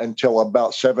archery until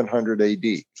about 700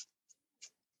 AD,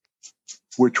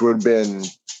 which would have been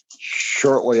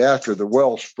shortly after the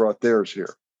Welsh brought theirs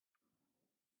here.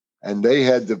 And they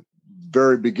had the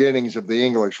very beginnings of the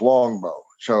English longbow.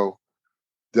 So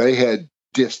they had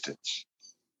distance.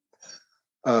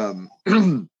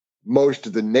 Most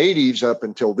of the natives up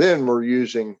until then were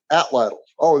using atlatls.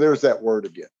 Oh, there's that word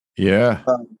again. Yeah.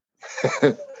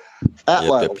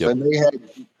 Atlatls. Yep. And they had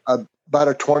about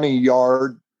a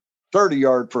 20-yard,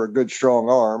 30-yard for a good strong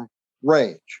arm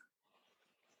range.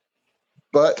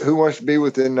 But who wants to be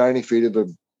within 90 feet of a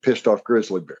pissed off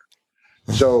grizzly bear?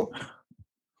 So,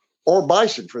 or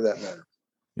bison for that matter.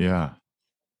 Yeah.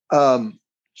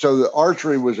 So the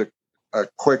archery was a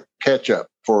quick catch up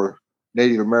for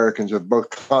Native Americans of both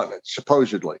continents,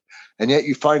 supposedly. And yet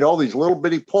you find all these little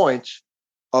bitty points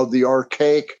of the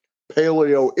archaic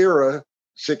Paleo era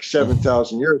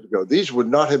 7,000 years ago. These would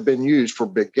not have been used for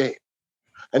big game,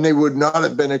 and they would not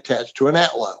have been attached to an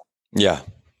atlatl. Yeah.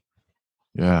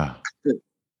 Yeah.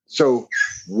 So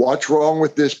what's wrong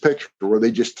with this picture? Were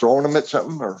they just throwing them at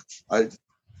something, or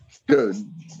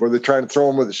were they trying to throw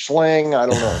them with a sling? I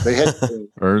don't know. They had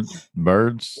birds,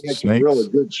 they had snakes, really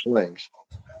good slings.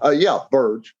 Yeah,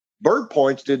 birds. Bird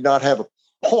points did not have a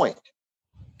point.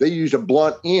 They used a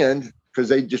blunt end because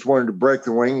they just wanted to break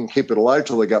the wing and keep it alive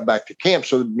till they got back to camp,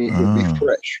 so the meat would be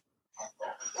fresh.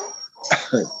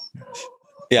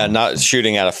 Yeah, not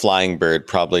shooting at a flying bird,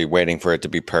 probably waiting for it to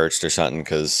be perched or something,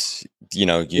 because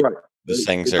right. These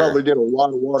things probably did a lot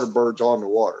of water birds on the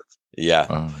water.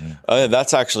 Yeah.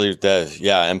 That's actually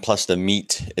and plus the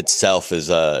meat itself is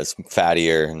it's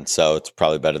fattier, and so it's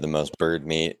probably better than most bird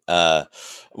meat.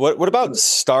 What about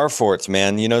star forts,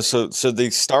 man? So the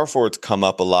star forts come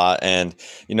up a lot, and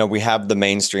we have the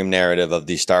mainstream narrative of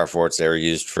these star forts. They were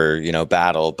used for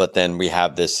battle, but then we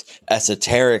have this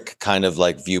esoteric kind of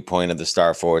like viewpoint of the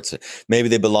star forts. Maybe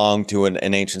they belong to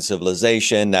an ancient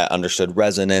civilization that understood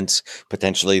resonance,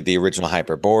 potentially the original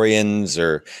Hyperboreans,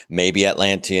 or maybe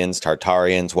Atlanteans,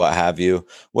 Tartarians, what have you.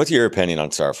 What's your opinion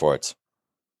on star forts?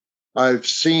 I've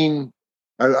been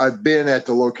at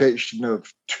the location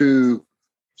of 2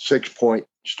 6-point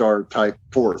star type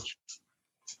forts.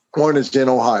 One is in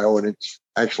Ohio, and it's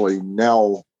actually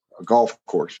now a golf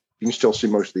course. You can still see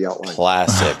most of the outline.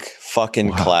 Classic.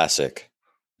 Fucking classic.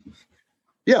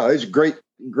 Yeah, it's great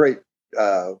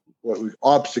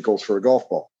obstacles for a golf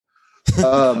ball.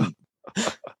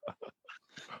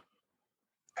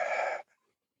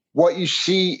 What you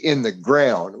see in the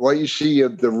ground, what you see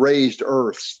of the raised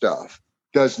earth stuff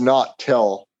doesn't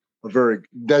tell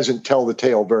the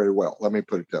tale very well. Let me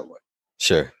put it that way.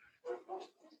 Sure.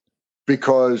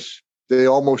 Because they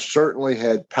almost certainly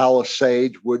had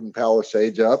wooden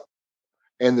palisades up,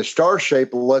 and the star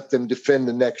shape will let them defend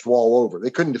the next wall over. They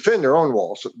couldn't defend their own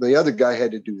wall, so the other guy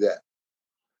had to do that.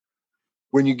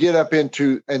 When you get up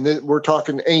into, and then we're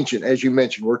talking ancient, as you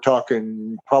mentioned, we're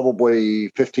talking probably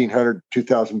 1500,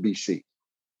 2000 BC.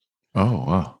 Oh,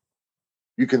 wow.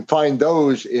 You can find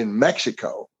those in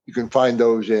Mexico. You can find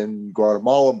those in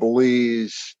Guatemala,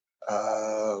 Belize,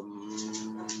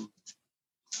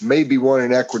 maybe one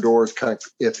in Ecuador is kind of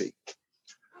iffy.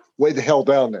 Way the hell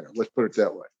down there. Let's put it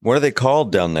that way. What are they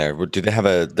called down there? Do they have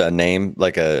a name,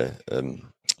 like a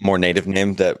more native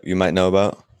name that you might know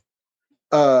about?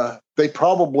 They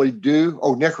probably do.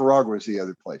 Oh, Nicaragua is the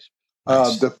other place.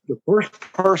 Nice. The first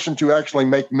person to actually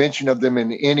make mention of them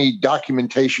in any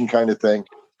documentation kind of thing,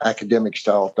 academic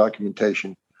style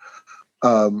documentation,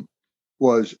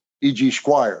 was E.G.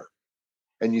 Squire.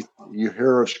 And you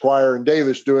hear of Squire and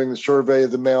Davis doing the survey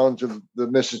of the mounds of the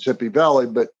Mississippi Valley,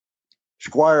 but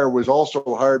Squire was also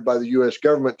hired by the U.S.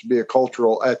 government to be a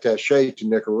cultural attaché to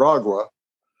Nicaragua.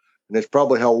 And it's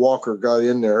probably how Walker got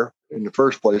in there in the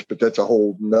first place, but that's a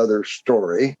whole nother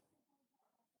story.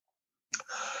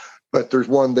 But there's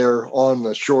one there on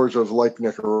the shores of Lake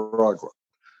Nicaragua.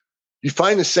 You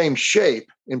find the same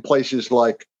shape in places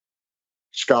like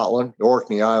Scotland, the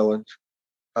Orkney Islands.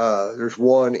 There's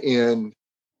one in,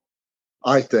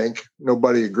 I think,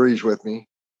 nobody agrees with me,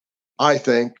 I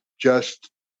think just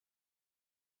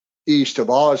east of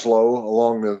Oslo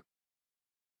along the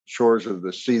shores of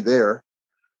the sea there.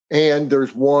 And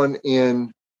there's one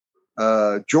in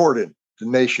Jordan, the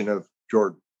nation of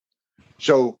Jordan.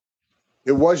 So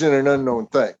it wasn't an unknown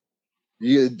thing.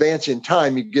 You advance in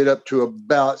time, you get up to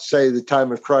about, say, the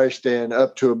time of Christ and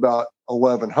up to about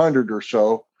 1100 or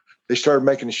so, they started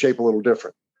making the shape a little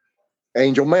different.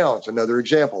 Angel Mounds, another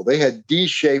example. They had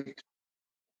D-shaped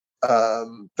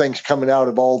things coming out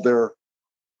of all their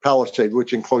palisade,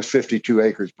 which enclosed 52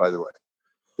 acres, by the way.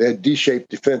 They had D-shaped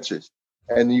defenses.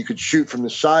 And you could shoot from the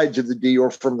sides of the D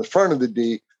or from the front of the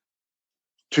D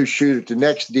to shoot at the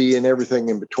next D and everything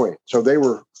in between. So they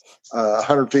were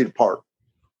 100 feet apart.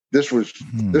 This was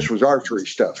archery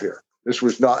stuff here. This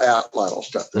was not atlatl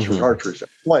stuff. This was archery stuff.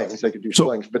 Slings, they could do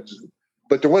slings,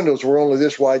 but the windows were only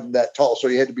this wide and that tall, so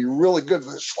you had to be really good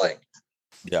with a sling.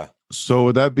 Yeah. So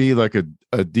would that be like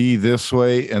a D this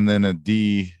way and then a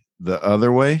D the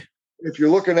other way? If you're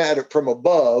looking at it from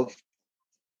above,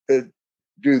 it'd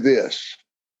do this.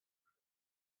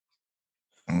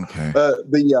 Okay.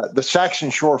 The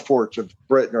Saxon shore forts of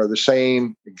Britain are the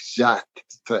same exact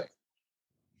thing.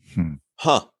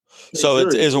 Huh. So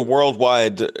it is a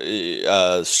worldwide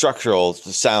structural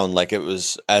sound, like it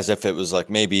was as if it was like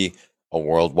maybe a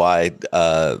worldwide,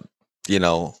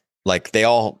 like they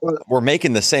all were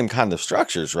making the same kind of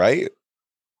structures, right?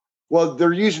 Well,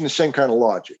 they're using the same kind of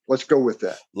logic. Let's go with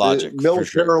that. Logic.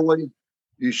 Militarily,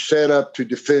 you set up to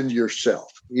defend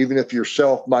yourself. Even if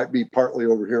yourself might be partly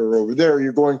over here or over there,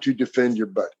 you're going to defend your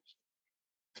buddies.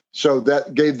 So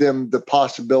that gave them the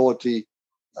possibility,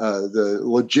 the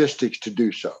logistics to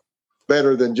do so.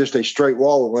 Better than just a straight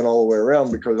wall that went all the way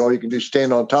around, because all you can do is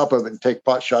stand on top of it and take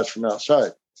pot shots from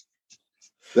outside.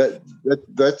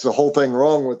 That's the whole thing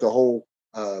wrong with the whole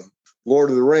Lord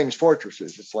of the Rings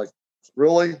fortresses. It's like,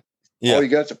 really? Yeah. All you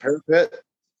got's a parapet?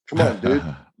 Come on, dude.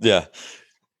 Yeah.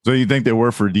 So you think they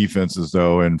were for defenses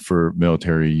though, and for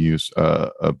military use,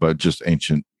 but just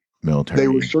ancient military? They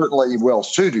were certainly well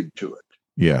suited to it.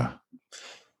 Yeah.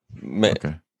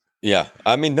 Okay. Yeah.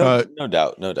 I mean, no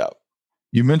doubt.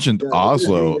 You mentioned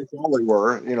Oslo. That's all they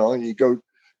were. You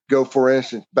go for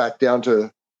instance back down to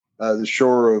the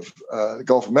shore of the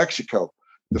Gulf of Mexico.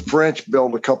 The French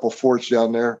built a couple forts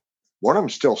down there. One of them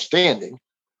is still standing,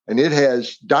 and it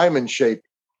has diamond-shaped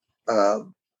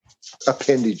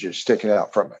appendages sticking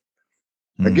out from it.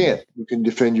 Again, you can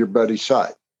defend your buddy's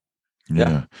side.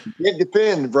 Yeah. You can't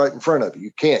defend right in front of you.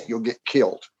 You can't. You'll get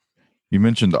killed. You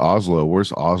mentioned Oslo.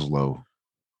 Where's Oslo?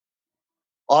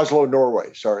 Oslo,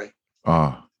 Norway. Sorry.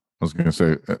 I was going to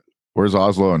say, where's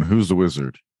Oslo and who's the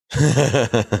wizard? Actually,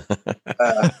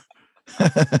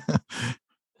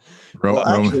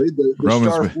 the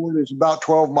Star Fort is about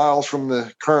 12 miles from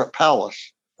the current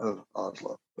palace of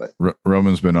Oslo. But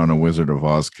Roman's been on a Wizard of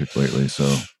Oz kick lately, so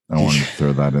I wanted to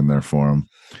throw that in there for him.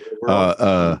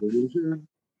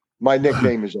 My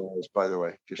nickname is Oz, by the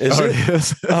way. Is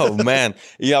it? Oh man,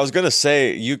 yeah. I was gonna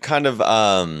say you kind of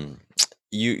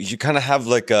you kind of have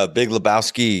like a Big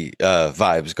Lebowski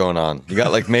vibes going on. You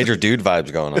got like Major Dude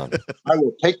vibes going on. I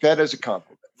will take that as a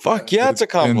compliment. Fuck yeah, it's a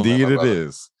compliment. Indeed, it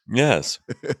is. Yes.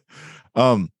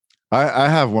 I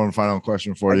have one final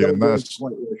question for you, and that's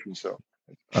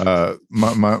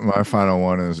my final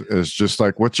one is just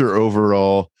like, what's your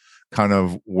overall kind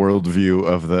of worldview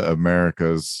of the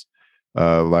Americas?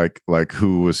 Like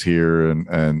who was here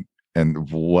and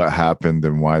what happened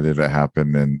and why did it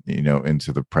happen, and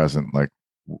into the present, like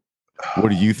what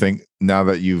do you think now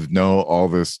that you've know all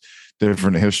this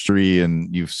different history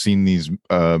and you've seen these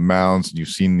mounds and you've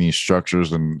seen these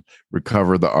structures and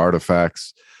recovered the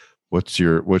artifacts? What's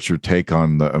your take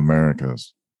on the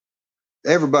Americas?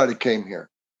 Everybody came here.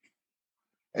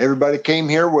 Everybody came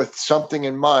here with something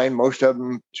in mind, most of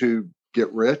them to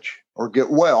get rich or get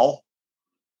well.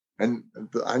 And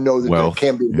I know that there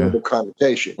can be a double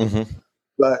connotation,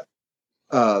 but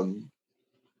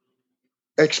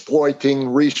exploiting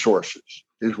resources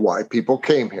is why people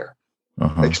came here.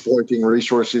 Exploiting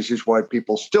resources is why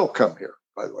people still come here,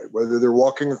 by the way. Whether they're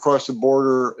walking across the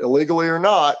border illegally or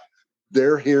not,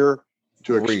 they're here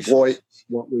to exploit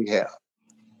what we have.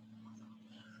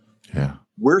 Yeah.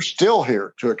 We're still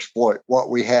here to exploit what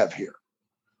we have here.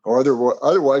 Or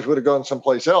otherwise would have gone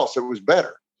someplace else that was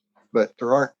better. But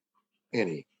there aren't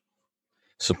any.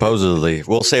 Supposedly.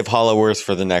 We'll save Hollow Earth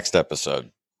for the next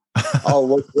episode. I'll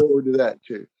look forward to that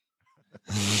too.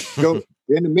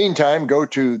 In the meantime, go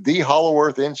to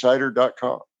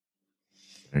thehollowearthinsider.com.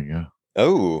 There you go.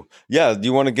 Oh, yeah. Do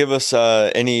you want to give us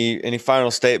any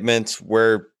final statements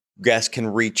where guests can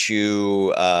reach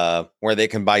you, where they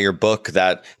can buy your book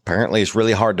that apparently is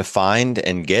really hard to find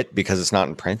and get because it's not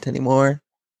in print anymore?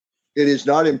 It is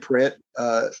not in print.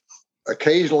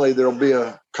 Occasionally, there'll be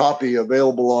a copy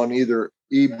available on either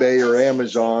eBay or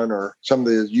Amazon or some of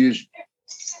the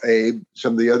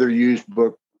other used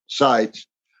book sites.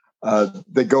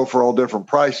 They go for all different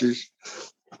prices.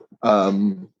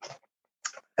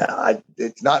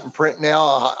 It's not in print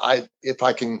now. If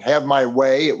I can have my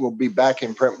way, it will be back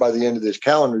in print by the end of this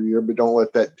calendar year, but don't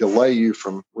let that delay you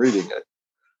from reading it.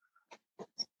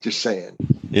 Just saying.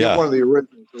 Yeah. Get one of the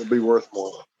originals will be worth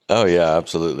more. Oh yeah,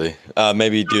 absolutely.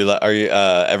 Maybe are you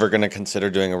ever going to consider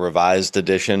doing a revised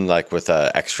edition, like with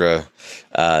extra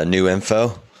new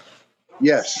info?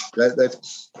 Yes,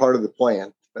 that's part of the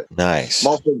plan. But nice.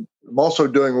 I'm also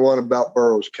doing one about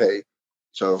Burroughs Cave.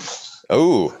 So.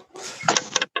 Oh,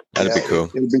 that'd be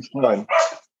cool. It'll be fun.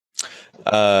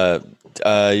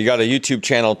 You got a YouTube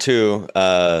channel too.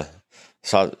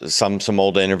 Saw some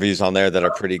old interviews on there that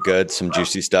are pretty good. Some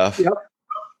juicy stuff. Yep.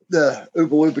 The Oompa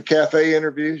Loompa Cafe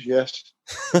interviews. Yes.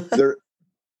 They're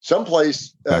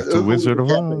someplace. Back to Wizard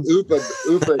of Oz. Oopa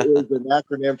is an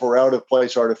acronym for out of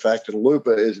place artifact, and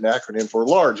Lupa is an acronym for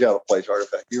large out of place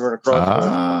artifact. You run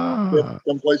across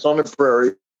someplace on the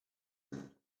prairie,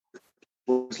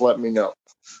 please let me know.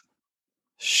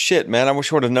 Shit, man! I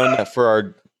wish I would have known that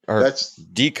for our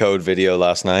decode video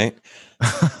last night.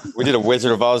 We did a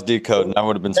Wizard of Oz decode, and that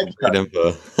would have been some great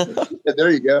info. There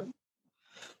you go.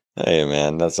 Hey,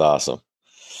 man, that's awesome.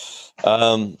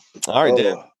 All right,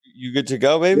 Dan, you good to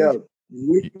go, baby? Yeah,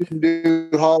 we can do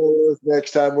Hollow Earth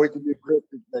next time. We can do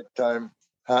cryptids next time,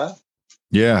 huh?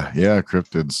 Yeah,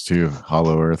 cryptids too.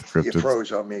 Hollow Earth cryptids. You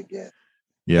froze on me again.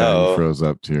 Yeah, you froze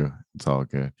up too. It's all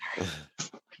good.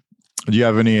 Do you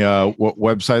have any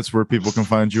websites where people can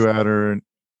find you at, or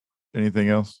anything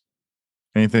else?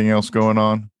 Anything else going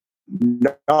on?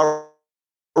 Not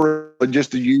really,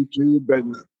 just the YouTube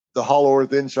and the Hollow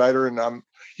Earth Insider, and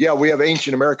we have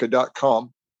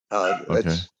ancientamerica.com.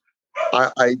 Okay.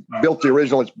 I built the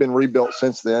original. It's been rebuilt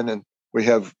since then, and we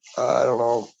have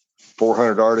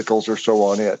 400 articles or so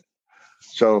on it.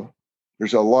 So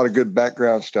there's a lot of good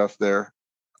background stuff there.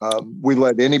 We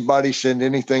let anybody send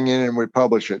anything in, and we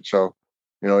publish it. So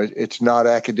it's not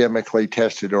academically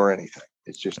tested or anything.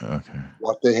 It's just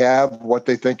what they have, what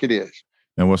they think it is.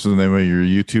 And what's the name of your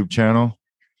YouTube channel?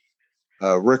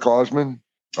 Rick Osman,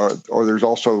 or there's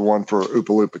also one for Oompa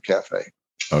Loompa Cafe.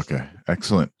 Okay,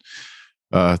 excellent.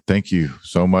 Thank you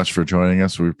so much for joining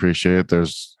us. We appreciate it.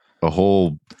 There's a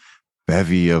whole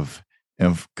bevy of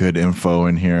good info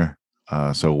in here,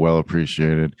 so well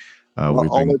appreciated. I'll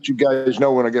let you guys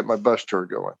know when I get my bus tour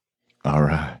going. All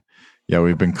right. Yeah,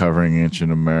 we've been covering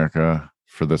Ancient America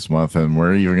for this month, and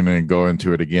we're even going to go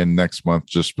into it again next month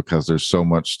just because there's so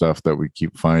much stuff that we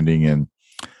keep finding and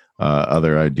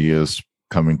other ideas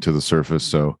coming to the surface.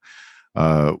 So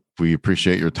we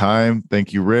appreciate your time.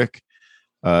 Thank you, Rick.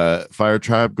 Fire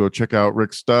Tribe, go check out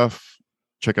Rick's stuff.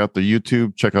 Check out the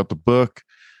YouTube. Check out the book.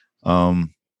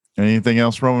 Anything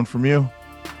else, Roman, from you?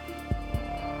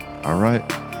 All right.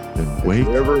 Then wake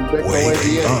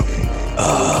up.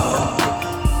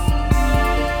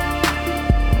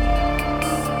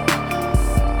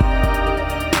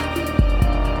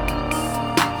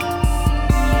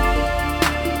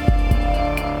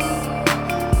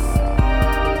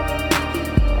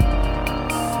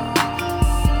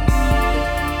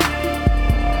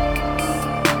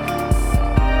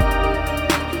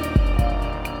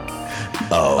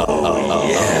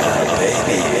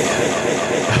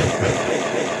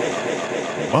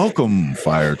 Welcome,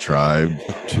 Fire Tribe,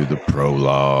 to the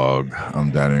prologue.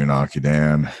 I'm Dan Unaki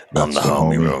Dan. I'm the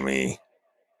homie Romy.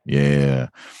 Yeah.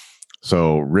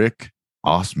 So Rick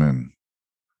Osman.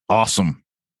 Awesome.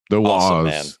 The awesome, Oz.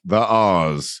 Man. The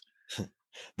Oz.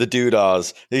 The dude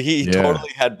Oz. He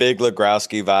totally had big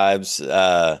Legrowski vibes.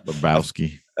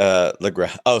 Lebowski.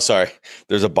 Oh, sorry.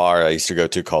 There's a bar I used to go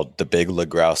to called the Big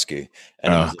Legrowski.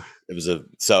 And it was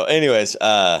so anyways,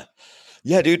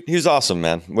 Yeah, dude, he was awesome,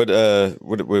 man. What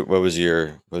was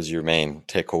your main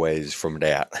takeaways from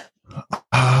that?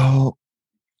 Oh,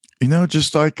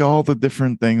 just like all the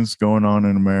different things going on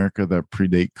in America that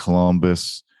predate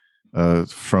Columbus,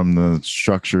 from the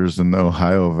structures in the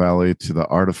Ohio Valley to the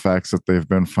artifacts that they've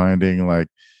been finding, like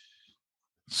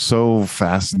so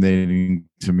fascinating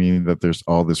to me that there's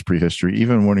all this prehistory.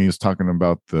 Even when he was talking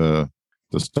about the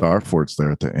star forts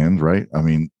there at the end, right? I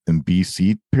mean, in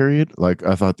BC period, like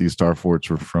I thought these star forts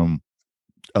were from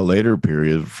a later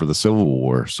period for the Civil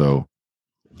War. So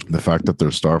the fact that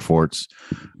there's star forts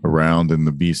around in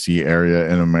the BC area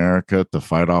in America to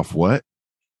fight off what?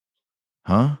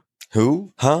 Huh?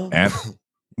 Who? Huh? And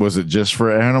was it just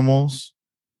for animals,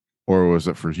 or was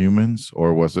it for humans,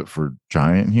 or was it for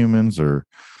giant humans? Or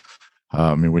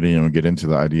I mean, we didn't even get into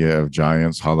the idea of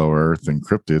giants, hollow earth, and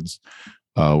cryptids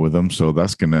with them. So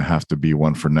that's going to have to be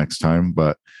one for next time.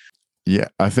 But yeah,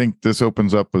 I think this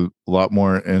opens up a lot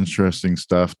more interesting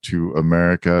stuff to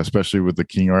America, especially with the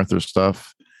King Arthur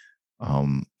stuff.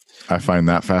 I find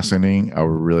that fascinating. I would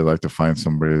really like to find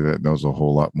somebody that knows a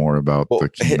whole lot more about the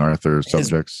King Arthur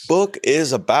subjects. His book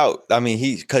is about, I mean,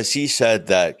 because he said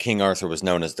that King Arthur was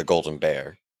known as the Golden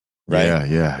Bear, right?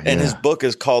 Yeah. And his book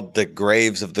is called The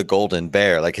Graves of the Golden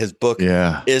Bear. Like his book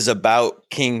is about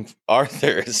King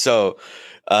Arthur. So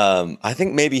I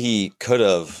think maybe he could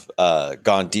have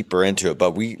gone deeper into it,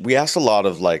 but we asked a lot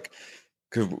of like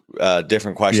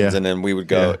different questions, and then we would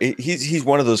go. He's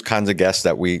one of those kinds of guests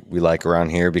that we like around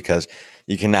here, because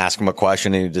you can ask him a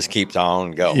question and he just keeps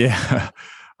on going. Yeah.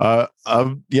 I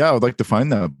would like to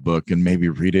find that book and maybe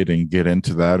read it and get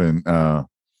into that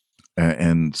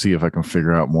and see if I can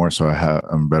figure out more, so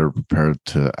I'm better prepared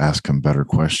to ask him better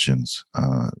questions,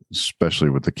 especially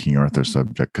with the King Arthur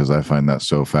subject, because I find that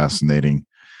so fascinating,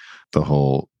 the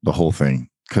whole thing,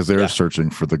 because they're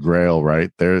searching for the Grail,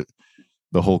 right?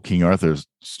 The whole King Arthur's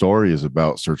story is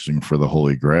about searching for the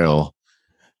Holy Grail.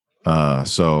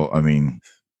 So, I mean,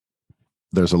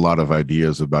 there's a lot of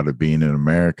ideas about it being in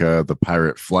America, the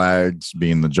pirate flags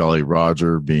being the Jolly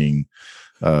Roger, being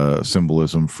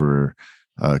symbolism for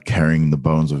carrying the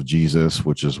bones of Jesus,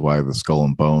 which is why the Skull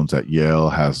and Bones at Yale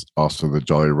has also the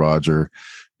Jolly Roger,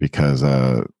 because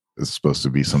it's supposed to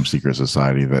be some secret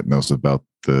society that knows about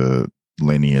the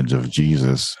lineage of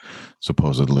Jesus,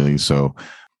 supposedly. So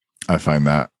I find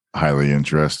that highly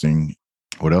interesting.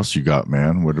 What else you got,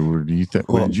 man? What do you think?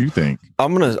 What did you think?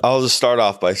 I'll just start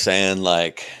off by saying,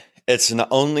 like, it's not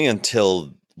only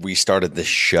until we started this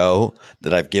show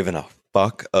that I've given a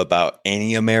fuck about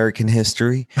any American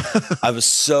history. I was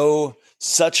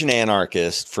such an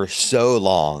anarchist for so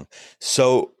long,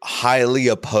 so highly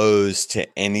opposed to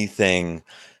anything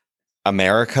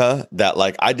America, that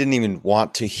like I didn't even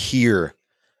want to hear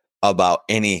about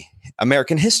any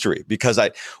American history, because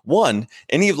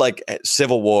any of like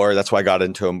Civil War, that's why I got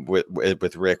into him with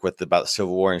Rick about the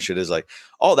Civil War and shit, is like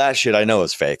all that shit I know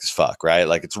is fake as fuck, right?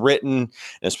 Like it's written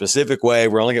in a specific way,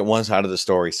 we're only getting one side of the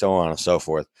story, so on and so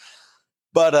forth.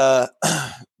 But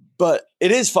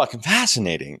it is fucking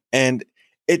fascinating, and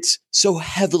it's so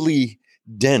heavily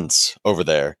dense over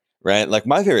there, right? Like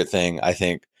my favorite thing I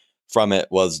think from it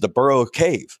was the Burrow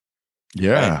Cave.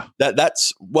 Yeah. Right?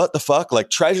 That's what the fuck, like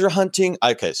treasure hunting.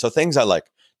 Okay, so things I like: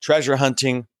 treasure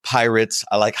hunting, pirates.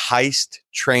 I like heist,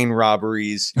 train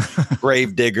robberies,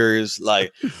 grave diggers.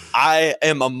 Like I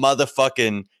am a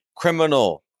motherfucking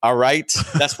criminal. All right,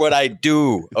 that's what I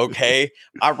do. Okay,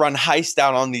 I run heist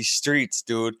out on these streets,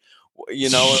 dude. You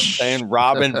know what I'm saying?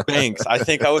 Robbing banks. I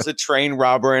think I was a train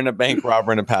robber and a bank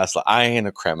robber in the past. I ain't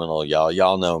a criminal, y'all.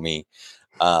 Y'all know me.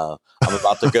 I'm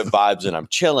about the good vibes and I'm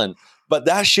chilling. But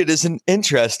that shit isn't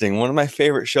interesting. One of my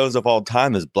favorite shows of all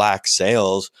time is Black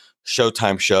Sails,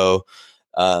 Showtime show.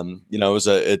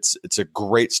 It's a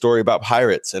great story about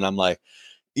pirates. And I'm like,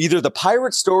 either the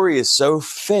pirate story is so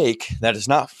fake that it's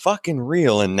not fucking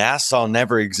real and Nassau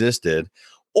never existed,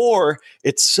 or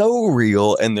it's so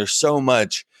real and there's so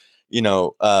much,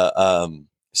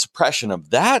 suppression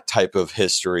of that type of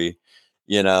history,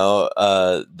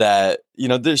 that,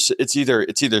 it's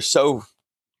either so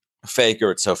fake or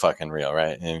it's so fucking real,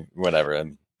 right? And whatever.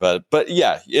 But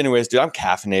yeah, anyways, dude, I'm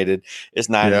caffeinated. It's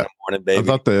 9 in the morning, baby. I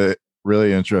thought the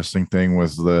really interesting thing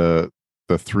was the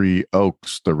three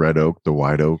oaks, the red oak, the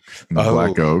white oak, and the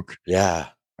black oak. Yeah.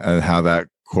 And how that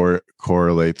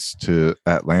correlates to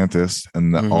Atlantis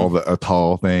and all the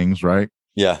atoll things, right?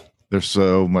 Yeah. There's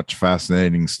so much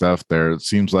fascinating stuff there. It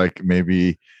seems like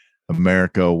maybe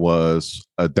America was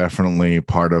definitely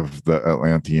part of the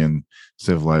Atlantean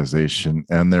civilization,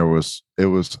 and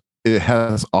it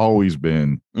has always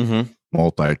been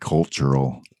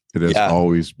multicultural. It has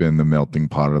always been the melting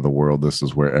pot of the world. This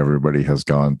is where everybody has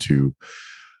gone to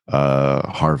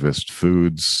harvest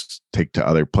foods, take to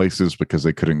other places because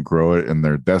they couldn't grow it in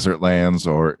their desert lands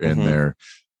or in their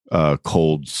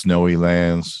cold, snowy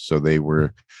lands. So they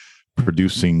were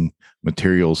producing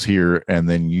materials here and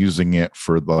then using it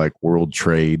for like world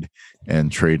trade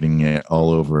and trading it all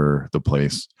over the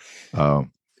place.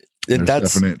 There's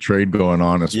definite trade going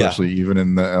on, especially even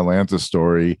in the Atlanta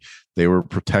story. They were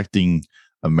protecting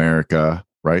America,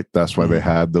 right? That's why they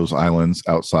had those islands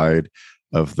outside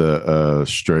of the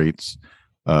straits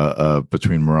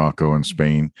between Morocco and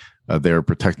Spain. They're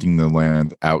protecting the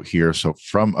land out here, so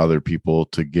from other people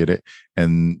to get it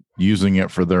and using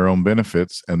it for their own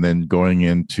benefits, and then going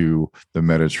into the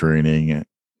Mediterranean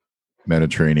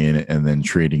and then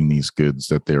trading these goods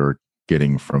that they were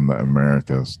getting from the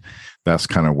Americas. That's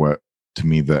kind of what, to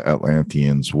me, the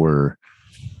Atlanteans were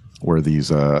these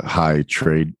high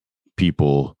trade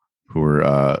people who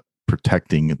were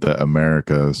protecting the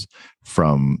Americas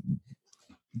from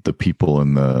the people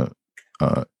in the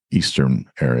eastern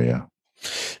area.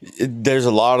 There's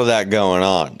a lot of that going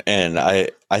on, and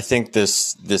I think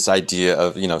this idea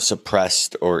of, you know,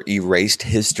 suppressed or erased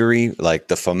history, like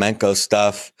the flamenco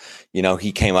stuff, you know,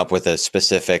 he came up with a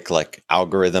specific like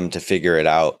algorithm to figure it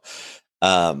out.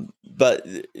 But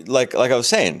like I was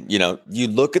saying, you know, you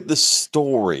look at the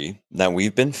story that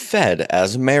we've been fed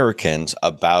as Americans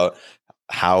about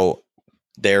how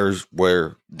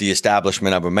were the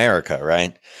establishment of America,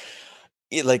 right?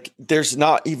 Like there's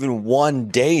not even one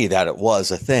day that it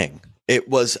was a thing. It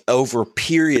was over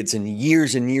periods and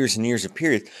years and years and years of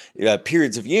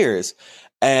periods of years.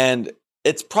 And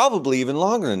it's probably even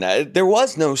longer than that. There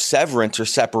was no severance or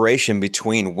separation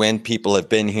between when people have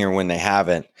been here and when they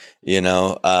haven't, you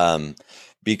know,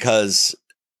 because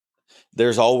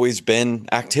there's always been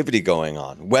activity going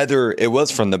on, whether it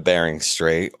was from the Bering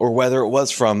Strait or whether it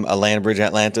was from a land bridge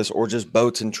Atlantis or just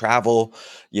boats and travel,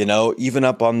 you know, even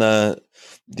up on the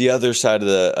other side of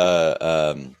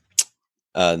the,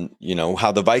 you know,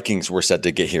 how the Vikings were said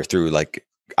to get here through like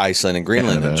Iceland and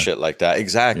Greenland and shit like that.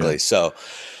 Exactly. Yeah. So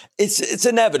it's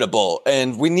inevitable,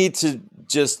 and we need to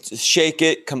just shake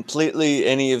it completely,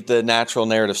 any of the natural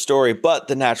narrative story. But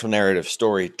the natural narrative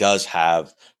story does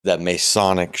have that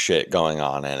Masonic shit going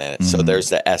on in it. So there's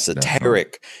the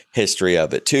esoteric history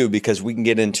of it too, because we can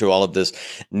get into all of this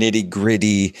nitty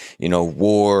gritty, you know,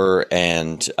 war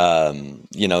and,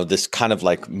 you know, this kind of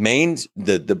like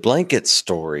the blanket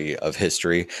story of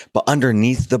history, but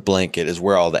underneath the blanket is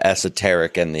where all the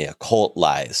esoteric and the occult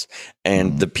lies,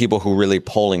 and the people who really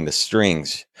pulling the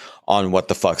strings on what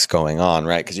the fuck's going on.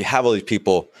 Right. Cause you have all these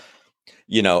people,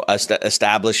 you know,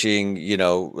 establishing, you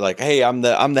know, like, hey, I'm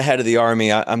the head of the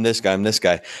army. I'm this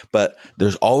guy. But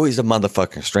there's always a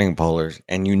motherfucking string pullers,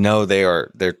 and you know they're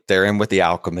in with the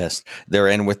alchemist. They're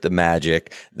in with the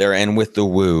magic. They're in with the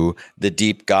woo, the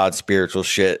deep God spiritual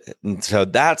shit. And so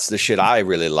that's the shit I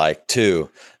really like too.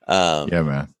 Yeah,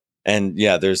 man. And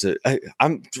yeah,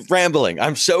 I'm rambling.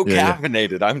 I'm so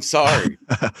caffeinated. I'm sorry.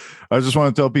 I just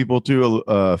want to tell people too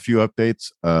a few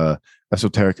updates.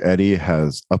 Esoteric Eddie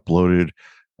has uploaded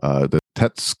the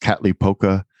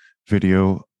Tezcatlipoca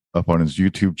video up on his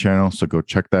YouTube channel, so go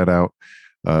check that out.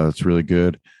 It's really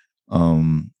good.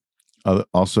 Also,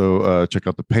 check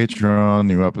out the Patreon.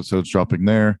 New episodes dropping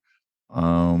there.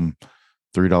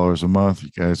 $3 a month. You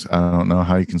guys, I don't know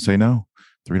how you can say no.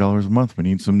 $3 a month. We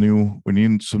need some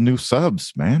new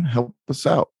subs, man. Help us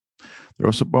out. Throw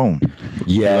us a bone.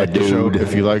 Yeah, dude.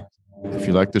 If you like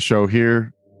the show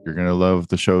here, you're gonna love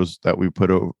the shows that we put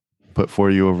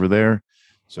for you over there.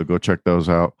 So go check those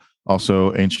out.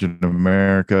 Also, Ancient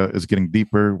America is getting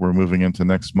deeper. We're moving into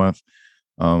next month,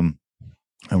 and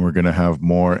we're gonna have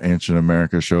more Ancient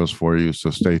America shows for you. So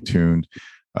stay tuned.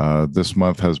 This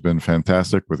month has been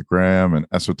fantastic with Graham and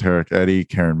Esoteric Eddie,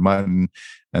 Karen Mutton,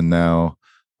 and now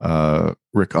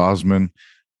Rick Osman.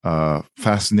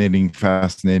 Fascinating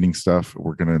stuff.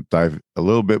 We're gonna dive a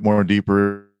little bit more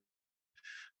deeper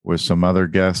with some other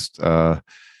guests.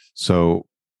 So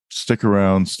stick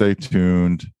around, stay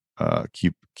tuned,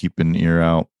 keep an ear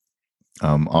out.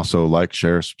 Also like,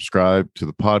 share, subscribe to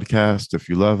the podcast if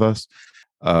you love us.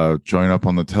 Join up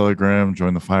on the Telegram,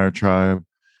 join the Fire Tribe,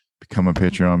 become a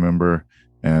Patreon member,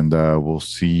 and we'll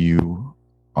see you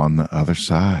on the other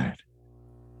side.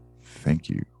 Thank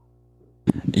you.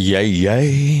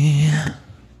 Yay.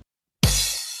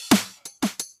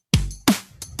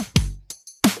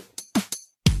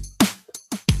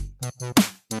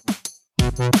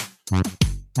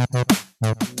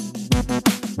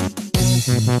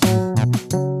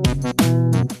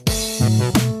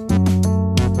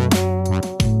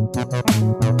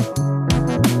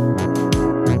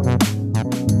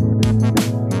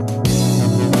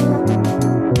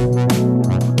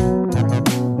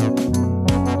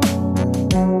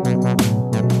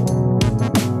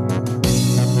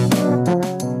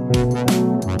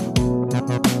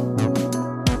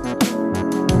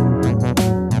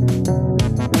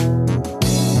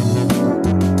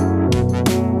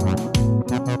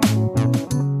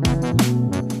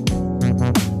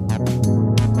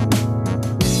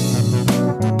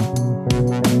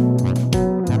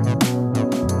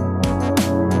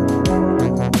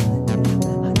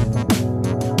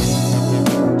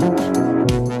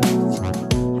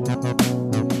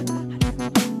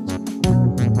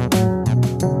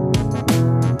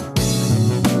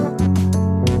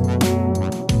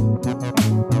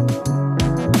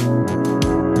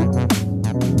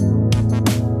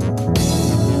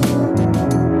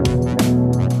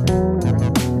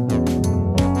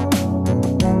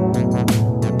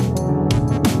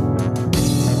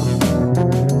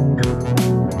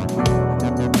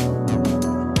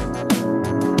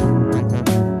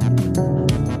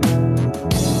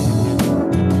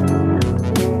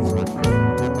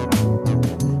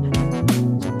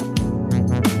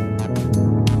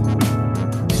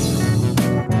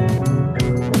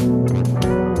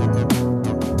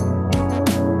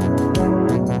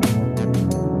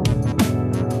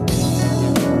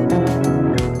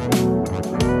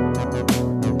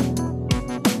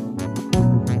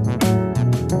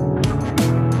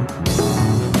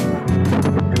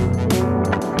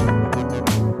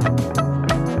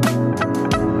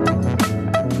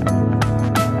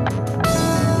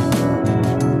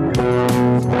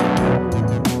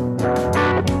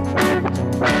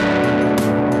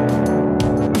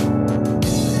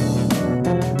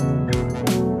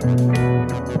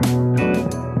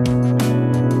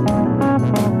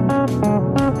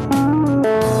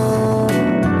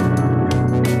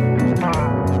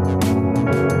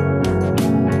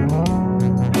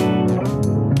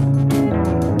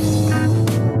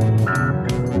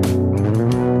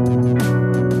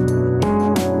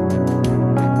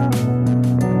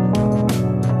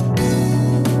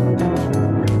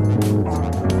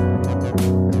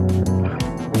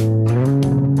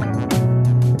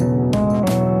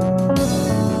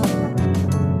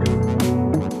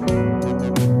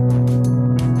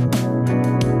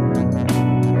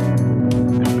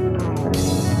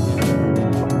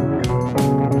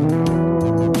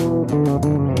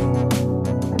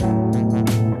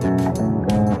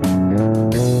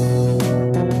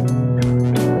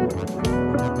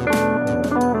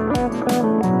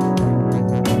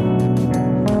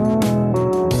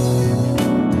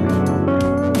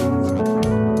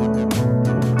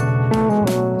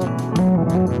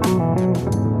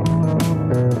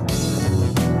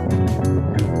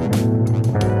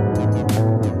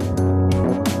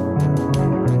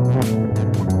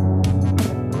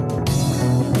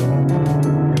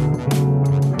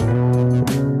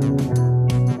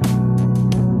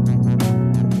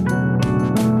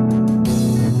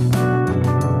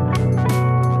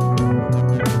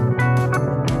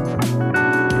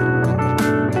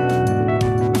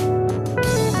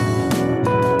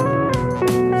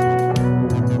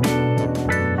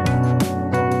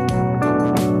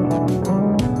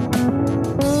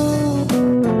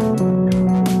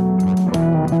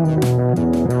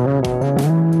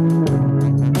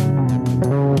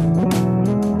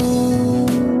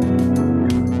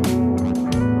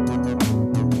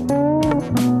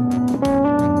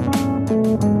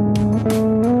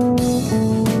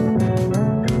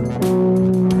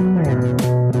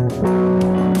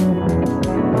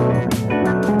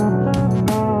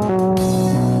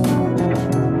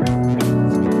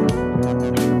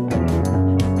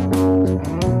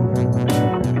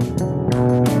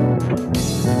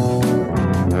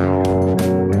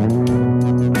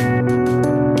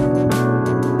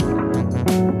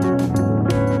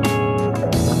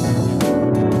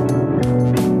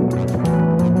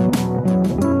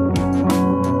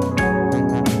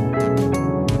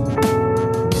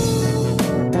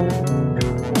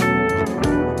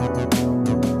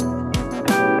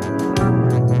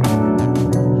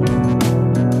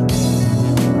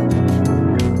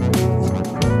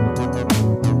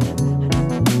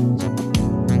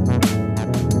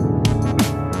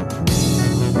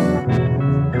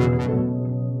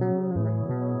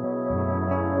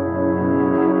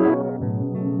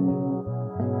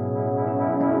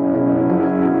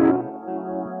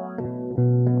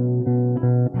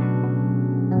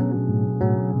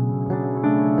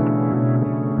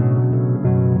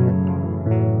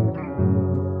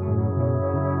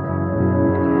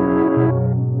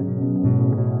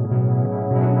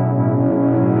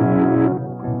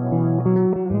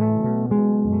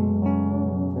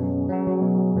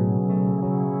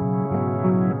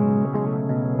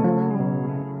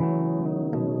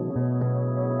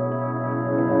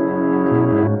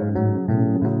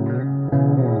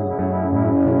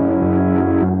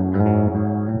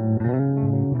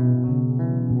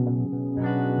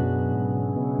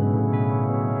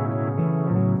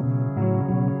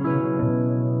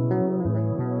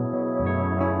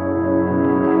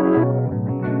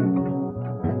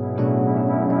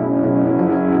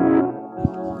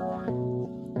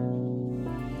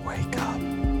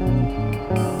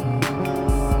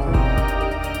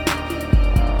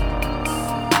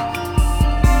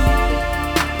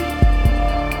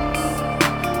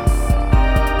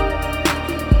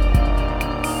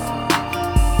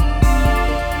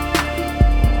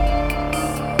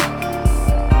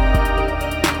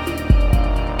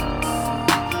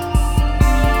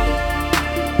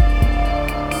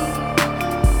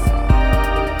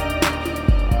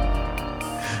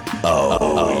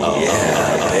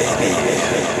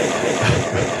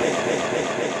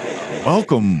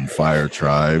 Welcome, Fire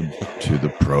Tribe, to the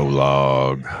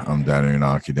prologue. I'm Dan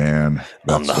Unaki Dan.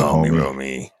 I'm the homie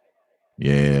Romy.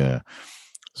 Yeah.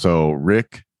 So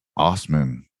Rick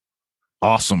Osman.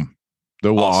 Awesome.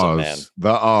 The Awesome, man. Oz.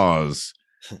 The Oz.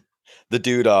 The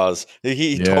dude Oz.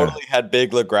 He totally had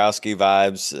big Legrowski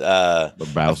vibes.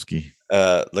 Lebowski.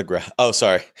 Oh,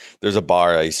 sorry. There's a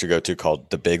bar I used to go to called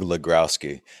the Big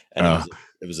Legrowski. And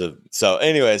so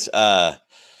anyways,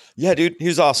 yeah, dude, he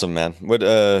was awesome, man. What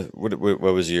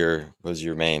was your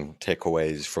main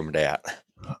takeaways from that?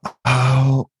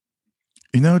 Oh,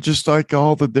 just like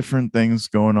all the different things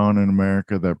going on in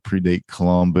America that predate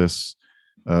Columbus,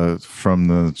 from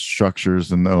the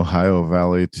structures in the Ohio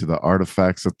Valley to the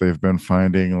artifacts that they've been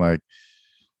finding, like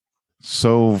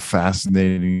so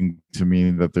fascinating to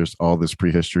me that there's all this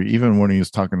prehistory. Even when he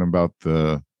was talking about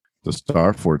the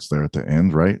star forts there at the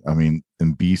end, right? I mean,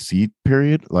 in BC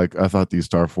period, like I thought these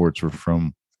star forts were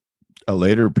from a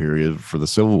later period for the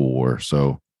Civil War.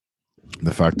 So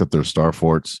the fact that there's star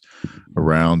forts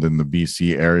around in the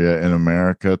BC area in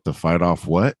America to fight off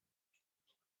what?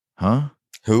 Huh?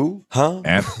 Who? Huh?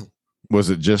 And was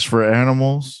it just for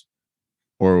animals,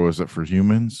 or was it for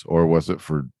humans, or was it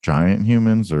for giant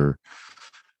humans? Or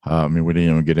I mean, we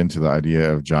didn't even get into the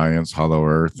idea of giants, hollow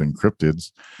earth, and cryptids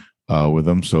with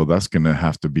them. So that's going to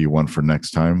have to be one for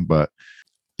next time. But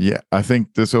yeah, I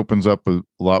think this opens up a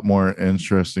lot more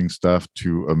interesting stuff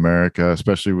to America,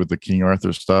 especially with the King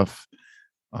Arthur stuff.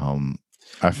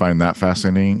 I find that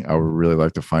fascinating. I would really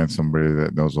like to find somebody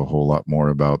that knows a whole lot more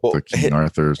about the King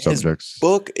Arthur subjects. His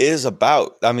book is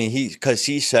about, I mean, because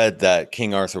he said that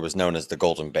King Arthur was known as the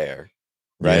Golden Bear,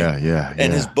 right? Yeah.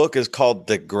 And his book is called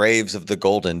The Graves of the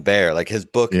Golden Bear. Like his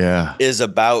book is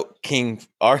about King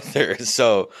Arthur.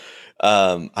 So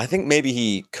I think maybe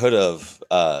he could have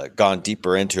gone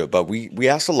deeper into it, but we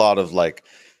asked a lot of like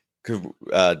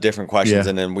different questions,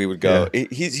 and then we would go.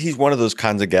 He's one of those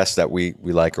kinds of guests that we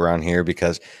like around here,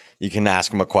 because you can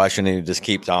ask him a question and he just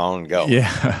keeps on and go.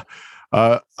 Yeah.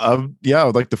 I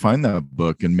would like to find that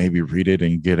book and maybe read it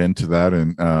and get into that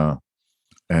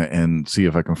and see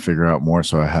if I can figure out more,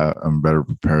 so I'm better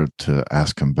prepared to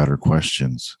ask him better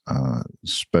questions,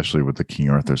 especially with the King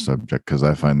Arthur subject, because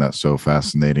I find that so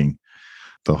fascinating,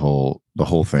 the whole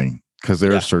thing, because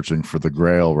they're searching for the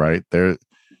Grail, right? The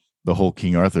whole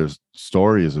King Arthur's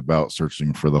story is about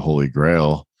searching for the Holy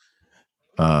Grail.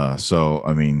 So,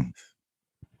 I mean,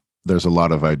 there's a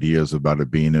lot of ideas about it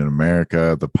being in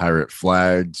America, the pirate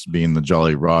flags being the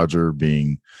Jolly Roger,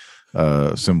 being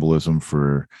symbolism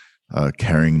for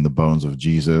carrying the bones of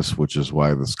Jesus, which is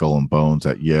why the Skull and Bones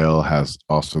at Yale has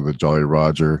also the Jolly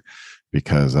Roger,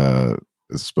 because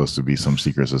it's supposed to be some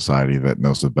secret society that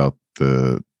knows about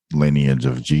the lineage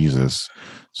of Jesus,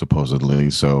 supposedly.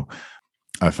 So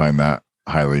I find that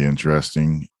highly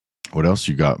interesting. What else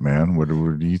you got, man? What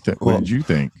do you think? What did you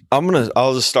think?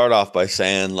 I'll just start off by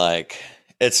saying, like,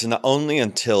 it's not only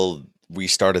until we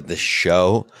started this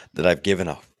show that I've given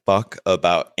a fuck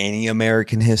about any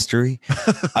American history.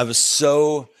 I was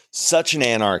such an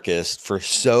anarchist for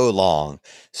so long,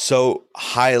 so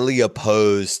highly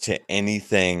opposed to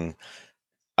anything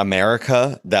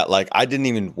America, that like I didn't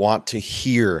even want to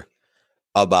hear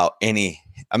about any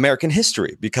American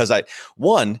history, because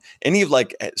any of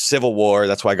like Civil War,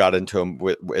 that's why I got into him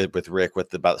with Rick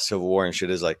about the Civil War and shit,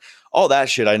 is like all that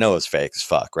shit I know is fake as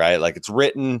fuck, right? Like it's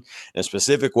written in a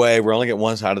specific way, we're only getting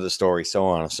one side of the story, so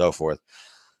on and so forth.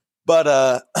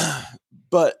 But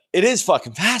it is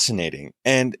fucking fascinating,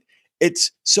 and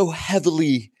it's so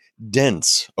heavily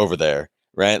dense over there,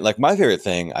 right? Like my favorite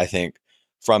thing I think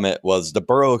from it was the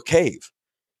Burrow Cave.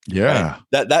 Yeah.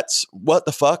 Right? That's what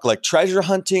the fuck, like treasure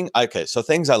hunting. Okay, so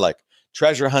things I like: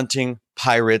 treasure hunting,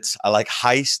 pirates. I like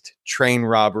heist, train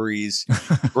robberies,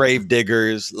 grave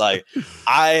diggers. Like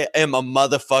I am a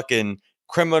motherfucking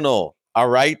criminal. All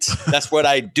right, that's what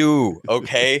I do.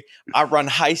 Okay, I run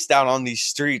heist out on these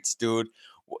streets, dude.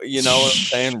 You know what I'm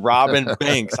saying? Robbing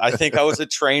banks. I think I was a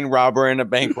train robber and a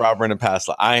bank robber in a past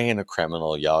life. I ain't a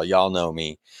criminal, y'all. Y'all know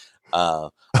me. I'm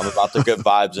about the good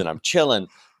vibes and I'm chilling.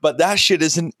 But that shit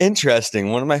isn't interesting.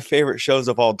 One of my favorite shows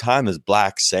of all time is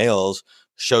Black Sails,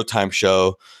 Showtime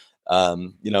show.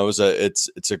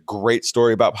 It's a great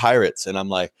story about pirates. And I'm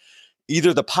like,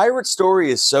 either the pirate story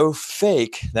is so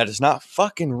fake that it's not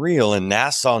fucking real and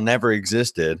Nassau never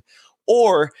existed,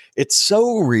 or it's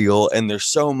so real and there's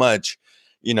so much,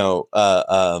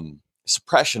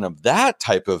 suppression of that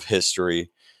type of history,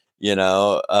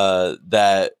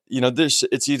 that,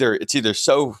 it's either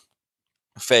so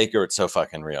fake or it's so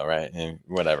fucking real, right? And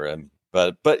whatever.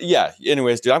 But yeah,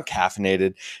 anyways, dude, I'm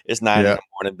caffeinated. It's 9 in the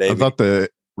morning, baby. I thought the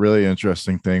really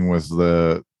interesting thing was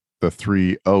the the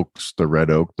three oaks, the red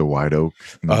oak, the white oak,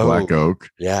 and the black oak.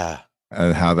 Yeah.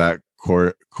 And how that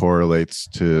correlates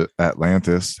to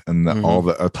Atlantis and all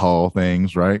the atoll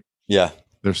things, right? Yeah.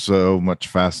 There's so much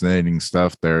fascinating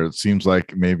stuff there. It seems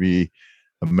like maybe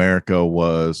America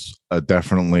was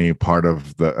definitely part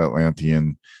of the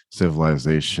Atlantean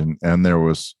civilization, and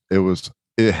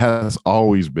it has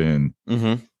always been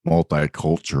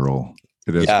multicultural.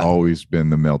 It has always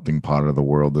been the melting pot of the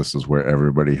world. This is where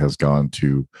everybody has gone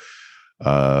to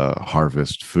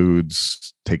harvest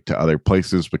foods, take to other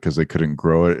places because they couldn't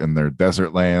grow it in their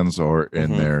desert lands or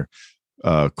in their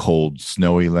cold,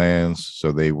 snowy lands.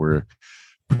 So they were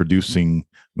producing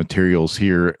materials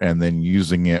here and then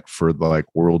using it for the like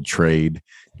world trade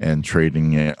and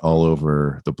trading it all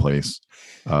over the place.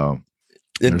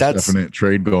 There's definite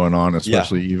trade going on,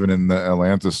 especially even in the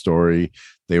Atlantis story.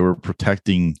 They were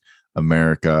protecting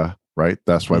America, right?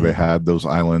 That's why they had those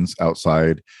islands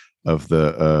outside of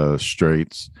the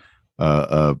straits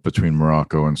between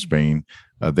Morocco and Spain.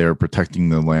 They're protecting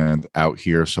the land out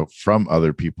here, so from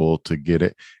other people to get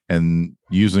it and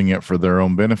using it for their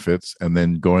own benefits, and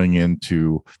then going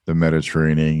into the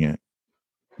Mediterranean,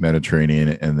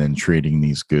 and then trading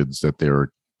these goods that they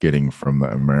were getting from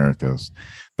the Americas.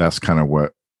 That's kind of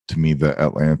what, to me, the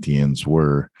Atlanteans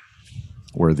were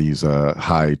these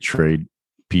high trade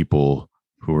people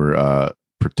who were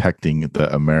protecting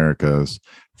the Americas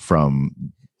from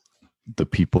the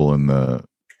people in the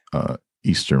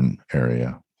eastern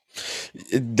area.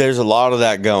 There's a lot of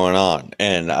that going on,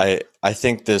 and I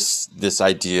think this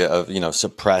idea of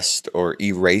suppressed or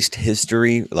erased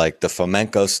history, like the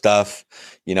flamenco stuff,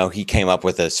 he came up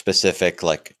with a specific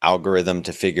like algorithm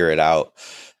to figure it out.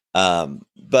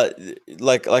 But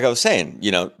like I was saying,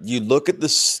 you look at the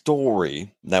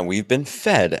story that we've been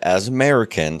fed as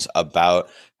Americans about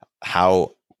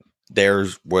how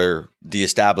were the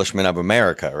establishment of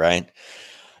America, right?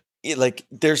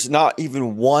 There's not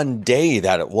even one day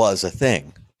that it was a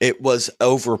thing. It was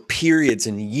over periods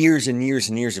and years and years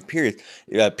and years of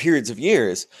periods of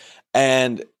years.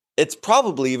 And it's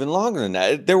probably even longer than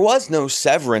that. There was no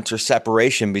severance or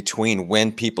separation between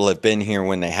when people have been here and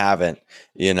when they haven't,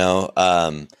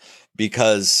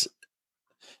 because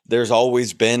there's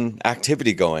always been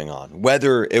activity going on,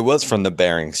 whether it was from the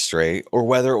Bering Strait or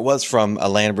whether it was from a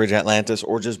land bridge Atlantis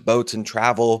or just boats and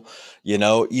travel,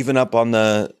 even up on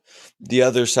the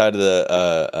other side of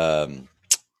the,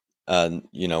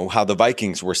 how the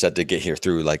Vikings were said to get here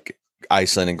through like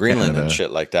Iceland and Greenland and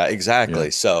shit like that. Exactly.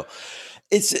 Yeah. So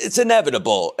it's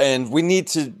inevitable, and we need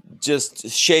to just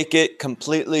shake it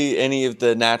completely, any of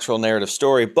the natural narrative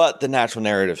story. But the natural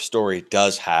narrative story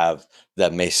does have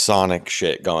that Masonic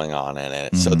shit going on in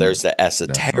it. So there's the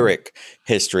esoteric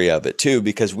history of it too,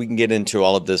 because we can get into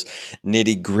all of this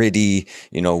nitty gritty,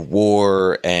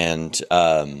 war and,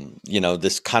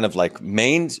 this kind of like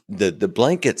the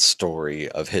blanket story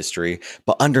of history,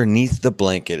 but underneath the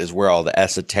blanket is where all the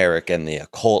esoteric and the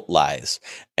occult lies,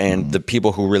 and the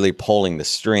people who really pulling the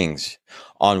strings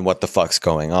on what the fuck's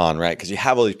going on. Right. Cause you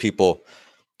have all these people,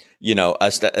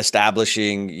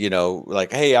 establishing,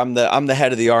 like, hey, I'm the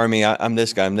head of the army. I'm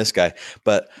this guy.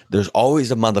 But there's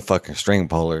always a motherfucking string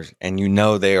pullers, and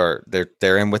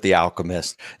they're in with the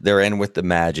alchemist. They're in with the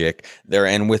magic. They're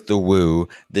in with the woo,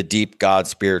 the deep God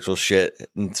spiritual shit.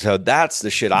 And so that's the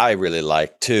shit I really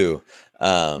like too.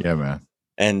 Yeah, man.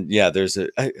 And yeah,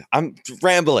 I'm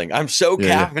rambling. I'm so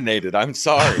caffeinated. I'm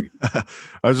sorry.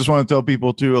 I just want to tell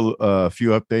people too a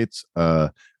few updates.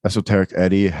 Esoteric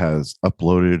Eddie has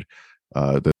uploaded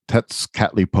the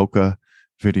Tezcatlipoca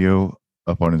video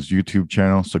up on his YouTube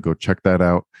channel, so go check that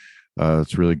out.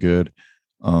 It's really good.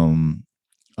 Also,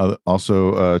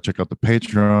 check out the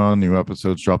Patreon. New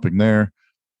episodes dropping there.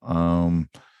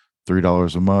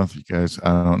 $3 a month. You guys,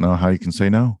 I don't know how you can say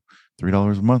no.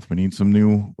 $3 a month. We need some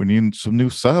new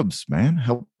subs, man.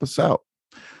 Help us out.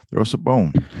 Throw us a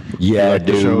bone. Yeah,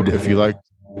 dude. If you like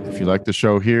the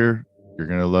show here, you're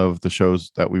gonna love the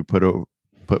shows that we put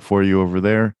for you over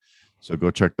there. So go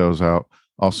check those out.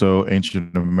 Also,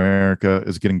 Ancient America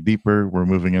is getting deeper. We're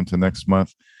moving into next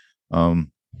month, and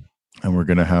we're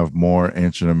gonna have more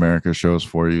Ancient America shows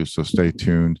for you. So stay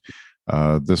tuned.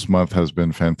 This month has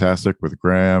been fantastic with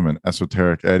Graham and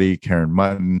Esoteric Eddie, Karen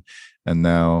Mutton, and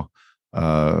now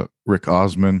Rick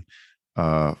Osman.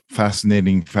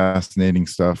 Fascinating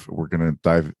stuff. We're gonna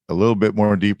dive a little bit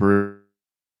more deeper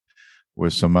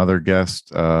with some other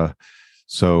guests.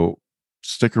 So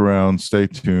stick around, stay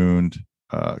tuned,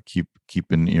 keep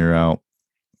an ear out.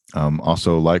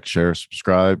 Also like, share,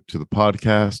 subscribe to the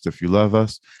podcast if you love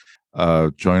us.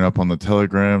 Join up on the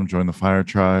Telegram, join the Fire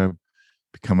Tribe,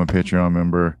 become a Patreon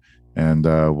member, and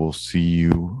we'll see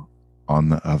you on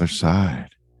the other side.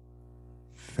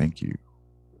 Thank you.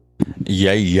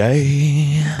 Yay,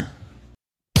 yay.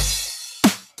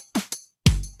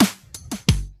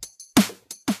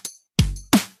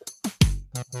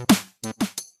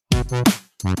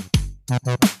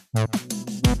 Thank you.